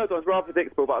 My third one's rather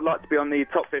predictable, but I'd like to be on the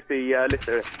top 50 list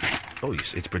here. Oh,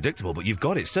 it's predictable, but you've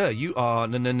got it, sir. You are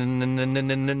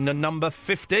number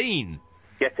 15.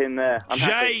 Get in there. I'm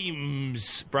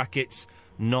James brackets,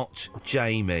 not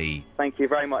Jamie. Thank you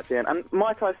very much, Ian. And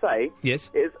might I say, yes,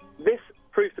 is this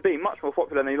proves to be much more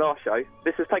popular than the last show.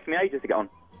 This has taken me ages to get on.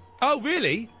 Oh,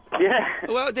 really? Yeah.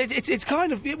 Well, it's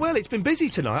kind of... Well, it's been busy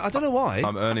tonight. I don't know why.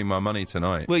 I'm earning my money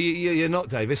tonight. Well, you're not,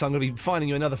 Davis. I'm going to be fining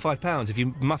you another £5 if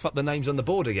you muff up the names on the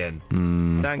board again.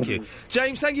 Thank you.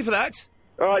 James, thank you for that.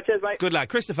 All right, cheers, mate. Good lad.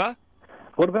 Christopher?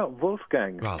 What about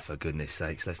Wolfgang? Oh, for goodness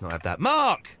sakes, let's not have that.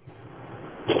 Mark!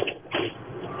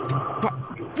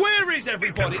 Where is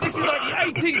everybody? This is like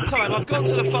the 18th time I've gone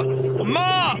to the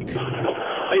Mark!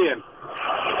 Ian.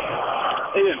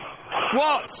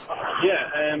 What?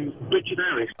 Yeah, Richard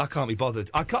Harris. I can't be bothered.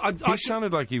 He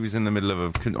sounded like he was in the middle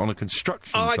of on a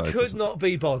construction site. I could not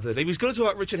be bothered. He was going to talk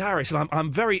about Richard Harris, and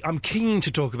I'm keen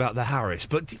to talk about the Harris.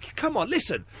 But come on,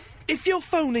 listen. If you're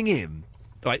phoning in,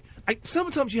 right?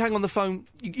 Sometimes you hang on the phone,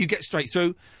 you get straight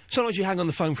through. Sometimes you hang on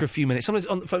the phone for a few minutes. Sometimes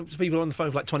on the phone, people are on the phone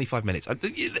for like 25 minutes.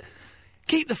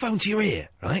 Keep the phone to your ear,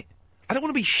 right? I don't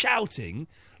want to be shouting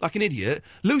like an idiot,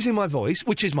 losing my voice,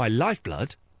 which is my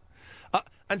lifeblood.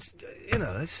 And,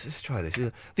 let's try this.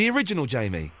 The original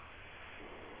Jamie.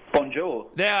 Bonjour.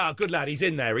 There, good lad, he's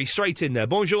in there. He's straight in there.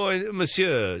 Bonjour,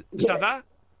 monsieur. Ça va?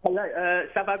 Hello,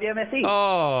 ça va bien, merci.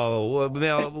 Oh,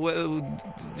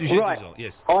 right.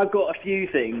 Yes. I've got a few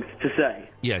things to say.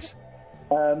 Yes.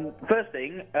 First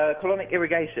thing, colonic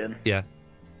irrigation. Yeah.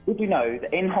 Did you know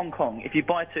that in Hong Kong, if you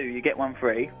buy 2, you get 1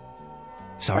 free?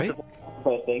 Sorry? That's the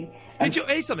first thing.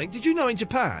 Here's something. Did you know in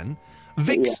Japan,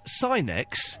 Vicks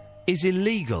Sinex is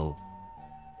illegal?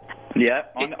 Yeah.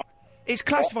 It's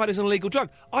classified as an illegal drug.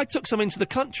 I took some into the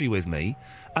country with me,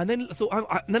 and then I thought,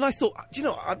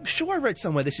 I'm sure I read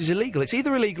somewhere this is illegal. It's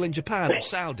either illegal in Japan or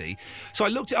Saudi. So I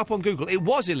looked it up on Google. It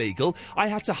was illegal. I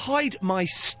had to hide my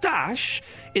stash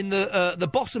in the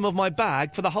bottom of my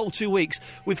bag for the whole 2 weeks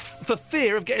for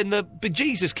fear of getting the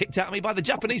bejesus kicked out of me by the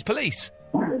Japanese police.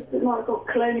 You might have got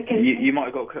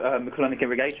colonic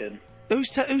irrigation. Who's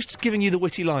giving you the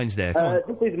witty lines there? Come on.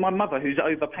 This is my mother who's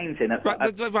over painting.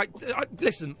 Right.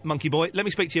 Listen, monkey boy, let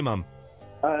me speak to your mum.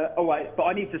 All right, but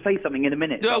I need to say something in a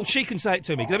minute. No, she can say it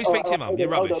to me. Let me speak to your mum. You're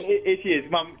rubbish. Hold on, here she is.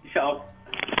 Mum, shut up.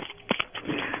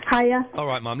 Hiya. All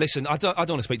right, Mum. Listen, I don't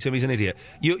want to speak to him. He's an idiot.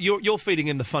 You're feeding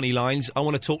him the funny lines. I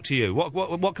want to talk to you.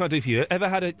 What can I do for you? Ever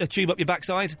had a tube up your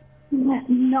backside?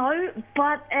 No,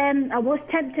 but I was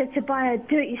tempted to buy a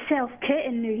do-it-yourself kit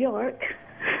in New York.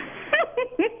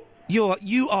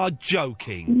 You are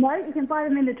joking. No, you can buy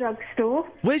them in the drugstore.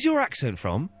 Where's your accent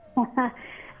from?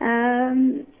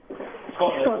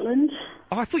 Scotland.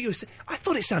 Oh, I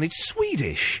thought it sounded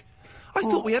Swedish. I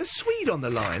thought we had a Swede on the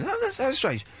line. That's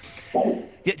strange.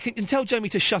 Yeah, can tell Jamie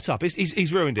to shut up.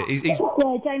 He's ruined it. He's... Yeah,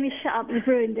 Jamie, shut up. You've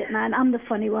ruined it, man. I'm the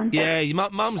funny one. Yeah,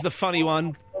 Mum's the funny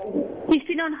one. He's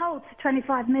been on hold for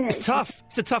 25 minutes. It's tough.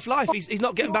 It's a tough life. He's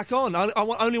not getting back on. I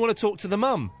only want to talk to the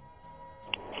mum.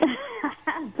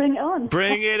 Bring it on.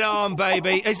 Bring it on,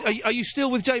 baby. Are you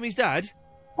still with Jamie's dad?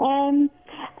 Oh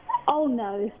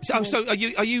no. So are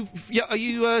you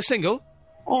single?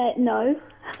 No.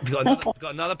 You've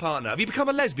got another partner. Have you become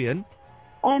a lesbian?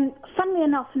 Funnily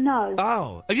enough, no.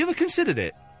 Oh, have you ever considered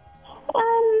it?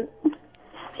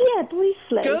 Yeah,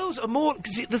 briefly. Girls are more...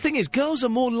 The thing is, girls are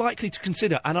more likely to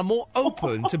consider and are more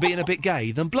open to being a bit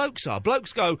gay than blokes are.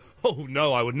 Blokes go, oh,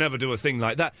 no, I would never do a thing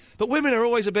like that. But women are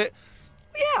always a bit...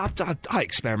 Yeah, I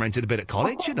experimented a bit at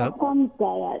college, you know. I'm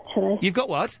gay, actually. You've got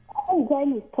what? I think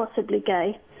Jamie's possibly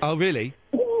gay. Oh, really?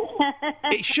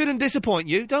 It shouldn't disappoint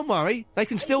you. Don't worry. They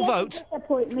can still vote.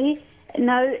 Disappoint me.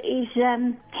 No, he's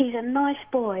a nice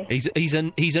boy. He's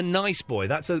a nice boy.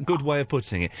 That's a good way of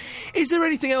putting it. Is there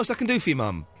anything else I can do for you,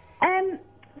 Mum?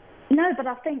 No, but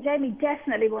I think Jamie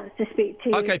definitely wants to speak to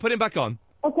you. OK, put him back on.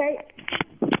 OK.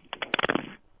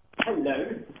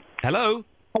 Hello. Hello?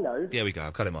 Hello. There we go.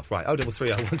 I've cut him off. Right.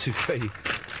 0330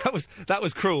 That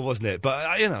was cruel, wasn't it?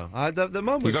 But, the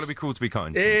mum was... You've got to be cool to be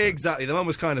kind. Exactly. The mum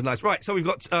was kind of nice. Right, so we've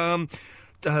got 3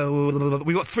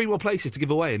 more places to give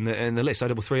away in the list.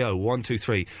 0330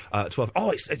 123 12.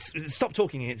 Oh, it's stop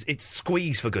talking. It's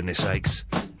Squeeze, for goodness sakes.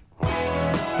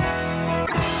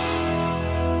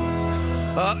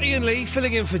 Ian Lee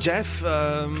filling in for Jeff.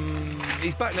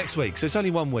 He's back next week, so it's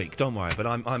only 1 week. Don't worry, but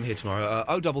I'm here tomorrow.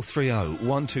 0330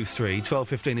 123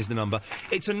 1215 is the number.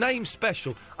 It's a name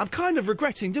special. I'm kind of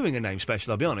regretting doing a name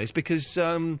special, I'll be honest, because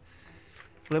everyone's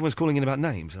calling in about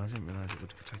names, and I didn't realise it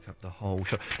would take up the whole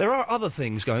show. There are other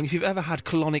things going. If you've ever had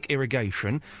colonic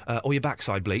irrigation or your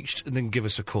backside bleached, then give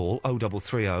us a call.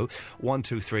 0330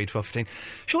 123 1215.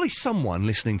 Surely someone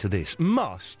listening to this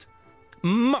must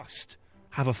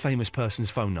have a famous person's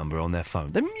phone number on their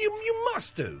phone. Then you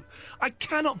must do. I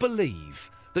cannot believe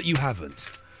that you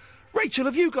haven't. Rachel,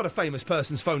 have you got a famous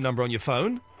person's phone number on your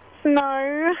phone?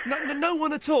 No. No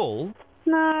one at all?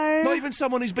 No. Not even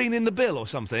someone who's been in the bill or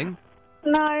something?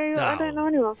 No, I don't know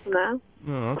anyone from there.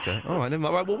 Oh, OK. All right, never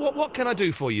mind. Right, well, what can I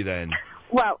do for you then?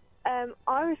 Well, I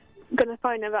was going to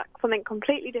phone about something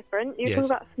completely different. You Yes. talk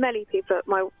about smelly people at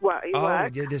my work. Yeah,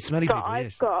 there's smelly people, I've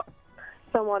yes. got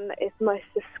someone that is the most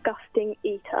disgusting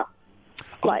eater.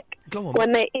 Go on.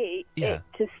 When they eat, Yeah.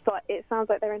 it sounds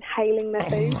like they're inhaling their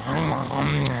food.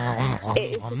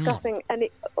 It is disgusting, and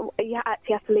you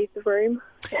actually have to leave the room.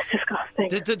 It's disgusting.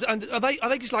 And are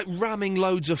they just like ramming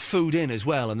loads of food in as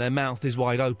well, and their mouth is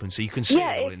wide open so you can see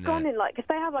Yeah, it all it's in gone there? in if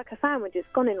they have a sandwich, it's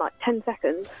gone in 10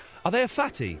 seconds. Are they a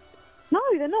fatty? No,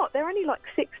 they're not. They're only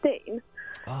 16.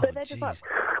 But they're just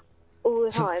all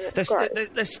the time. It's gross.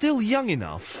 They're still young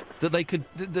enough that they could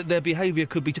that their behaviour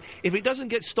could be. If it doesn't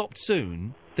get stopped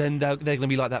soon, then they're going to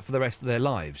be like that for the rest of their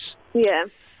lives. Yeah.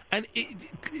 And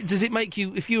does it make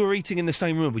you, if you were eating in the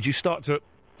same room, would you start to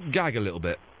gag a little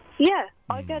bit? Yeah,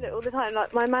 I get it all the time.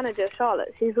 My manager,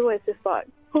 Charlotte, she's always just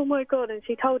oh my God, and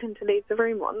she told him to leave the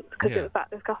room once because it was that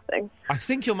disgusting. I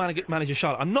think your manager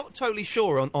Charlotte, I'm not totally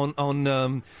sure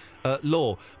on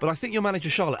law, but I think your manager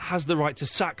Charlotte has the right to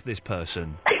sack this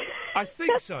person. I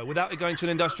think so, without it going to an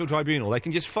industrial tribunal. They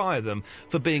can just fire them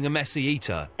for being a messy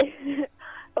eater.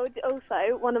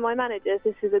 Also, one of my managers,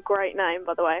 this is a great name,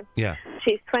 by the way. Yeah.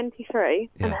 She's 23,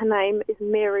 and her name is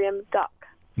Miriam Duck.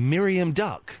 Miriam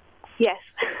Duck? Yes.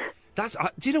 That's.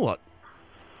 Do you know what?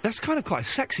 That's kind of quite a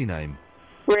sexy name.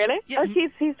 Really? Yeah. Oh,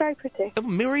 she's very pretty.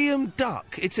 Miriam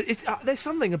Duck. There's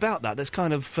something about that that's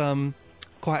kind of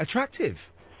quite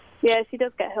attractive. Yeah, she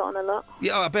does get hit on a lot.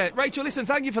 Yeah, I bet. Rachel, listen,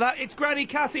 thank you for that. It's Granny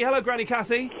Cathy. Hello, Granny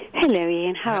Cathy. Hello,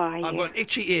 Ian. How are you? I've got an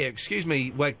itchy ear. Excuse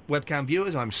me, webcam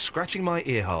viewers. I'm scratching my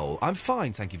ear hole. I'm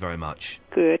fine, thank you very much.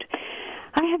 Good.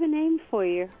 I have a name for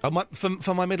you. Oh,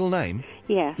 for my middle name?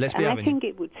 Yeah. Leslie and Avenue. I think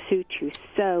it would suit you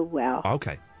so well.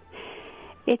 OK.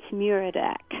 It's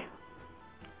Muradak.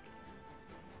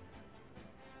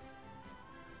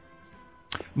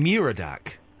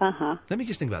 Muradak? Uh-huh. Let me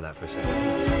just think about that for a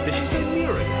second. Did she say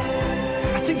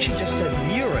Muradak? I think she just said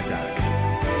Muradak.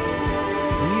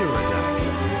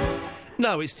 Muradak.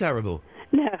 No, it's terrible.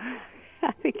 No.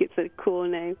 a cool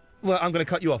name. Well, I'm going to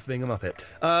cut you off being a Muppet.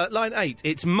 Line 8,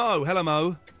 it's Mo. Hello,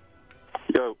 Mo.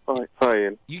 Yo, hi,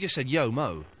 Ian. You just said yo,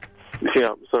 Mo. Yeah,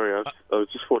 I'm sorry, I was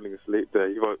just falling asleep there.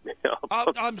 You woke me up.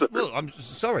 I'm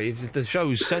sorry if the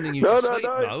show's sending you to sleep,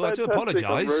 Mo. I do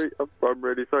apologise. I'm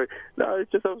really sorry. No,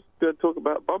 it's just I was going to talk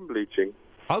about bum bleaching.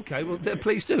 OK, well,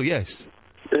 please do, yes.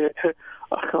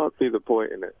 I can't see the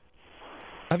point in it.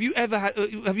 Have you ever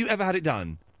had it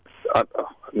done?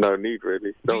 No need,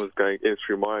 really. No one's going in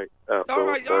through my... all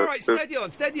right, steady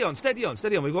on.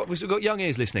 We've got young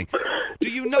ears listening.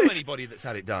 Do you know anybody that's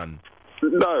had it done?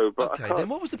 No, but... OK, then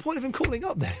what was the point of him calling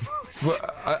up then? Well,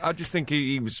 I just think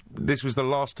this was the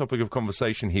last topic of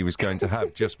conversation he was going to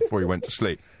have just before he went to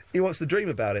sleep. He wants to dream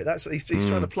about it. That's what he's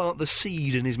trying to plant the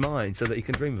seed in his mind so that he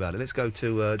can dream about it. Let's go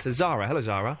to Zara. Hello,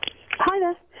 Zara. Hi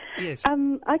there. Yes.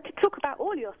 I could talk about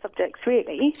all your subjects,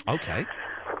 really. OK.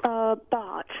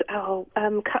 But I'll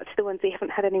cut to the ones you haven't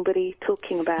had anybody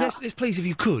talking about. Yes, please, if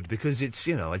you could, because it's,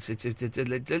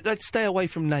 let's stay away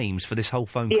from names for this whole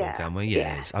phone call, can we?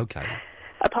 Yes, OK.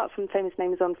 Apart from famous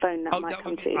names on phone, that might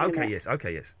come to. OK, yes.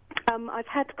 I've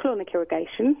had colonic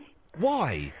irrigation.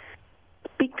 Why?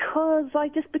 Because I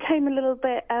just became a little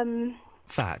bit,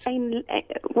 fat?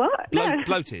 What? No.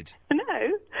 Bloated? No.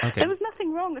 Okay. There was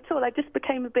nothing wrong at all. I just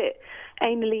became a bit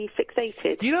anally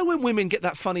fixated. You know when women get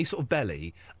that funny sort of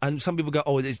belly, and some people go,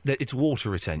 "Oh, it's water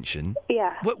retention."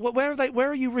 Yeah. Where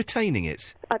are you retaining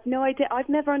it? I've no idea. I've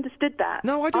never understood that.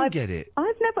 No, I don't get it.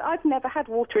 I've never had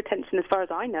water retention, as far as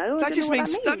I know. That just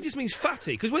means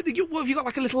fatty. Because what have you got,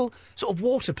 like a little sort of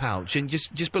water pouch and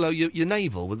just below your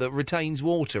navel that retains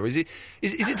water? Is it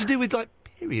to do with like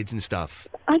periods and stuff?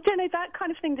 I don't know. That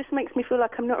kind of thing just makes me feel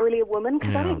like I'm not really a woman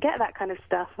because I don't get that kind of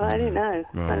stuff. I don't know.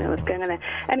 Right. I don't know what's going on there.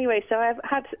 Anyway, so I've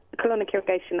had colonic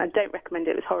irrigation. I don't recommend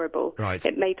it. It was horrible. Right.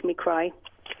 It made me cry.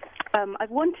 I've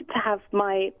wanted to have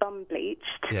my bum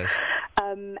bleached. Yes.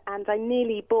 And I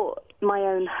nearly bought my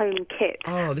own home kit.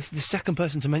 Oh, this is the second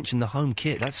person to mention the home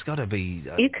kit. That's got to be...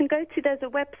 You can go to... There's a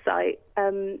website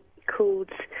called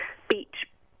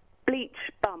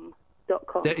bleachbum.com.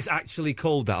 It's actually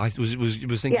called that. I was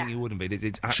thinking it wouldn't be.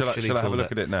 It's actually Shall I have a look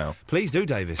that. at it now? Please do,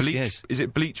 Davis. Yes. Is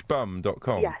it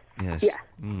bleachbum.com? Yes. Yes. Yeah.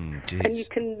 Jeez.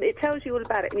 And it tells you all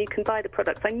about it, and you can buy the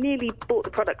products. I nearly bought the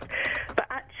products, but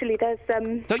actually there's...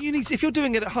 Don't you need... If you're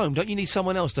doing it at home, don't you need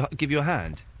someone else to give you a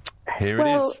hand? Here it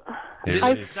is.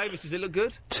 Davis, does it look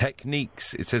good?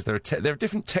 Techniques. It says there are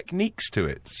different techniques to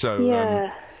it. So,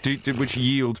 yeah. Which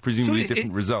yield presumably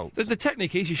different results. The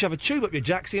technique is you shove a tube up your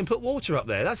jacksie and put water up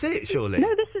there. That's it, surely. No,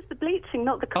 this is the bleaching,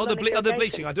 not the colonic irrigation. the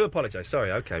bleaching. I do apologise.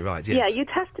 Sorry. OK, right. Yes. Yeah, you'd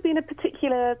have to be in a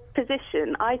particular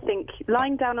position. I think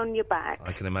lying down on your back.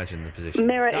 I can imagine the position.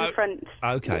 Mirror in front.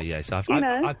 OK, yes. I've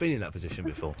been in that position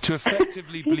before. To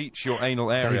effectively bleach your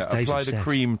anal area, apply the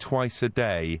cream twice a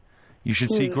day. You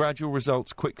should see gradual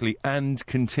results quickly and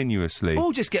continuously.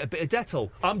 Or just get a bit of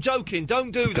Dettol. I'm joking. Don't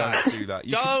do that. Don't do that.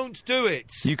 Don't do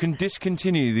it. You can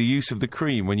discontinue the use of the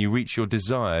cream when you reach your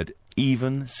desired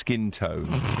even skin tone.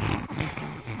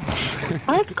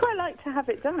 I'd quite like to have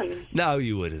it done. No,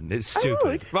 you wouldn't. It's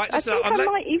stupid. Right, listen, I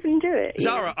might even do it.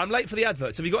 Zara, I'm late for the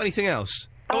adverts. Have you got anything else?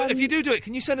 If you do it,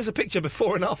 can you send us a picture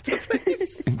before and after,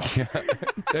 please? Yeah.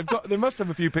 They must have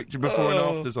a few picture before and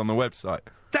afters on the website.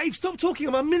 Dave, stop talking.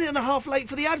 I'm a minute and a half late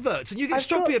for the adverts, and you get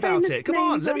stroppy about it. Come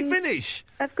on, let me finish.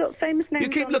 I've got famous names. You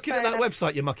keep looking at that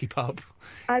website, you mucky pup.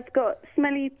 I've got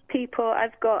smelly people.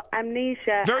 I've got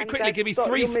amnesia. Very quickly, give me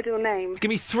three. Your middle name. Give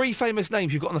me three famous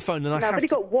names you've got on the phone, and I've only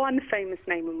got one famous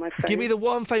name on my phone. Give me the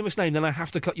one famous name, then I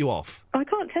have to cut you off. I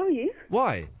can't tell you.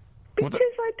 Why? Because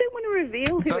I don't want to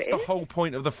reveal who it is. That's the whole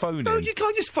point of the phone. No, you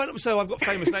can't just phone up and say, I've got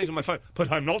famous names on my phone. But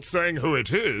I'm not saying who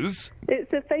it is.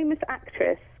 It's a famous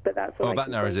actress, but that's all. Oh, that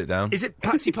narrows it down. Is it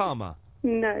Patsy Palmer?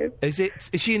 No. Is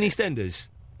she in EastEnders?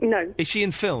 No. Is she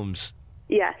in films?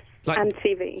 Yes, and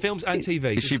TV. Films and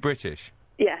TV. Is she British?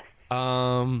 Yes.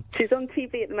 She's on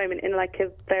TV at the moment in like a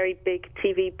very big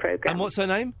TV programme. And what's her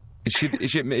name? Is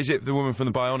it the woman from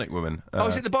the Bionic Woman?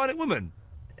 Is it the Bionic Woman?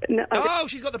 No. Oh,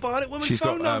 she's got the Bionic Woman's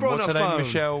phone number on her phone. What's her name?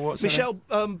 Michelle? What's her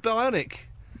name? Bionic.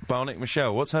 Bionic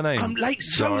Michelle. What's her name? I'm late.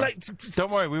 So late.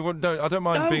 Don't worry. I don't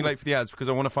mind being late for the ads because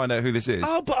I want to find out who this is.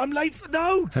 Oh, but I'm late for...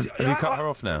 No. Have you cut her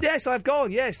off now? Yes, I've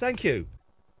gone. Yes, thank you.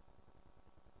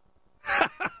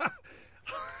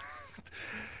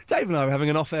 Dave and I are having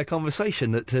an off-air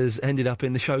conversation that has ended up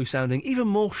in the show sounding even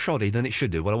more shoddy than it should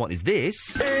do. What I want is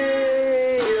this.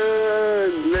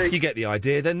 You get the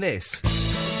idea, then this.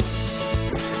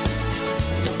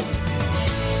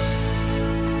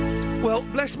 Well,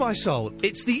 bless my soul,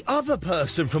 it's the other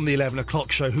person from the 11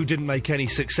 o'clock show who didn't make any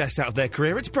success out of their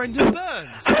career. It's Brendan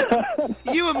Burns.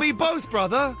 You and me both,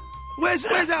 brother.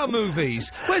 Where's our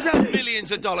movies? Where's our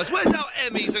millions of dollars? Where's our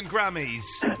Emmys and Grammys?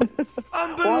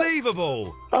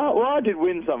 Unbelievable. Oh, well, I did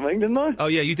win something, didn't I? Oh,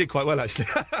 yeah, you did quite well, actually.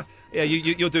 Yeah,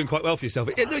 you're doing quite well for yourself.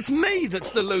 It's me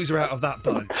that's the loser out of that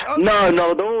bunch. No,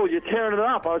 not at all. You're tearing it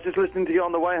up. I was just listening to you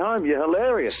on the way home. You're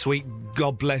hilarious. Sweet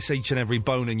God bless each and every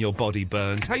bone in your body,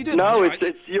 Burns. How you doing? No, Right?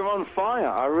 it's you're on fire.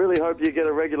 I really hope you get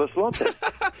a regular slot there.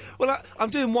 Well, I'm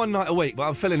doing one night a week, but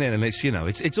I'm filling in, and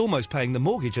it's almost paying the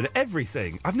mortgage and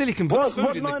everything. I've nearly can put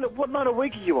food in What night a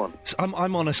week are you on?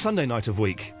 I'm on a Sunday night of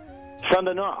week.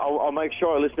 Sunday night. I'll make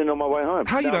sure I listen in on my way home.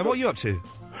 How you going? What are you up to?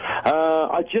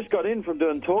 I just got in from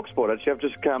doing TalkSport. Actually, I've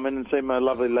just come in and seen my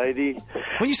lovely lady.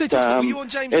 When you say TalkSport, were you on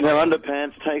James? In her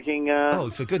underpants, taking. Oh,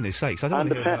 for goodness sakes! I don't.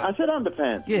 Underpants. I said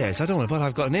underpants. Yes, I don't want to. But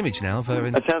I've got an image now of her.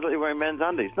 It sounds like you're wearing men's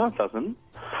undies. No, it doesn't.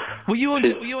 Were you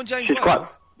on James?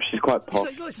 She's quite pop.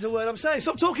 Listen to the word I'm saying.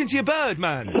 Stop talking to your bird,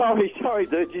 man. Sorry,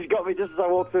 dude. She's got me just as I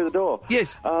walked through the door.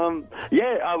 Yes.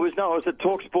 Yeah, I was at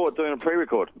TalkSport doing a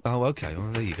pre-record. Oh, okay.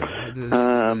 Well, there you go.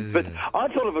 But I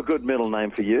thought of a good middle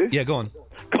name for you. Yeah, go on.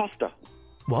 Costa.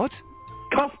 What?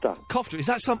 Costa. Costa. Is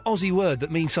that some Aussie word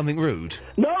that means something rude?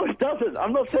 No, it doesn't.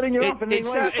 I'm not setting you up in any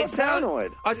way. It's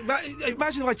paranoid.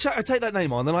 Imagine if I take that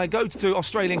name on, then I go through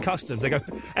Australian customs. They go,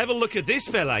 have a look at this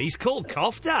fella. He's called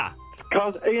Costa.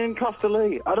 Ian Costa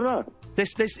Lee. I don't know. You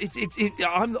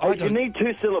need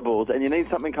two syllables, and you need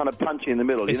something kind of punchy in the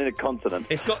middle. You need a consonant.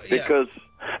 It's got because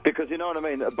you know what I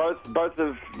mean. Both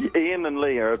of Ian and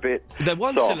Lee are a bit. They're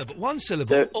one soft. syllable. One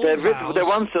syllable. They're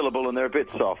one syllable, and they're a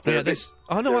bit soft. I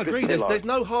agree. There's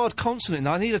no hard consonant.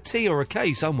 I need a T or a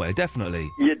K somewhere, definitely.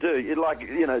 You do. You like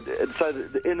so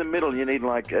in the middle you need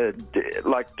like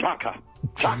Tucker.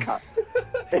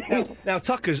 Now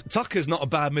Tucker's not a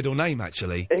bad middle name,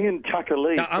 actually. Ian Tucker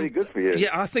Lee, pretty good for you. Yeah,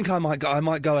 I think I might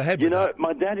go ahead. With that.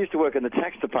 My dad used to work in the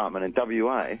tax department in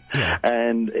WA,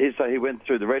 and so he went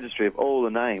through the registry of all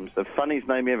the names. The funniest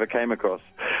name he ever came across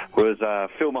was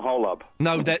Phil Maholub.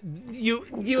 No, that you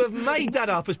have made that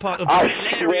up as part of the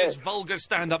hilarious, vulgar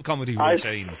stand-up comedy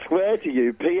routine. I swear to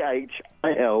you, PHILMA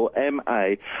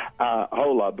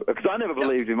Holub, because I never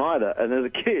believed him either. And as a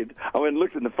kid, I went and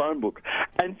looked in the phone book,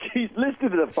 and she's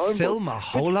listed in the phone book. Phil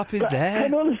Maholub is there.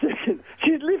 Hang on a second.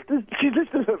 She's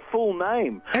listed her full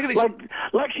name.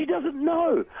 Like she doesn't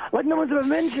know. Like no one's ever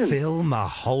mentioned. Phil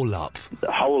Maholub.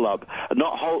 Holub,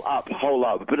 not hole up,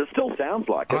 Holub, but it still sounds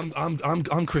like it.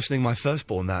 I'm christening my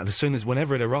firstborn that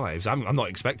whenever it arrives. I'm not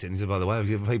expecting it, by the way.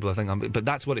 People think but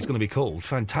that's what it's going to be called.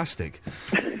 Fantastic.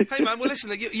 Hey man, well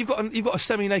listen, you've got a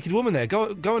semi-naked woman there.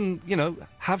 Go and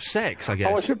have sex, I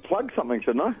guess. Oh, I should plug something,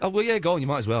 shouldn't I? Oh well, yeah, go on. You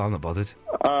might as well. I'm not bothered.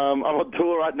 I'm on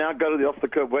tour right now. Go to the Off the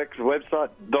Curb website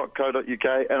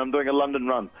 .co.uk, and I'm doing a London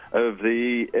run of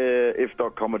the If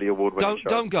Comedy Award winning show.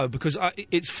 Don't go because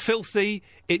it's filthy.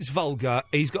 It's vulgar.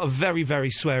 He's got a very, very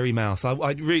sweary mouth.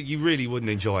 You really wouldn't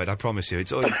enjoy it. I promise you.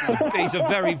 He's a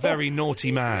very, very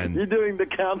naughty man. You're doing the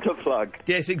counter plug.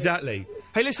 Yes, exactly.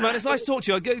 Hey, listen, man. It's nice to talk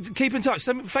to you. Keep in touch.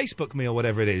 Facebook me or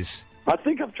whatever it is. I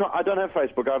think I've tried. I don't have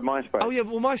Facebook. I have MySpace. Oh yeah,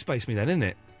 well MySpace me then, isn't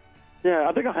it? Yeah,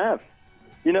 I think I have.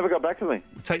 You never got back to me.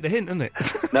 Take the hint, isn't it?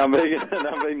 No, I'm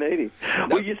being needy.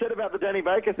 Well, you said about the Danny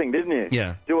Baker thing, didn't you?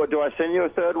 Yeah. Do I send you a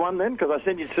third one then? Because I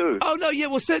sent you two. Oh, no, yeah,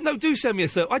 well, do send me a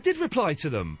third. I did reply to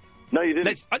them. No, you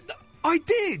didn't. I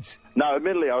did. No,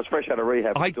 admittedly, I was fresh out of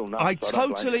rehab. I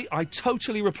totally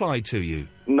replied to you.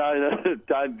 No,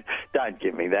 don't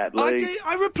give me that, Lee.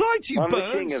 I replied to you,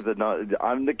 Burns.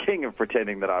 I'm the king of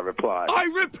pretending that I replied.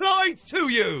 I replied to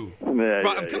you.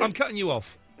 I'm cutting you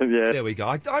off. Yeah. There we go.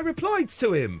 I replied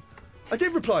to him. I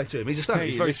did reply to him. He's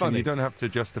he's very funny. You don't have to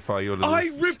justify your little I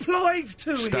replied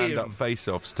to him. Stand-up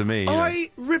face-offs to me.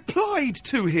 I replied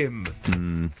to him.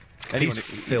 Anyway,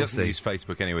 he doesn't use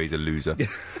Facebook anyway. He's a loser.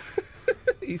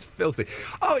 He's filthy.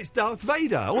 Oh, it's Darth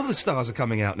Vader. All the stars are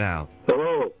coming out now.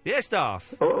 Hello. Yes,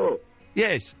 Darth. Hello.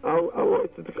 Yes. I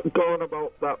wanted to go on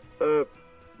about that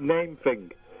name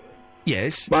thing.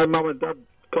 Yes. My mum and dad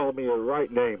call me a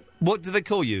right name. What do they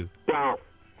call you? Darth.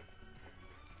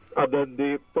 And then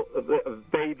they put a bit of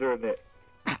Vader in it.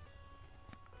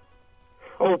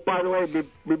 Oh, by the way,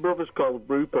 my brother's called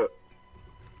Rupert.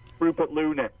 Rupert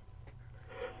Looney.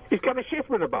 He's kind of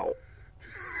shivering about.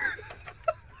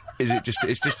 Is it just?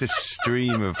 It's just a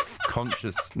stream of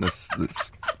consciousness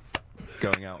that's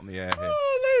going out on the air here.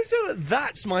 Oh, ladies and gentlemen,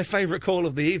 that's my favourite call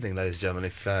of the evening, ladies and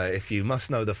gentlemen. If you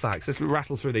must know the facts, let's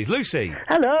rattle through these. Lucy.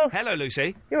 Hello. Hello,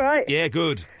 Lucy. You all right? Yeah,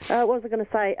 good. What was I going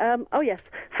to say? Oh yes.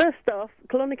 First off,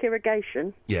 colonic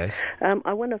irrigation. Yes.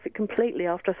 I went off it completely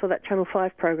after I saw that Channel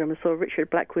 5 programme and saw Richard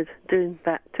Blackwood doing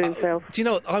that to himself. Do you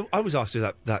know what? I was asked to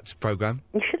do that programme.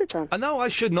 You should have done. No, I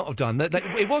should not have done that.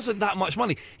 It wasn't that much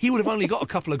money. He would have only got a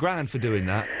couple of grand for doing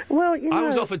that. Well, you know... I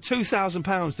was offered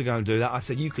 £2,000 to go and do that. I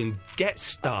said, you can get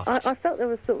stuffed. I felt there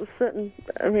was sort of certain...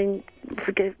 I mean,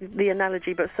 forgive the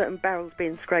analogy, but certain barrels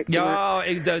being scraped. Yeah,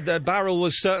 the barrel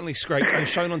was certainly scraped and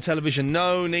shown on television.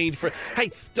 No need for it.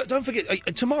 Hey, don't forget,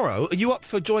 tomorrow, are you up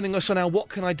for joining us on our What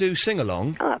Can I Do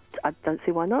sing-along? I don't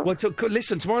see why not. Well,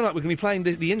 listen, tomorrow night we're going to be playing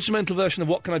the instrumental version of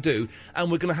What Can I Do,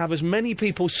 and we're going to have as many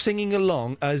people singing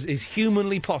along as is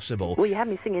humanly possible. Well, you had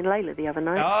me singing Layla the other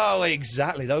night. Oh,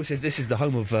 exactly. This is the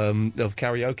home of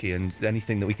karaoke and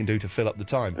anything that we can do to fill up the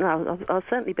time. No, I'll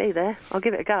certainly be there. I'll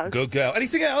give it a go. Good girl.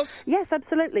 Anything else? Yes,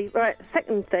 absolutely. Right,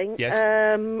 second thing. Yes.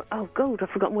 Oh, God, I've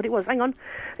forgotten what it was. Hang on.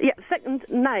 Yeah, second,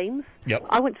 names. Yep.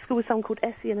 I went to school with someone called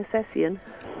Essie and Assessian.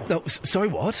 No, sorry,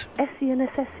 what? Essie and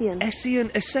Assessian. Essie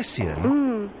and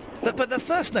Assessian? But the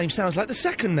first name sounds like the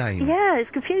second name. Yeah, it's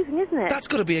confusing, isn't it? That's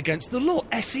got to be against the law.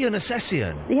 Essie and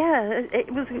Assessian. Yeah,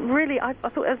 it was really... I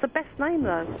thought it was the best name,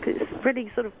 though, because it's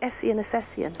really sort of Essie and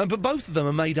Assessian. But both of them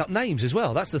are made-up names as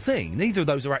well. That's the thing. Neither of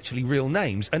those are actually real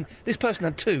names, and this person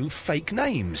had two fake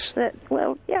names.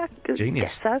 Well, yeah.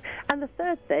 Genius. So. And the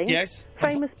third thing... Yes?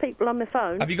 Famous people on my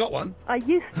phone. Have you got one? I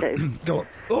used to. Go on.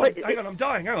 Oh, hang on, I'm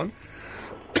dying, hang on.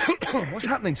 What's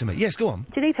happening to me? Yes, go on.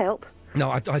 Do you need help? No,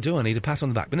 I do. I need a pat on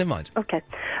the back, but never mind. OK.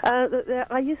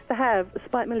 I used to have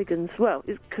Spike Milligan's, well,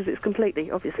 because it's completely,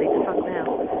 obviously, defunct now.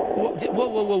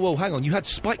 Whoa, hang on. You had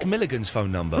Spike Milligan's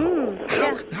phone number?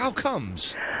 How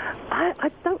comes?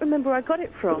 I don't remember where I got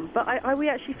it from, but we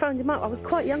actually phoned him up. I was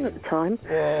quite young at the time.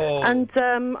 Oh. And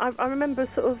I remember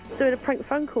sort of doing a prank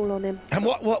phone call on him. And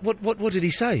what did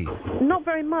he say? Not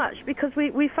very much, because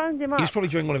we phoned him up. He was probably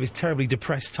during one of his terribly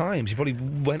depressed times. He probably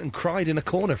went and cried in a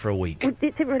corner for a week. Well,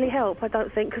 it didn't really help, I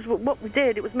don't think, because what we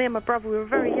did, it was me and my brother, we were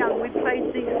very young, we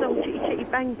played the song Chitty Chitty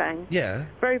Bang Bang. Yeah.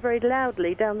 Very, very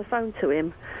loudly down the phone to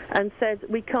him, and said,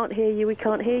 we can't hear you, we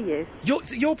can't hear you.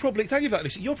 You're probably, thank you for that,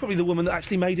 Lucy, you're probably the woman that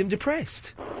actually made him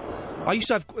depressed. I used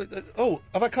to have...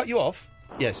 have I cut you off?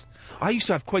 Yes. I used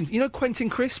to have Quentin... You know Quentin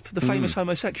Crisp, the famous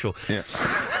homosexual? Yeah.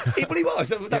 Well, he was.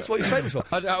 That's what he was famous for.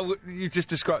 You just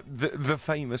described the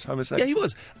famous homosexual. Yeah, he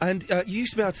was. And you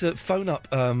used to be able to phone up...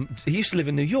 he used to live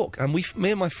in New York, and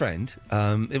me and my friend...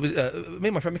 it was me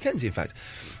and my friend Mackenzie, in fact...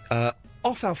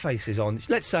 off our faces on,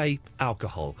 let's say,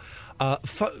 alcohol.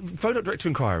 Phoned up Director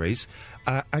Inquiries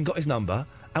and got his number,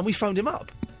 and we phoned him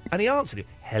up. And he answered it.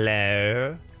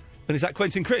 Hello? And is that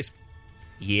Quentin Crisp?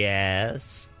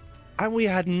 Yes. And we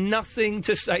had nothing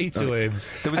to say to him.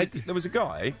 There was a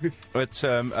guy at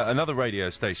another radio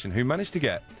station who managed to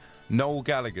get Noel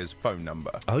Gallagher's phone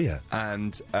number. Oh, yeah.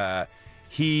 And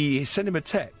he sent him a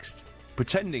text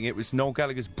pretending it was Noel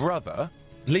Gallagher's brother.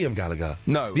 Liam Gallagher?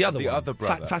 No, the other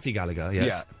brother. Fatty Gallagher, yes.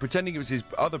 Yeah, pretending it was his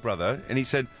other brother, and he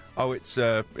said, oh, it's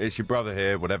your brother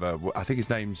here, whatever. I think his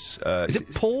name's... is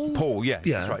it Paul? Paul, yeah,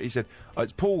 that's right. He said, oh,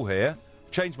 it's Paul here.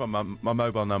 Changed my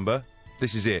mobile number.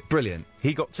 This is it. Brilliant.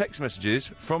 He got text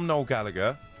messages from Noel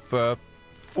Gallagher for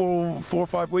 4 or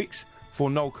 5 weeks before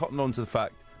Noel cottoned on to the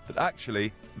fact that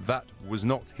actually that was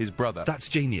not his brother. That's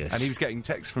genius. And he was getting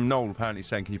texts from Noel apparently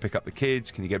saying, can you pick up the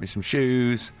kids? Can you get me some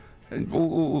shoes? And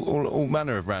all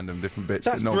manner of random different bits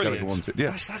that Noel Gallagher wanted.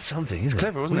 Yeah. That's something, isn't it?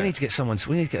 Clever, wasn't it? We need to get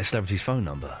a celebrity's phone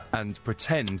number. And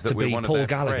pretend that to we're be one Paul of their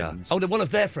Gallagher. friends. Oh, one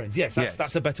of their friends, yes.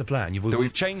 That's a better plan.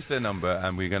 We've changed their number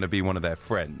and we're going to be one of their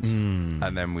friends.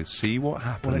 And then we'll see what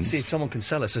happens. Well, let's see if someone can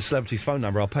sell us a celebrity's phone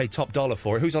number. I'll pay top dollar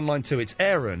for it. Who's on line 2? It's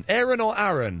Aaron. Aaron or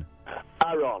Aaron?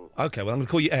 Aaron. OK, well, I'm going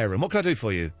to call you Aaron. What can I do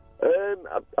for you?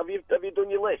 Have you done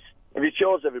your list? Have you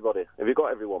chose everybody? Have you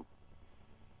got everyone?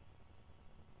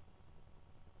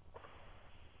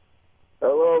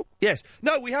 Hello? Yes.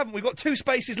 No, we haven't. We've got 2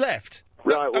 spaces left.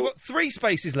 Right. I've got 3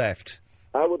 spaces left.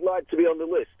 I would like to be on the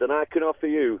list, and I can offer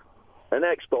you an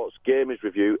Xbox Gamers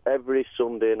review every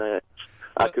Sunday night.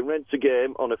 I can rent a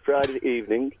game on a Friday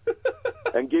evening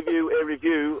and give you a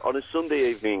review on a Sunday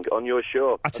evening on your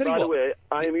show. I tell you by the way,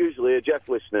 I am usually a Jeff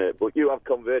listener, but you have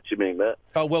converted me, mate.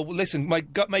 Oh, well, listen, may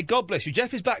God bless you.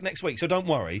 Jeff is back next week, so don't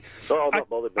worry. Oh, I'm not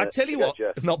bothered, mate. I tell you Forget what,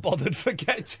 Jeff. Not bothered,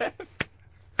 forget Jeff.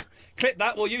 Clip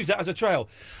that, we'll use that as a trail.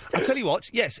 I tell you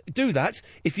what, yes, do that.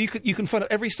 If you can phone up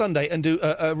every Sunday and do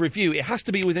a review. It has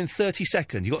to be within 30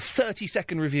 seconds. You've got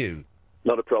 30-second review.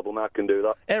 Not a problem, I can do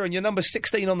that. Aaron, you're number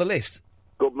 16 on the list.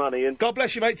 Good man, Ian. God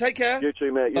bless you, mate. Take care. You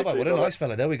too, mate. You Bye-bye. too. What a Bye-bye. nice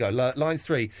fella. There we go. Line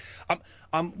 3.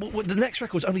 The next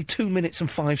record's only 2 minutes and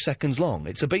 5 seconds long.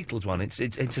 It's a Beatles one. It's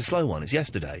a slow one. It's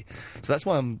yesterday. So that's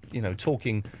why I'm,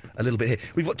 talking a little bit here.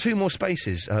 We've got 2 more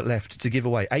spaces left to give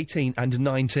away. 18 and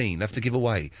 19 left to give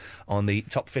away on the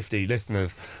top 50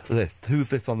 listeners list. Who's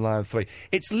this on line 3?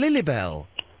 It's Lilybell.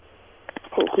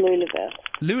 It's Lulabelle.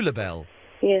 Lulabelle.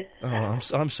 Yeah. Oh,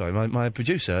 I'm sorry. My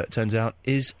producer, it turns out,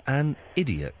 is an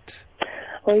idiot.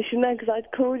 Well, you should know because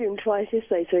I'd called him twice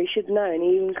yesterday, so he should know, and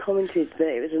he even commented that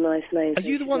it was a nice name. Are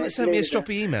you the one that sent me a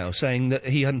stroppy email saying that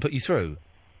he hadn't put you through?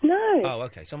 No. Oh,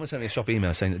 OK. Someone sent me a stroppy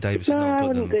email saying that Davis had No, not I put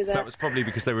wouldn't them. do that. That was probably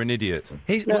because they were an idiot.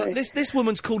 Well, this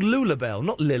woman's called Lulabelle,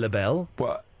 not Lilabelle.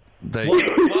 What?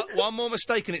 One more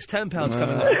mistake and it's £10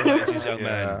 coming off your wages, young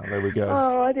man. There we go.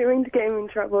 Oh, I didn't mean to get him in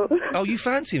trouble. Oh, you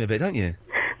fancy him a bit, don't you?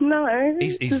 No.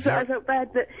 He's Just that I felt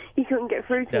bad that he couldn't get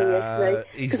through to me yesterday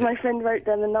because my friend wrote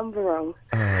down the number wrong.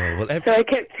 Oh, well, So I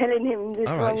kept telling him this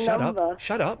all right, wrong shut number. up.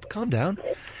 Shut up. Calm down.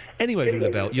 Anyway,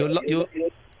 Lulabelle,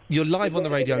 you're live on the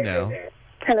radio now.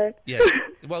 Hello. Yes.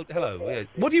 Well, hello. Yeah.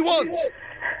 What do you want?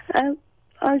 I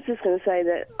was just going to say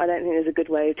that I don't think there's a good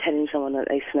way of telling someone that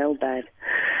they smell bad,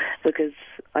 because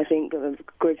I think a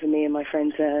group of me and my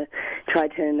friends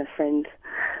tried telling a friend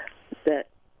that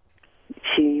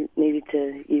she needed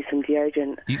to use some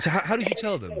deodorant. So how did you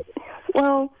tell them?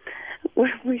 Well,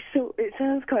 it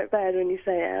sounds quite bad when you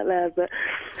say it out loud, but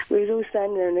we was all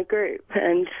standing there in a group,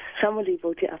 and somebody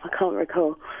brought it up, I can't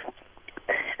recall,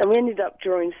 and we ended up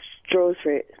drawing straws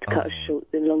for it to cut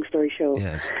the long story short.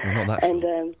 Yes, well, not that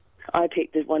And I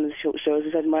picked one of the short straws,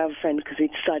 as my other friend, because we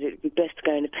decided it would be best to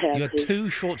go in a pair. You had 2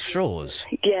 short straws?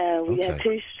 Yeah, we had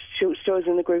 2 short straws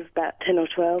in the group of about 10 or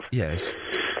 12. Yes.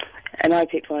 And I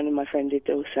picked one, and my friend did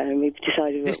also, and we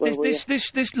decided...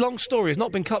 This long story has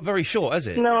not been cut very short, has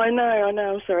it? No, I know,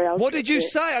 I'm sorry. What did you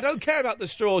say? I don't care about the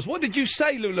straws. What did you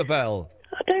say, Lulabelle?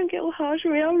 Don't get all harsh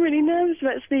with me. I'm really nervous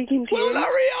about speaking to you. Well,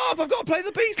 hurry up! I've got to play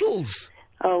the Beatles!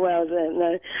 Oh, well, then,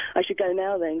 no. I should go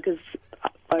now, then, because...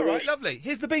 All right, lovely.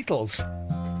 Here's the Beatles.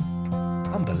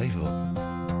 Unbelievable.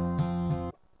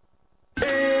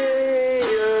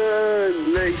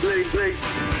 Ian Lee.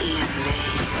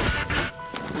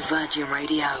 Virgin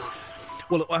Radio.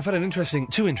 Well, look, I've had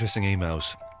two interesting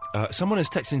emails. Someone has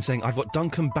texted in saying, I've got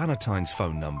Duncan Bannatyne's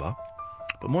phone number.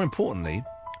 But more importantly,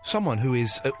 someone who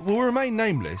is... will remain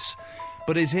nameless,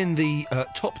 but is in the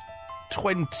top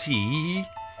 20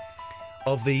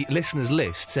 of the listeners'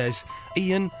 list, says,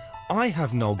 Ian, I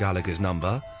have Noel Gallagher's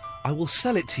number. I will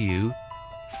sell it to you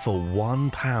for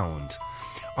 £1.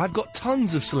 I've got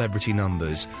tons of celebrity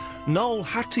numbers. Noel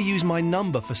had to use my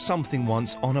number for something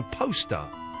once on a poster.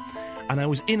 And I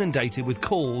was inundated with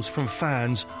calls from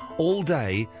fans all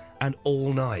day and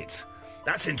all night.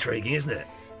 That's intriguing, isn't it?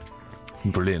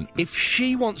 Brilliant. If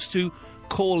she wants to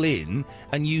call in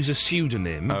and use a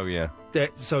pseudonym... Oh, yeah.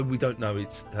 So we don't know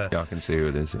it's her. Yeah, I can see who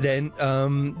it is. Yeah. Then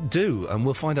do, and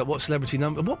we'll find out what celebrity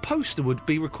number... What poster would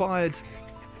be required...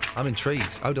 I'm intrigued.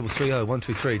 0330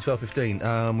 123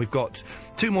 1215. We've got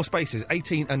 2 more spaces,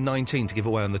 18 and 19, to give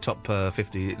away on the top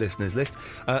 50 listeners list.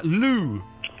 Lou.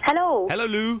 Hello. Hello,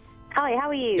 Lou. Hi, how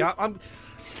are you? Yeah,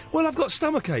 Well, I've got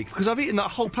stomachache because I've eaten that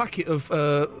whole packet of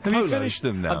Have you Polos. finished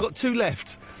them now? I've got 2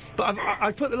 left. But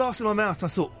I put the last in my mouth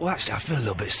and I thought, well, actually, I feel a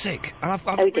little bit sick. And I've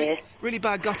really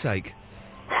bad gut ache.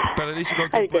 But at least you've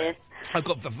got good breath. I've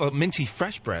got minty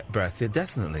fresh breath, yeah,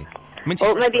 definitely. Minty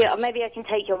Well, fresh breath. maybe I can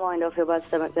take your mind off your bad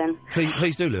stomach then.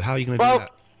 Please do, Lou. How are you going to do Well,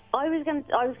 that? I was going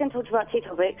to talk to you about 2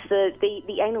 topics: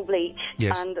 the anal bleach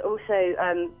Yes. and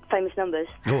also famous numbers.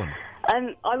 Go on.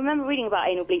 I remember reading about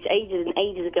anal bleach ages and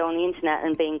ages ago on the internet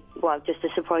and being, well, just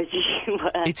as surprised as you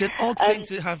were. It's an odd thing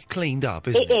to have cleaned up,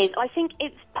 isn't it? It is. I think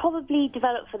it's probably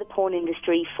developed for the porn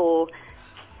industry for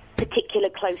particular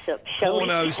close-ups.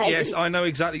 Pornos, yes, I know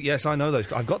exactly. Yes, I know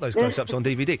those. I've got those close-ups on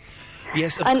DVD.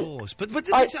 Yes, of course. But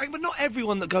not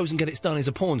everyone that goes and gets it done is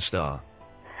a porn star.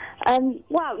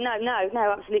 Well,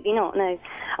 no, absolutely not, no.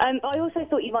 I also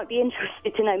thought you might be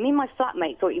interested to know, me and my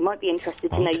flatmate thought you might be interested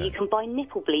to know you can buy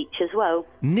nipple bleach as well.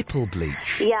 Nipple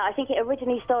bleach? Yeah, I think it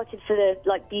originally started for the,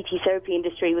 beauty therapy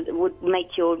industry that would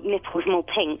make your nipples more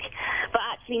pink. But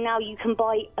actually now you can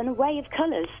buy an array of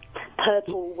colours.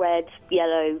 Purple, red,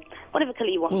 yellow, whatever colour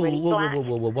you want, really. Black.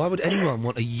 Whoa. Why would anyone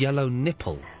want a yellow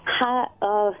nipple?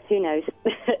 Who knows?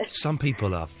 Some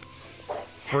people are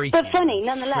freaky. But funny,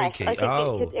 nonetheless. Freaky. I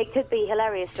think it could be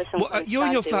hilarious for some. Well, you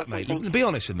and your flatmate, be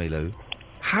honest with me, Lou.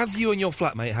 Have you and your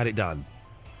flatmate had it done?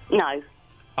 No.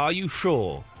 Are you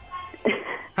sure?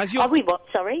 Has your... Are we what,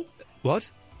 sorry? What?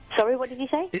 Sorry, what did you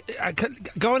say?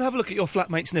 Go and have a look at your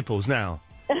flatmate's nipples now.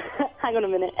 Hang on a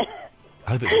minute.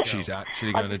 hope it's a girl. She's actually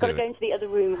I've going to got do to go it. into the other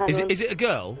room. Hang on. Is it a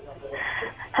girl?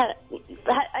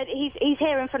 He's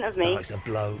here in front of me. Oh, it's a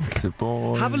bloke. It's a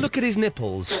boy. Have a look at his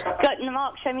nipples.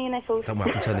 Mark, show me your nipples. Don't worry,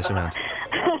 I can turn this around.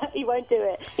 He won't do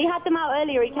it. He had them out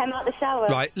earlier. He came out the shower.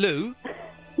 Right, Lou.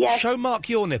 Yes. Show Mark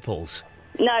your nipples.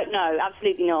 No,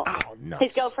 absolutely not. Oh, nuts.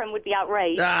 His girlfriend would be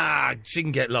outraged. Ah, she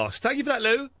can get lost. Thank you for that,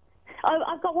 Lou. Oh,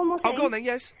 I've got one more thing. Oh, go on then,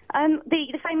 yes.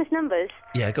 The famous numbers.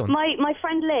 Yeah, go on. My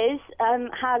friend Liz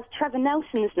has Trevor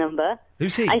Nelson's number.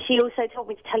 Who's he? And she also told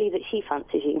me to tell you that she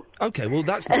fancies you. Okay, well,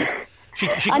 that's nice. She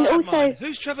And got also- mine.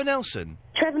 Who's Trevor Nelson?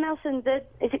 Trevor Nelson,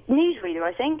 is it newsreader,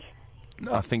 I think?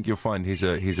 I think you'll find he's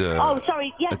a Oh,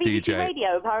 sorry, yeah, a BBC DJ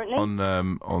Radio, apparently.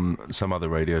 on some other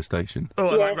radio station.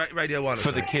 Oh, Yeah. like Radio 1 or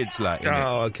For the something? kids, like.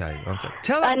 Oh, okay.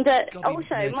 Tell And God, also,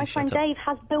 yeah, to my shut friend up. Dave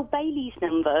has Bill Bailey's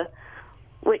number,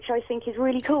 which I think is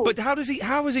really cool. But how has he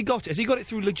got it? Has he got it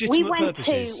through legitimate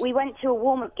purposes? We went to a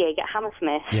warm-up gig at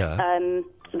Hammersmith, Yeah.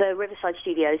 the Riverside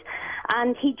Studios,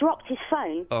 and he dropped his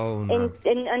phone Oh, no.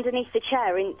 in underneath the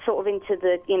chair, sort of into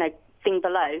the thing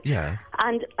below. Yeah.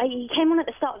 And he came on at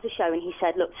the start of the show and he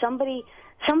said, "Look, somebody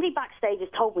backstage has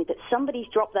told me that somebody's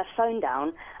dropped their phone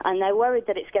down and they're worried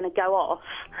that it's going to go off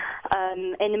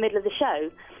in the middle of the show."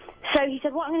 So he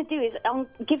said, "What I'm going to do is I'll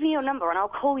give you your number and I'll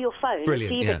call your phone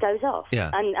Brilliant, and see if yeah. it goes off."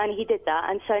 Yeah. And he did that,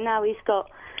 and so now he's got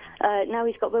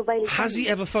Bill Bailey. Has he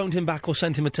ever phoned him back or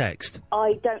sent him a text?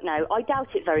 I don't know. I doubt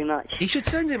it very much. He should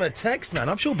send him a text, man.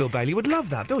 I'm sure Bill Bailey would love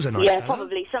that. Bill's a nice Yeah, fella.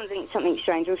 probably something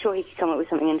strange. I'm sure he could come up with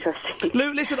something interesting.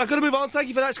 Lou, listen, I've got to move on. Thank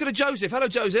you for that. Let's go to Joseph. Hello,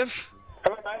 Joseph.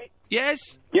 Hello, mate. Yes?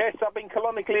 Yes, I've been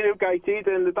canonically irrigated,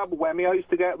 and the double whammy, I used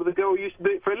to go out with a girl who used to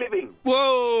do it for a living.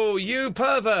 Whoa, you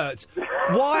pervert.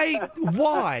 Why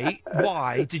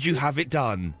did you have it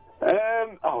done?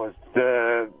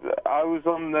 I was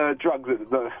on drugs at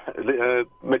the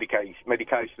medication at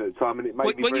the time, and it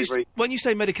made me very... When you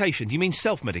say medication, do you mean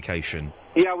self-medication?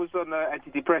 Yeah, I was on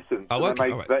antidepressants. Oh, and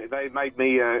okay, all right. they made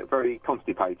me very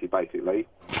constipated, basically.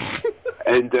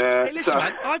 And Hey, listen,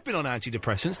 man, I've been on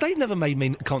antidepressants. They've never made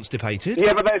me constipated.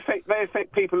 Yeah, but they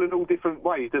affect people in all different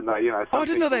ways, don't they? You know. Oh, I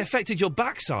didn't know they affected your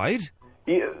backside.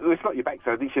 Yeah, well, it's not your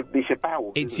backside. It's your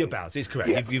bowels. It's your bowels. It's correct.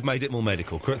 Yeah. You've made it more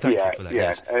medical. Correct. Thank you for that. Yeah,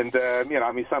 Yes. and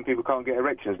I mean, some people can't get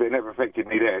erections, but it never affected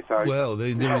me there. So Well,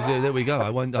 there we go. I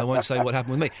won't say what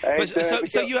happened with me. But And,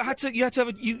 so you had to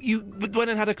have you went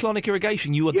and had a clonic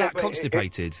irrigation. You were that but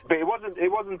constipated. But it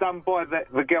wasn't done by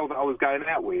the girl that I was going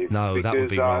out with. No, that would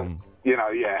be because, wrong. You know,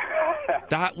 yeah.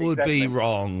 That would be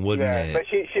wrong, wouldn't Yeah, it? but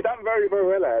she done very, very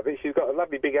well out of it. She's got a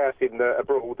lovely big house in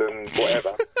abroad and whatever.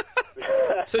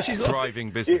 So she's got thriving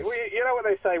business. You know what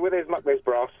they say, where there's muck, there's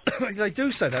brass. They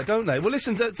do say that, don't they? Well,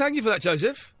 listen, thank you for that,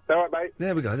 Joseph. All right, mate.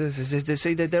 There we go.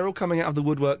 See, they're all coming out of the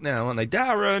woodwork now, aren't they?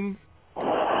 Darren!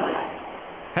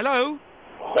 Hello?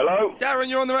 Hello? Darren,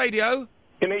 you're on the radio.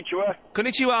 Konnichiwa.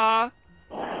 Konnichiwa.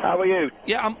 How are you?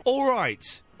 Yeah, I'm all right.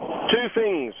 Two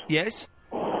things. Yes?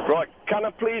 Right, can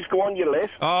I please go on your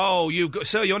list? Oh,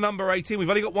 sir, you're number 18. We've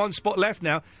only got one spot left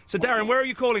now. So, Darren, where are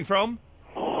you calling from?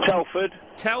 Telford.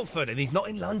 Telford, and he's not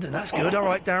in London. That's good. All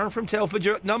right, Darren from Telford,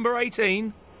 you're at number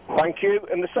 18. Thank you.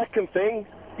 And the second thing,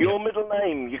 your middle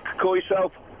name. You could call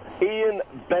yourself Ian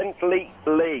Bentley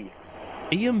Lee.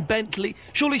 Ian Bentley?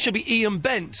 Surely it should be Ian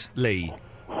Bentley.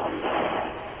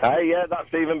 Hey, yeah,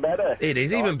 that's even better. It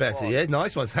is even better, yeah.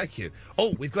 Nice one, thank you.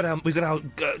 Oh, we've got our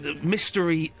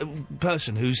mystery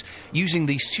person who's using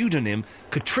the pseudonym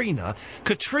Katrina.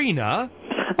 Katrina?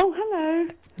 Oh, hello.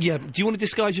 Yeah, do you want to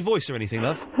disguise your voice or anything,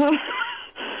 love?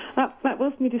 That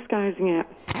was me disguising it.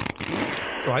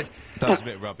 Right. That was a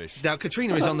bit rubbish. Now,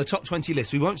 Katrina is on the top 20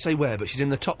 list. We won't say where, but she's in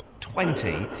the top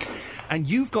 20. And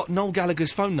you've got Noel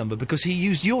Gallagher's phone number because he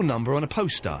used your number on a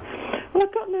poster. Well,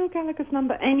 I've got Noel Gallagher's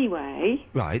number anyway.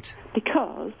 Right.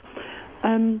 Because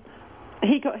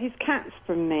he got his cats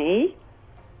from me.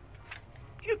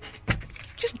 You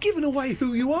just giving away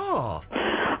who you are. Oh,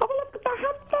 well, I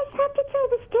had to tell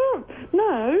the story.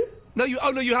 No. No,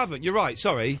 you haven't. You're right.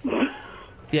 Sorry.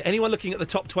 Yeah, anyone looking at the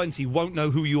top 20 won't know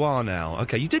who you are now.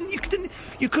 Okay, you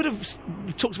could have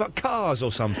talked about cars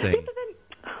or something.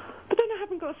 But then I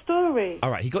haven't got a story.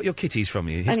 All right, he got your kitties from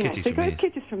you. His Anyway, kitties so he from got you. his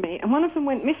kitties from me, and one of them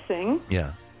went missing,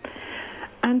 Yeah.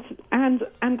 and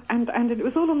it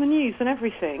was all on the news and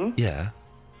everything. Yeah.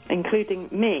 Including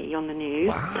me on the news.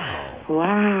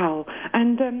 Wow.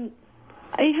 And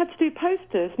he had to do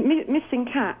posters, missing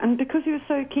cat, and because he was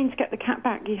so keen to get the cat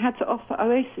back, he had to offer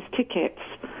Oasis tickets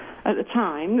at the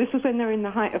time. This was when they were in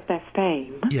the height of their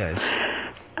fame. Yes.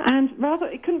 And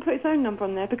he couldn't put his own number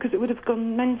on there because it would have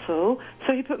gone mental,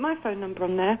 so he put my phone number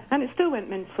on there, and it still went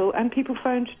mental, and people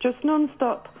phoned just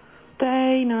non-stop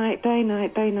day, night,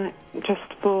 just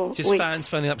for Just weeks. fans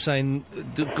phoning up saying,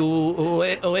 go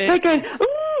They're going, ooh, do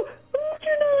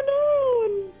you know,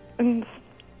 no, and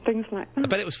things like that. I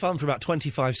bet it was fun for about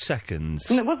 25 seconds.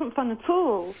 And it wasn't fun at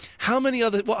all.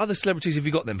 What other celebrities have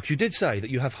you got then? Because you did say that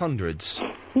you have hundreds.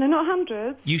 No, not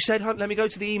hundreds. You said, let me go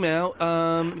to the email.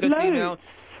 I've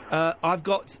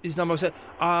got his number. I said,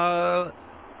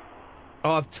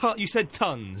 you said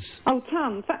tons. Oh,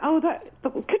 tons. That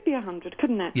could be 100,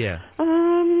 couldn't it? Yeah.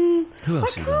 Who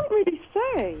else I have you got? can't really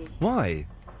say. Why?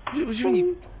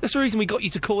 That's the reason we got you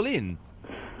to call in.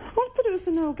 I thought it was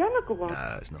the Noel Gallagher one.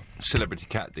 No, it's not. Celebrity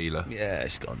cat dealer. Yeah,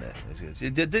 she's gone there.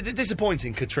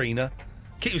 Disappointing, Katrina.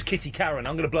 It was Kitty Karen.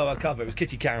 I'm going to blow her cover. It was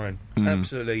Kitty Karen.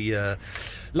 Absolutely.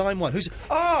 Line one.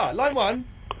 Line one.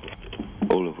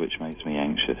 All of which makes me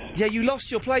anxious. Yeah, you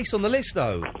lost your place on the list,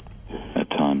 though. At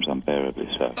times, unbearably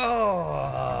so.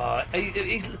 Oh,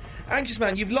 he's anxious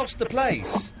man. You've lost the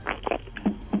place.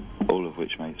 All of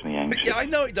which makes me anxious. Yeah, I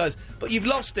know it does, but you've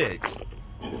lost it.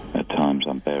 At times,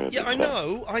 unbearably Yeah, I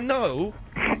know.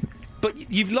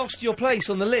 But you've lost your place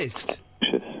on the list.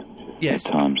 Yes.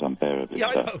 At times, unbearably Yeah,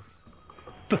 I so. know.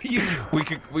 But you. We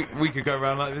could go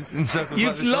around like this in circles. You've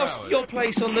like this for lost hours. your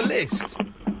place on the list.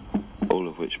 All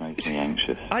of which makes me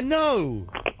anxious. I know.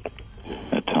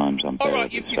 At times, All unbearably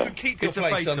right, you so. can keep your It's a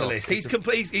place on the face-off.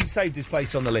 list. He's saved his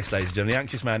place on the list, ladies and gentlemen. The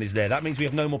anxious man is there. That means we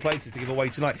have no more places to give away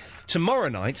tonight. Tomorrow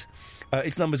night,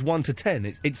 it's numbers 1 to 10.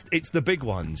 It's the big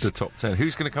ones. The top 10.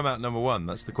 Who's going to come out number 1?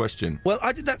 That's the question. Well,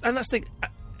 I did that, and that's the thing.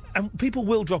 And people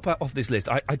will drop out off this list.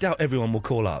 I doubt everyone will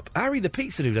call up. Harry the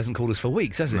pizza dude hasn't called us for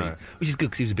weeks, has he? No. Which is good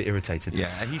because he was a bit irritated. Yeah,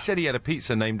 and he said he had a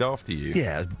pizza named after you.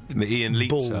 Yeah. The Ian Leitzer.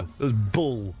 Bull. It was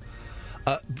bull.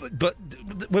 But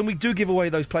when we do give away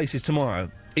those places tomorrow,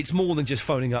 it's more than just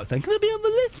phoning up saying, "Can I be on the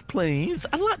list, please?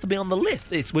 I'd like to be on the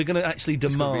list." We're going to actually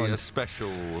It's going to demand. be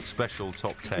a special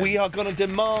top 10. We are going to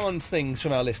demand things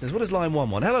from our listeners. What does line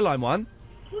one want? Hello, line one.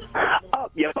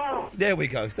 There we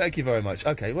go. Thank you very much.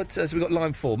 Okay, so we've got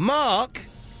line 4. Mark.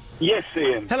 Yes,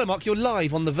 Ian. Hello, Mark. You're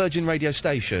live on the Virgin Radio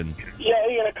station. Yeah,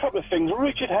 Ian, a couple of things.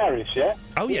 Richard Harris, yeah?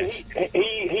 Oh, yes.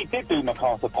 He did do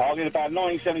MacArthur Park in about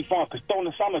 1975, because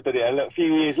Donna Summer did it a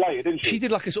few years later, didn't she? She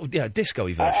did like a sort of,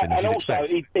 disco-y version, as and you'd also,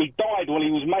 expect. he died while he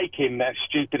was making them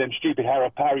stupid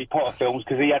Harry Potter films,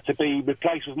 because he had to be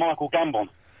replaced with Michael Gambon.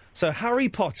 So Harry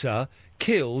Potter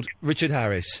killed Richard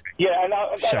Harris. Yeah, and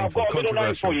I've Shameful, got a little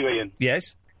name for you, Ian.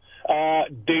 Yes?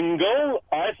 Dingle,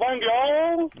 I thank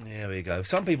you. There we go.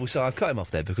 Some people say, I've cut him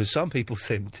off there, because some people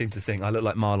seem to think I look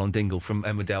like Marlon Dingle from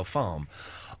Emmerdale Farm.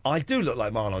 I do look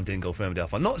like Marlon Dingle from Emmerdale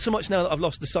Farm. Not so much now that I've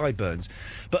lost the sideburns,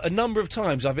 but a number of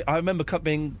times I remember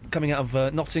coming out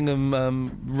of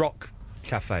Nottingham Rock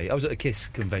Cafe. I was at a KISS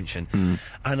convention,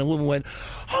 and a woman went,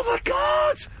 "Oh my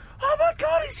God,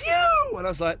 it's you!" And I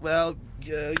was like, "Well,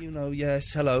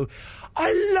 yes, hello.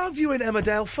 I love you in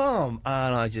Emmerdale Farm."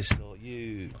 And I just thought,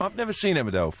 I've never seen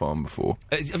Emmerdale Farm before.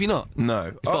 Have you not? No.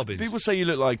 It's Bobbins. People say you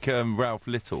look like Ralph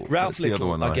Little. Ralph That's Little, the other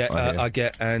one I get, hear. I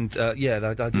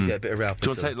do get a bit of Ralph Do you Little.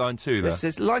 want to take line 2, This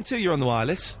is line 2, you're on the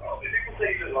wireless.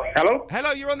 Hello?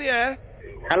 Hello, you're on the air.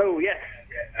 Hello, yes.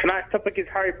 Tonight's topic is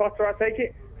Harry Potter, I take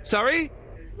it? Sorry?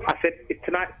 I said, is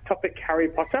tonight's topic Harry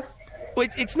Potter? Well,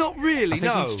 it's not really, I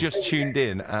think no. he's just tuned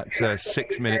in at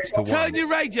 6 minutes to 1. Turn your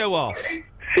radio off.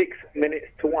 6 minutes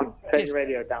to 1. Turn your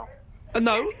radio down.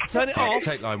 No, turn it off.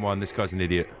 Take line 1, this guy's an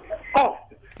idiot. Oh!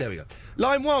 There we go.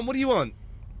 Line 1, what do you want?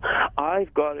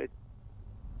 I've got it.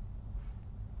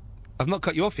 I've not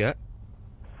cut you off yet.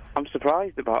 I'm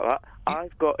surprised about that.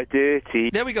 I've got a dirty...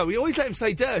 There we go. We always let him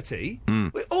say dirty.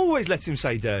 We always let him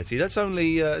say dirty. That's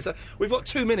only... so we've got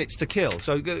 2 minutes to kill,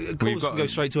 so calls can go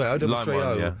straight to air. line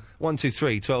 1, yeah. 1 2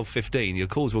 3 12 15. Your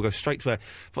calls will go straight to air.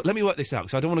 But let me work this out,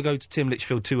 because I don't want to go to Tim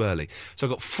Litchfield too early. So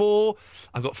I've got 4,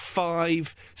 I've got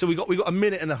 5, so we've got a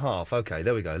minute and a half. OK,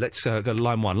 there we go. Let's go to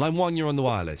line 1. Line 1, you're on the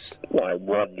wireless. Line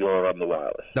 1, you're on the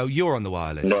wireless. No, you're on the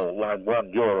wireless. No, line 1,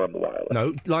 you're on the wireless.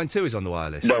 No, line 2 is on the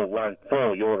wireless. No, line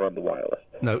 4, you're on the wireless.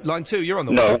 No, line 2, you're on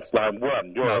the No, wireless. line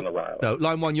 1, you're on the wireless. No,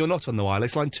 line 1, you're not on the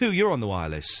wireless. Line 2, you're on the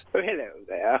wireless. Oh, hello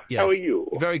there. Yes. How are you?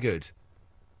 Very good.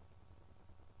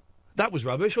 That was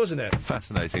rubbish, wasn't it?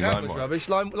 Fascinating. That line was 1. rubbish.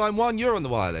 Line 1, you're on the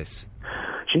wireless.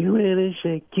 She really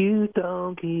shake you,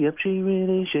 donkey up. She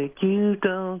really shake you,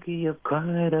 donkey up.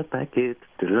 Quite a packet.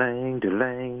 Delang,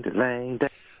 delang, delang, delang.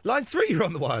 Line 3, you're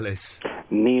on the wireless.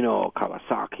 Nino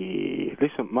Kawasaki.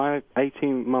 Listen, my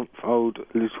 18-month-old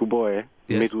little boy,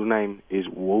 middle name is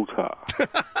Walter.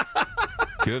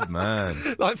 Good man.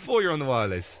 Line 4, you're on the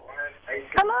wireless.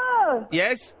 Hello.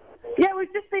 Yes? Yeah,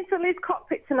 we've just been to Lee's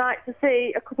Cockpit tonight to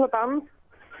see a couple of bands.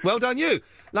 Well done, you.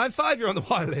 Line 5, you're on the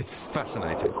wireless.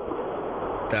 Fascinating.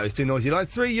 That was too noisy. Line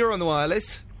 3, you're on the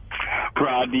wireless.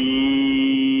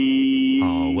 Praddy.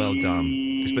 Oh, well done.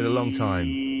 It's been a long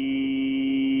time.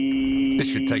 This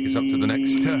should take us up to the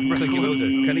next record. I think it will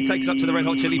do. Can he take us up to the Red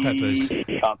Hot Chili Peppers?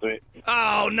 Can't do it.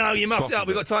 Oh, no, you muffed it up.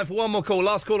 We've got time for one more call.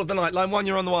 Last call of the night. Line 1,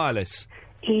 you're on the wireless.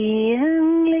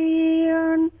 Ian Lee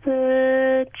on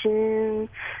Virgin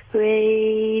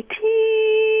Radio,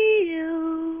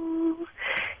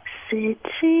 sitting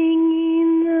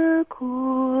in the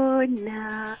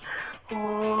corner,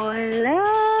 all